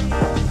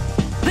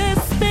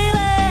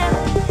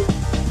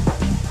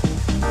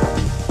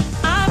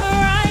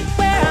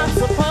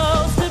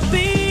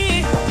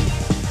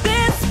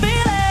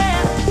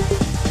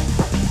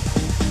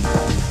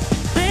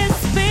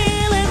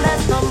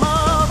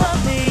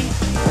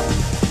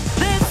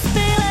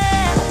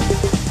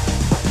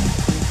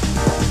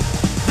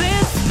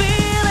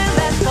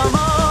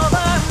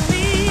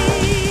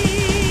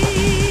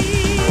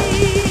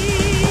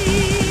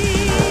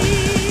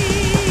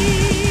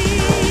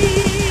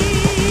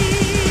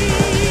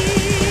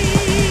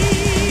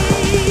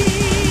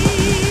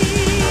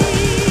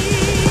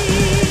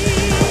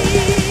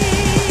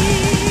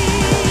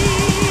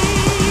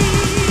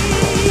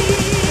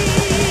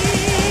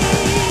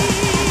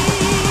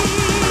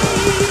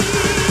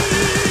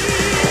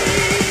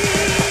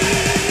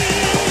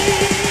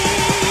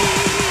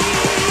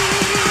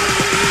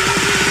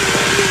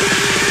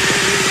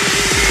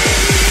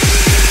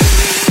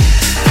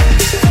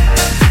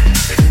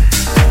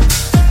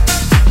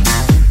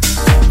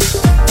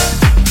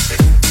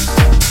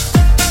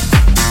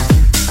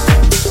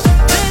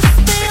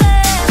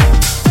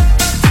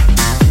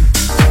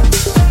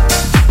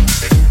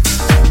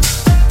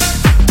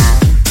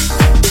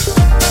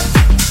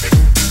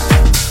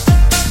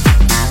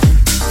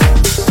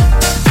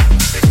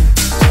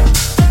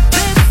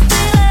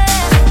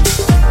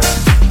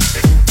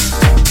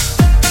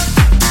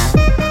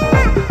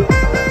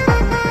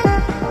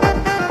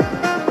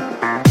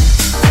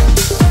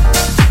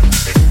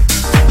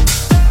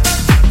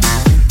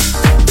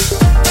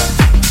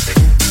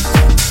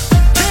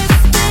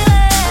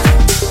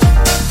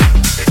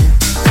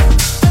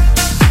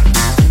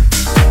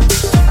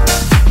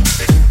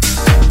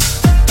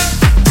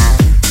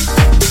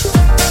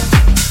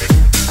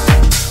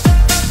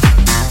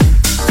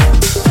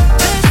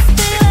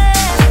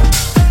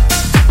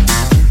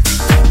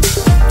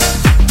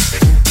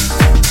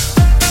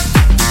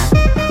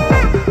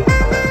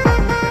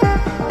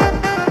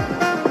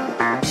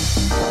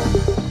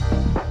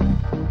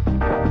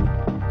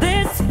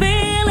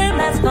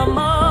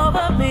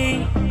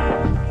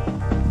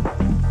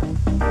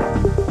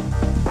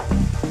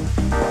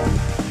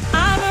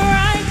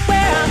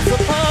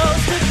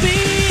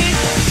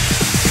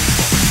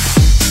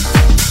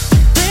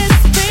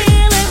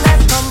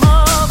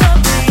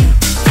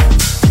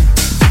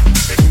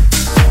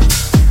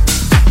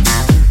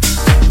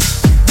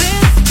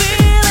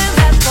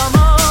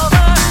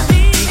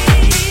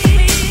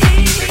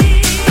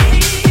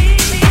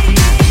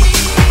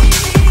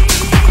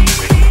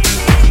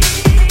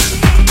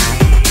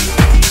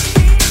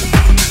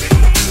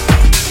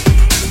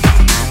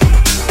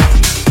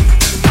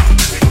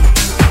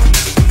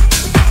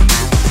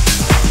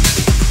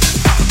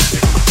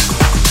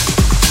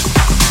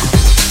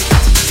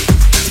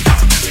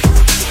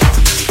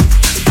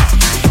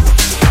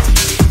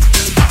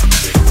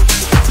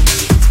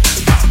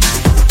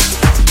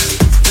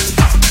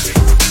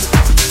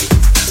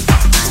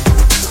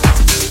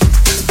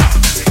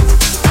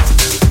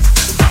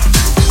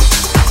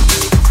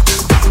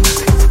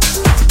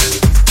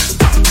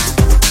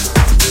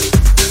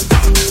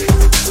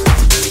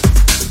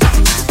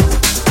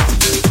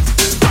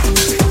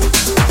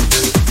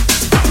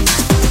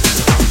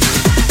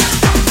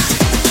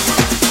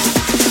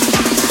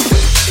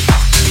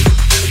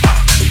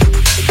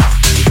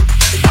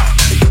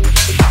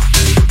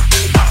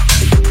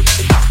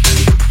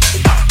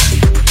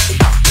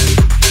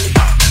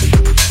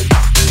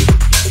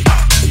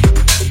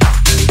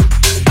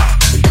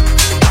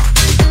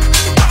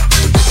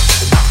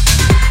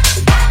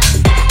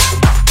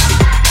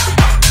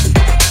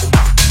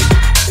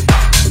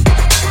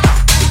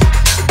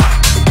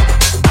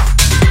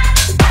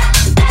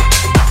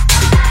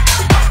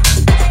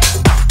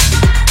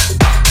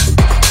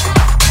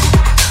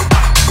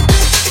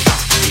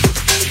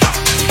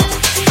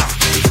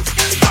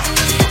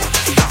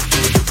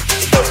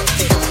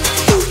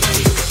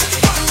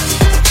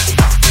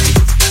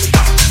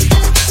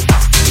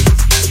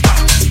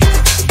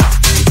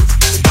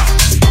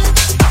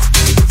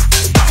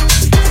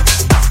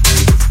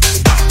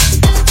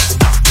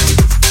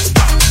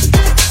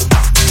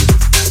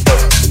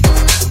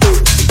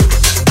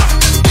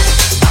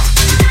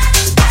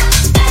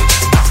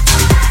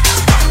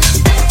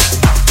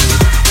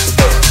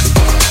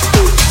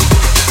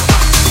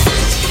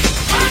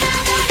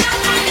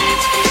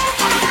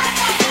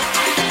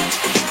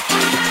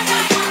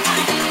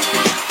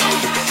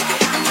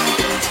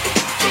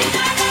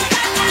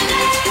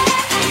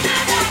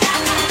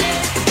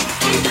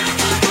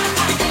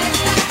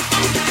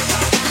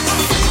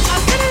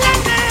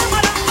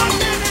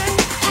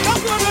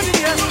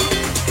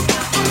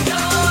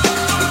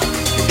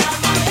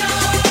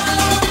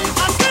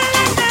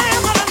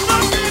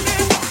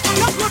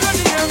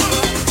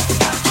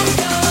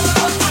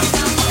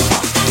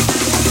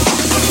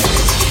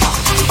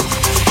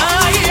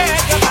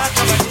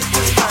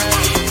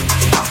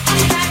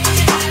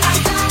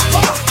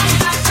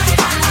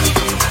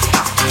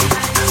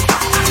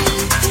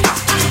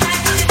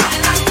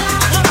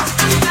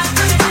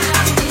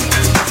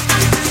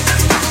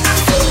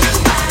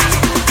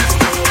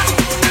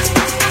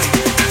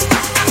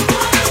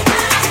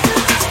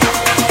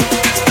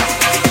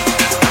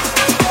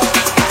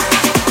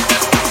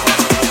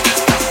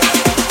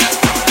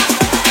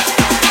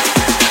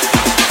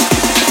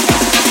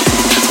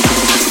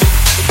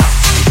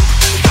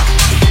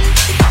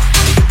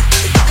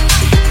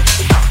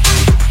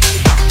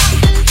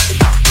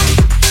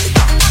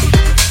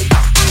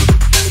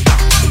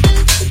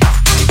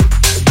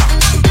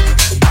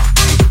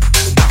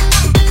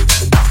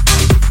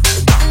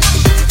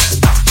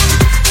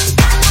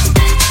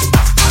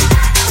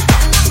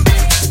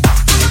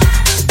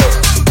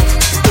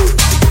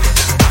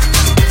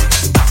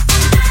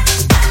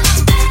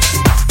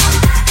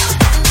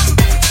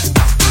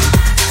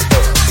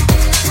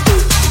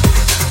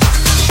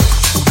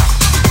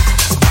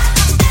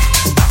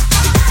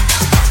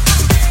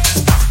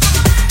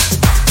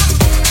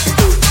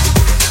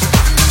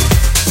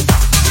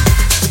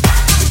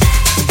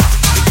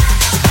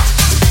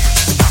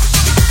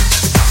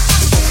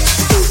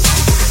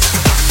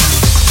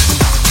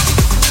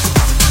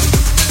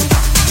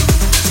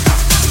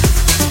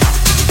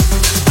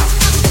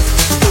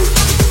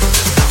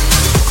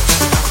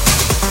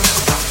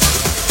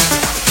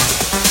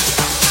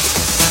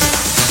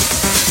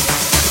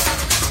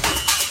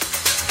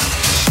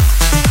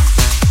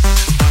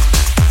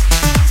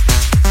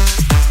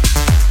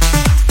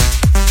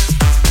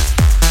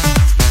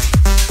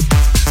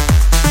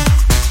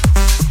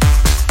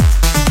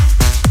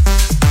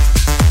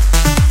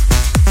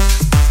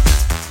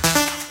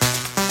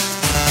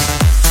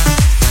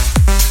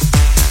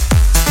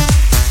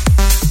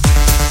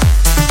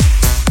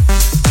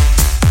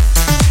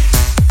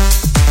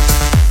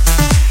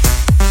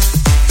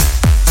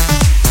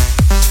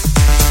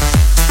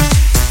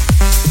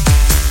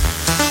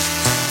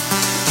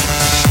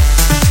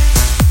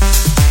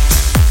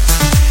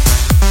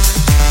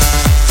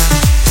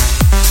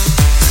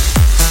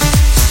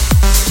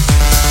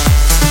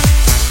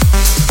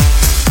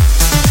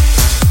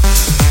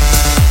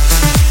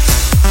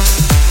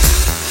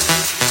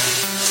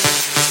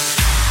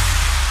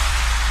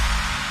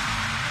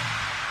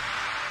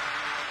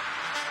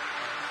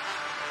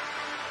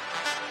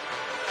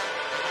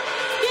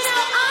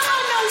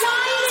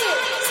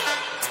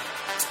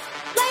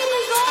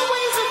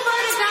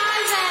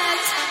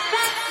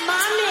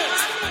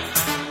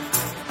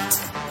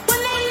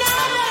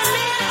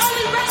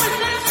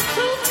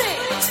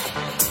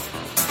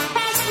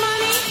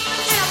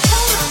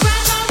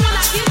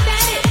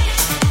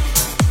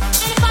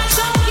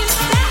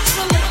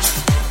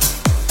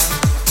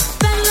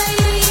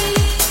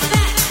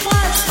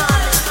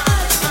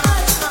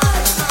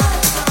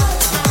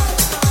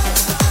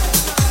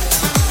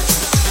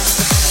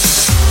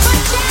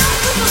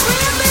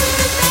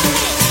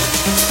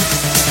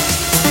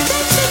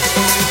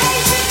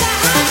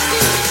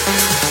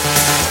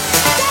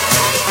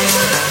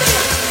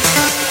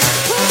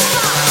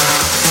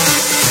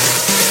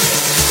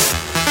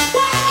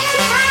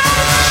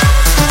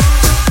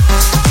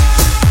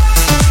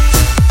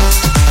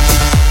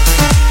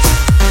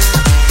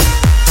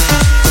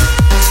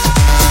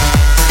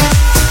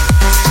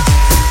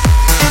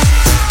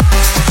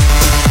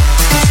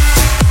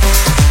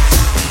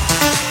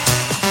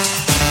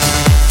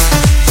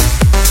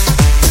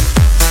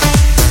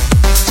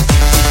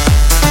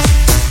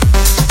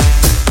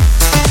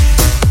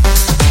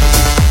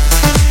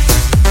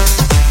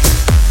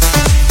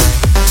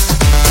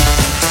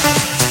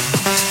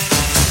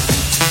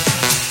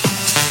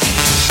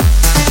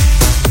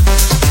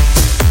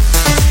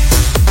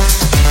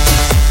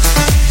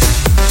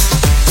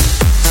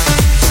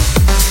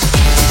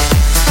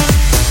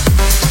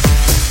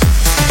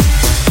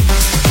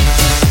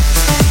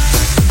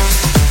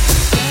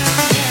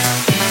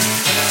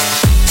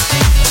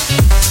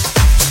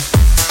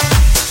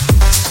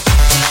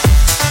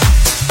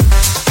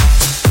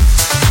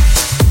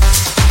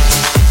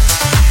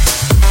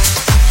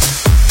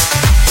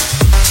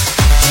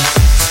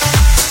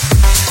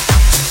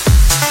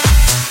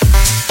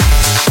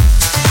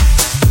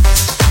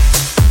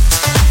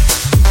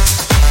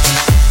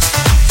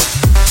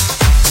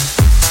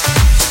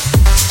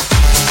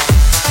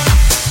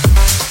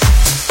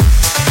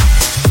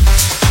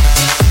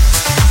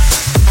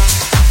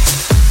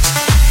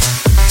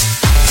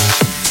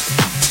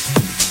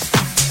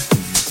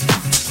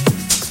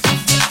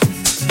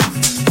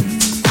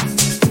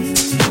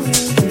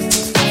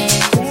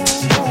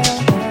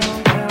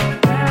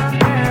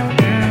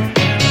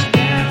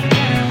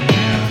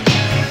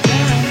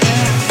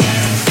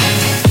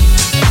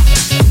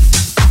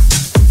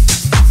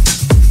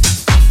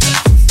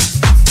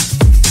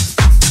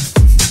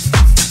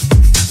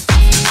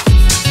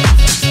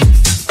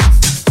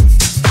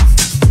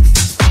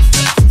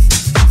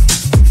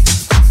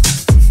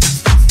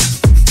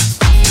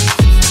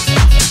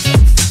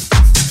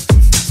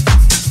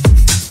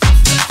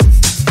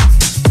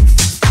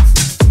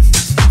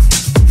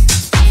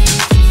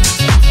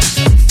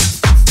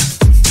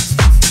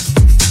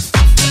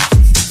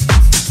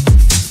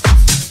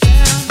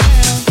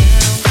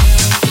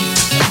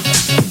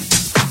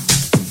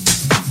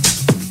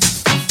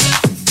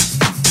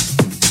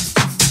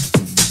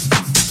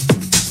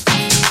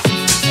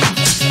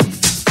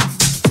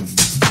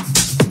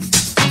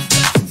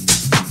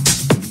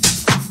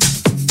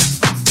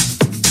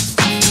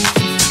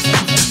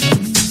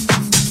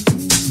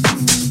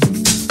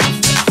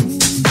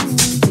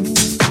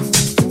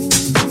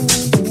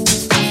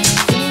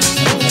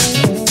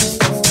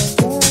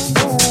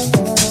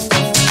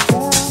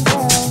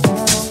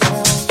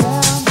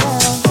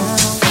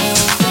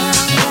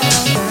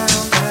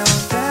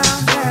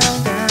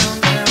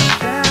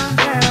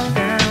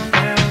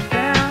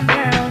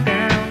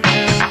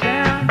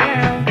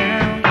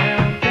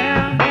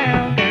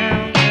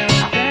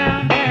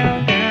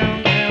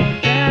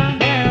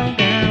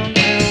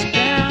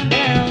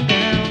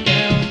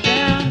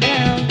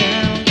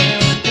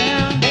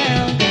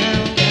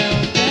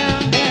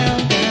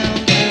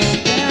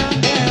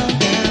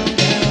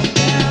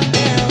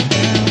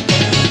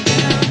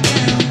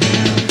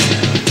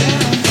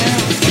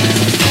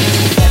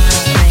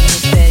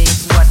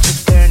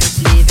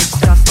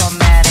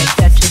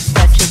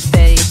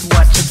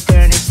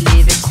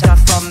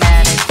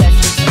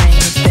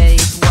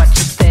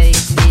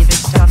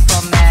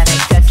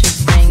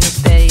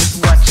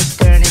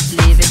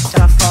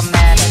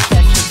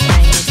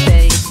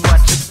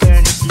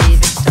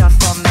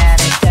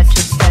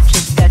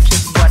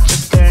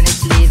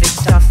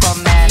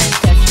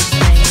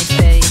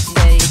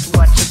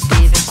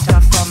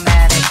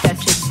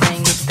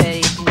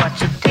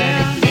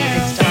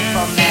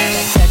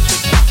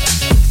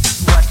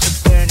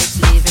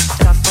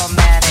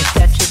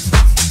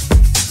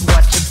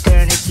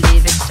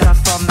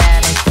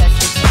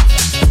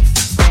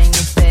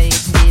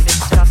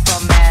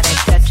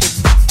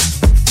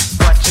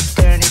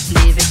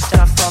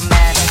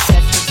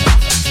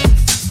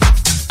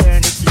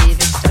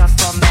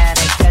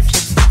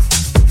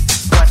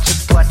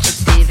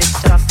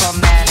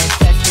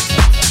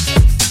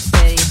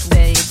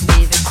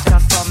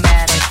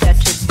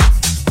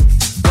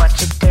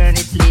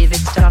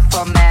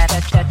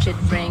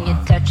bring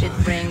it, touch it,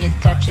 bring it,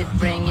 touch it,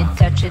 bring it,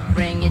 touch it,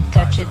 bring it,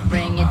 touch it,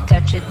 bring it,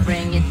 touch it,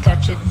 bring it,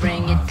 touch it,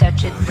 bring it,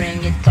 touch it, bring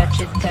it, touch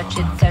it, touch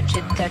it, touch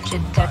it, touch it,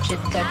 touch it,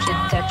 touch it,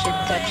 touch it,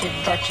 touch it,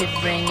 touch it,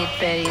 bring it,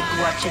 pay it,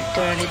 watch it,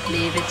 turn it,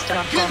 leave it,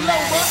 stop,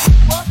 format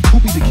it. Who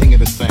be the king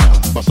of the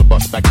sound? Bust a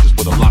bus packages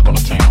with a lock on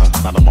the town.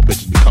 Now that my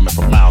bitches be coming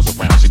from miles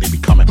around. See, they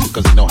be coming,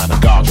 cause they know how to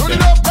gouge down. Turn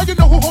it up, now you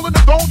know who holding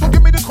the phone, so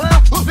give me the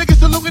crown.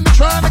 Niggas saluting and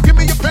trying to give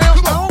me a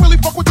pound. I don't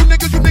really fuck with you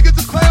niggas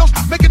is clowns.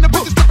 Making the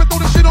bitches strip and throw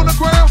the shit on the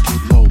ground.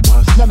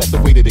 Now that's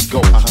the way that it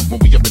goes. When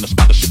we up in the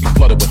spot, the shit be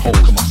flooded with holes.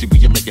 Come on, see, we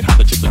make it hot,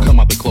 the chicks will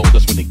come out their clothes.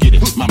 That's when they get it.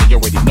 Mommy, you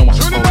already know I'm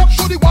Turn it up,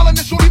 shorty wildin'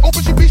 and shorty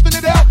open, she beastin'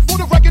 it out.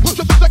 For the record, just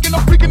a second,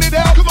 I'm freaking it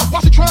out. Come on,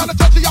 while she trying to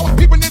touch it, I was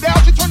peeping it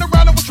out. She turned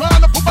around and was trying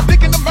to put my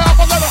dick in the mouth.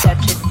 I let her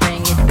touch it,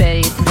 bring it,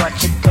 pay it,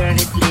 watch it,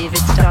 turn it, leave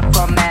it, stop,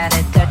 format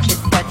it. Touch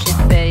it,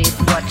 pay it,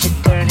 watch it,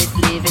 turn it,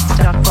 leave it,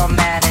 stop,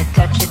 format it.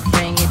 Touch it,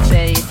 bring it,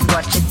 pay it,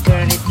 watch it,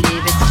 turn it,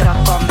 leave it, stop,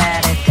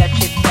 format it. Touch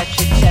it, touch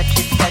it, touch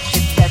it, touch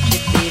it, touch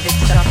it, leave it,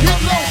 stop,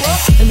 format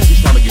it. And then she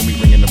started get me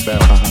ringing the bell.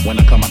 When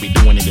I come, I be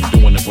doing it and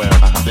doing it well.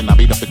 Then I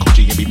beat up the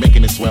coochie and be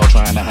making it swell,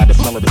 trying to hide the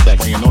smell of the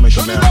sex. Praying on it,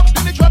 Chanel. Turn it up,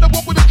 then they try to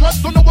walk with his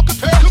dress, don't know what could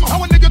tell. How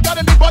a nigga got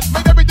in their butt,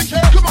 made everything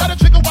care. Got a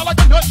chicken while like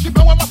a nut, she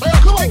blowing my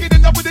tail. Can't get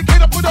enough with the kid,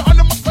 I put her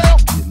under my spell.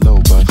 Get low,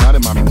 bud. Now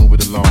that mommy move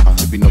it along.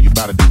 If you know you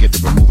bout it, then get to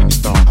removing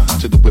your thong.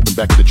 To the whip and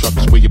back of the truck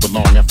is where you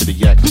belong. After the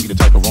yak, see the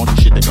type of raunchy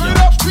shit that turn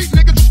it up, street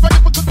niggas respect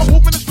it because my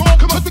movement is strong.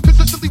 Cause we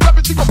consistently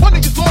rapping, see my one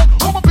niggas long.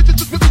 All my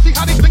bitches just really see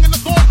how they singing the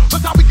song.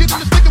 That's how we get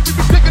in the stick and we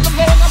be sticking them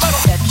long. I let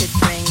her touch it,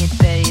 bring it,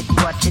 pay it,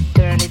 watch it,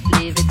 turn it,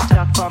 leave it,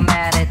 stop,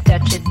 format it.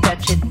 Touch it,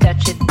 touch it,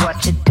 touch it,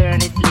 watch it, turn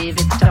it, leave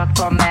it, stop,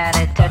 format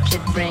it. Touch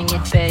it, bring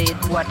it, pay it,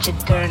 watch it,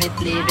 turn it,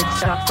 leave it,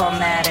 stop,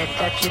 format it.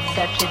 Touch it,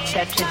 touch it,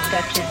 touch it,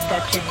 touch it,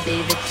 touch it,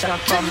 leave it, stop,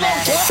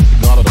 format it.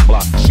 God of the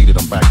block, see that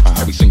I'm back.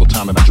 Every single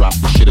time that I drop,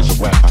 the shit is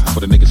a rap. For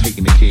the niggas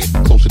hating the kid,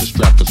 close to the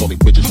strap, cause all these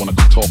bitches wanna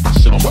go talk and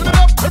sit on my lap. Turn it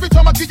up, every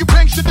time I give you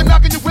bang shit, they're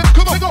knocking your whip.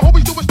 Come on, nigga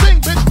always do his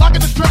thing, bitch,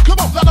 locking the strip. Come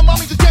on, lot of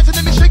mommies just dancing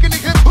and they shaking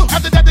their hip.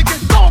 After that,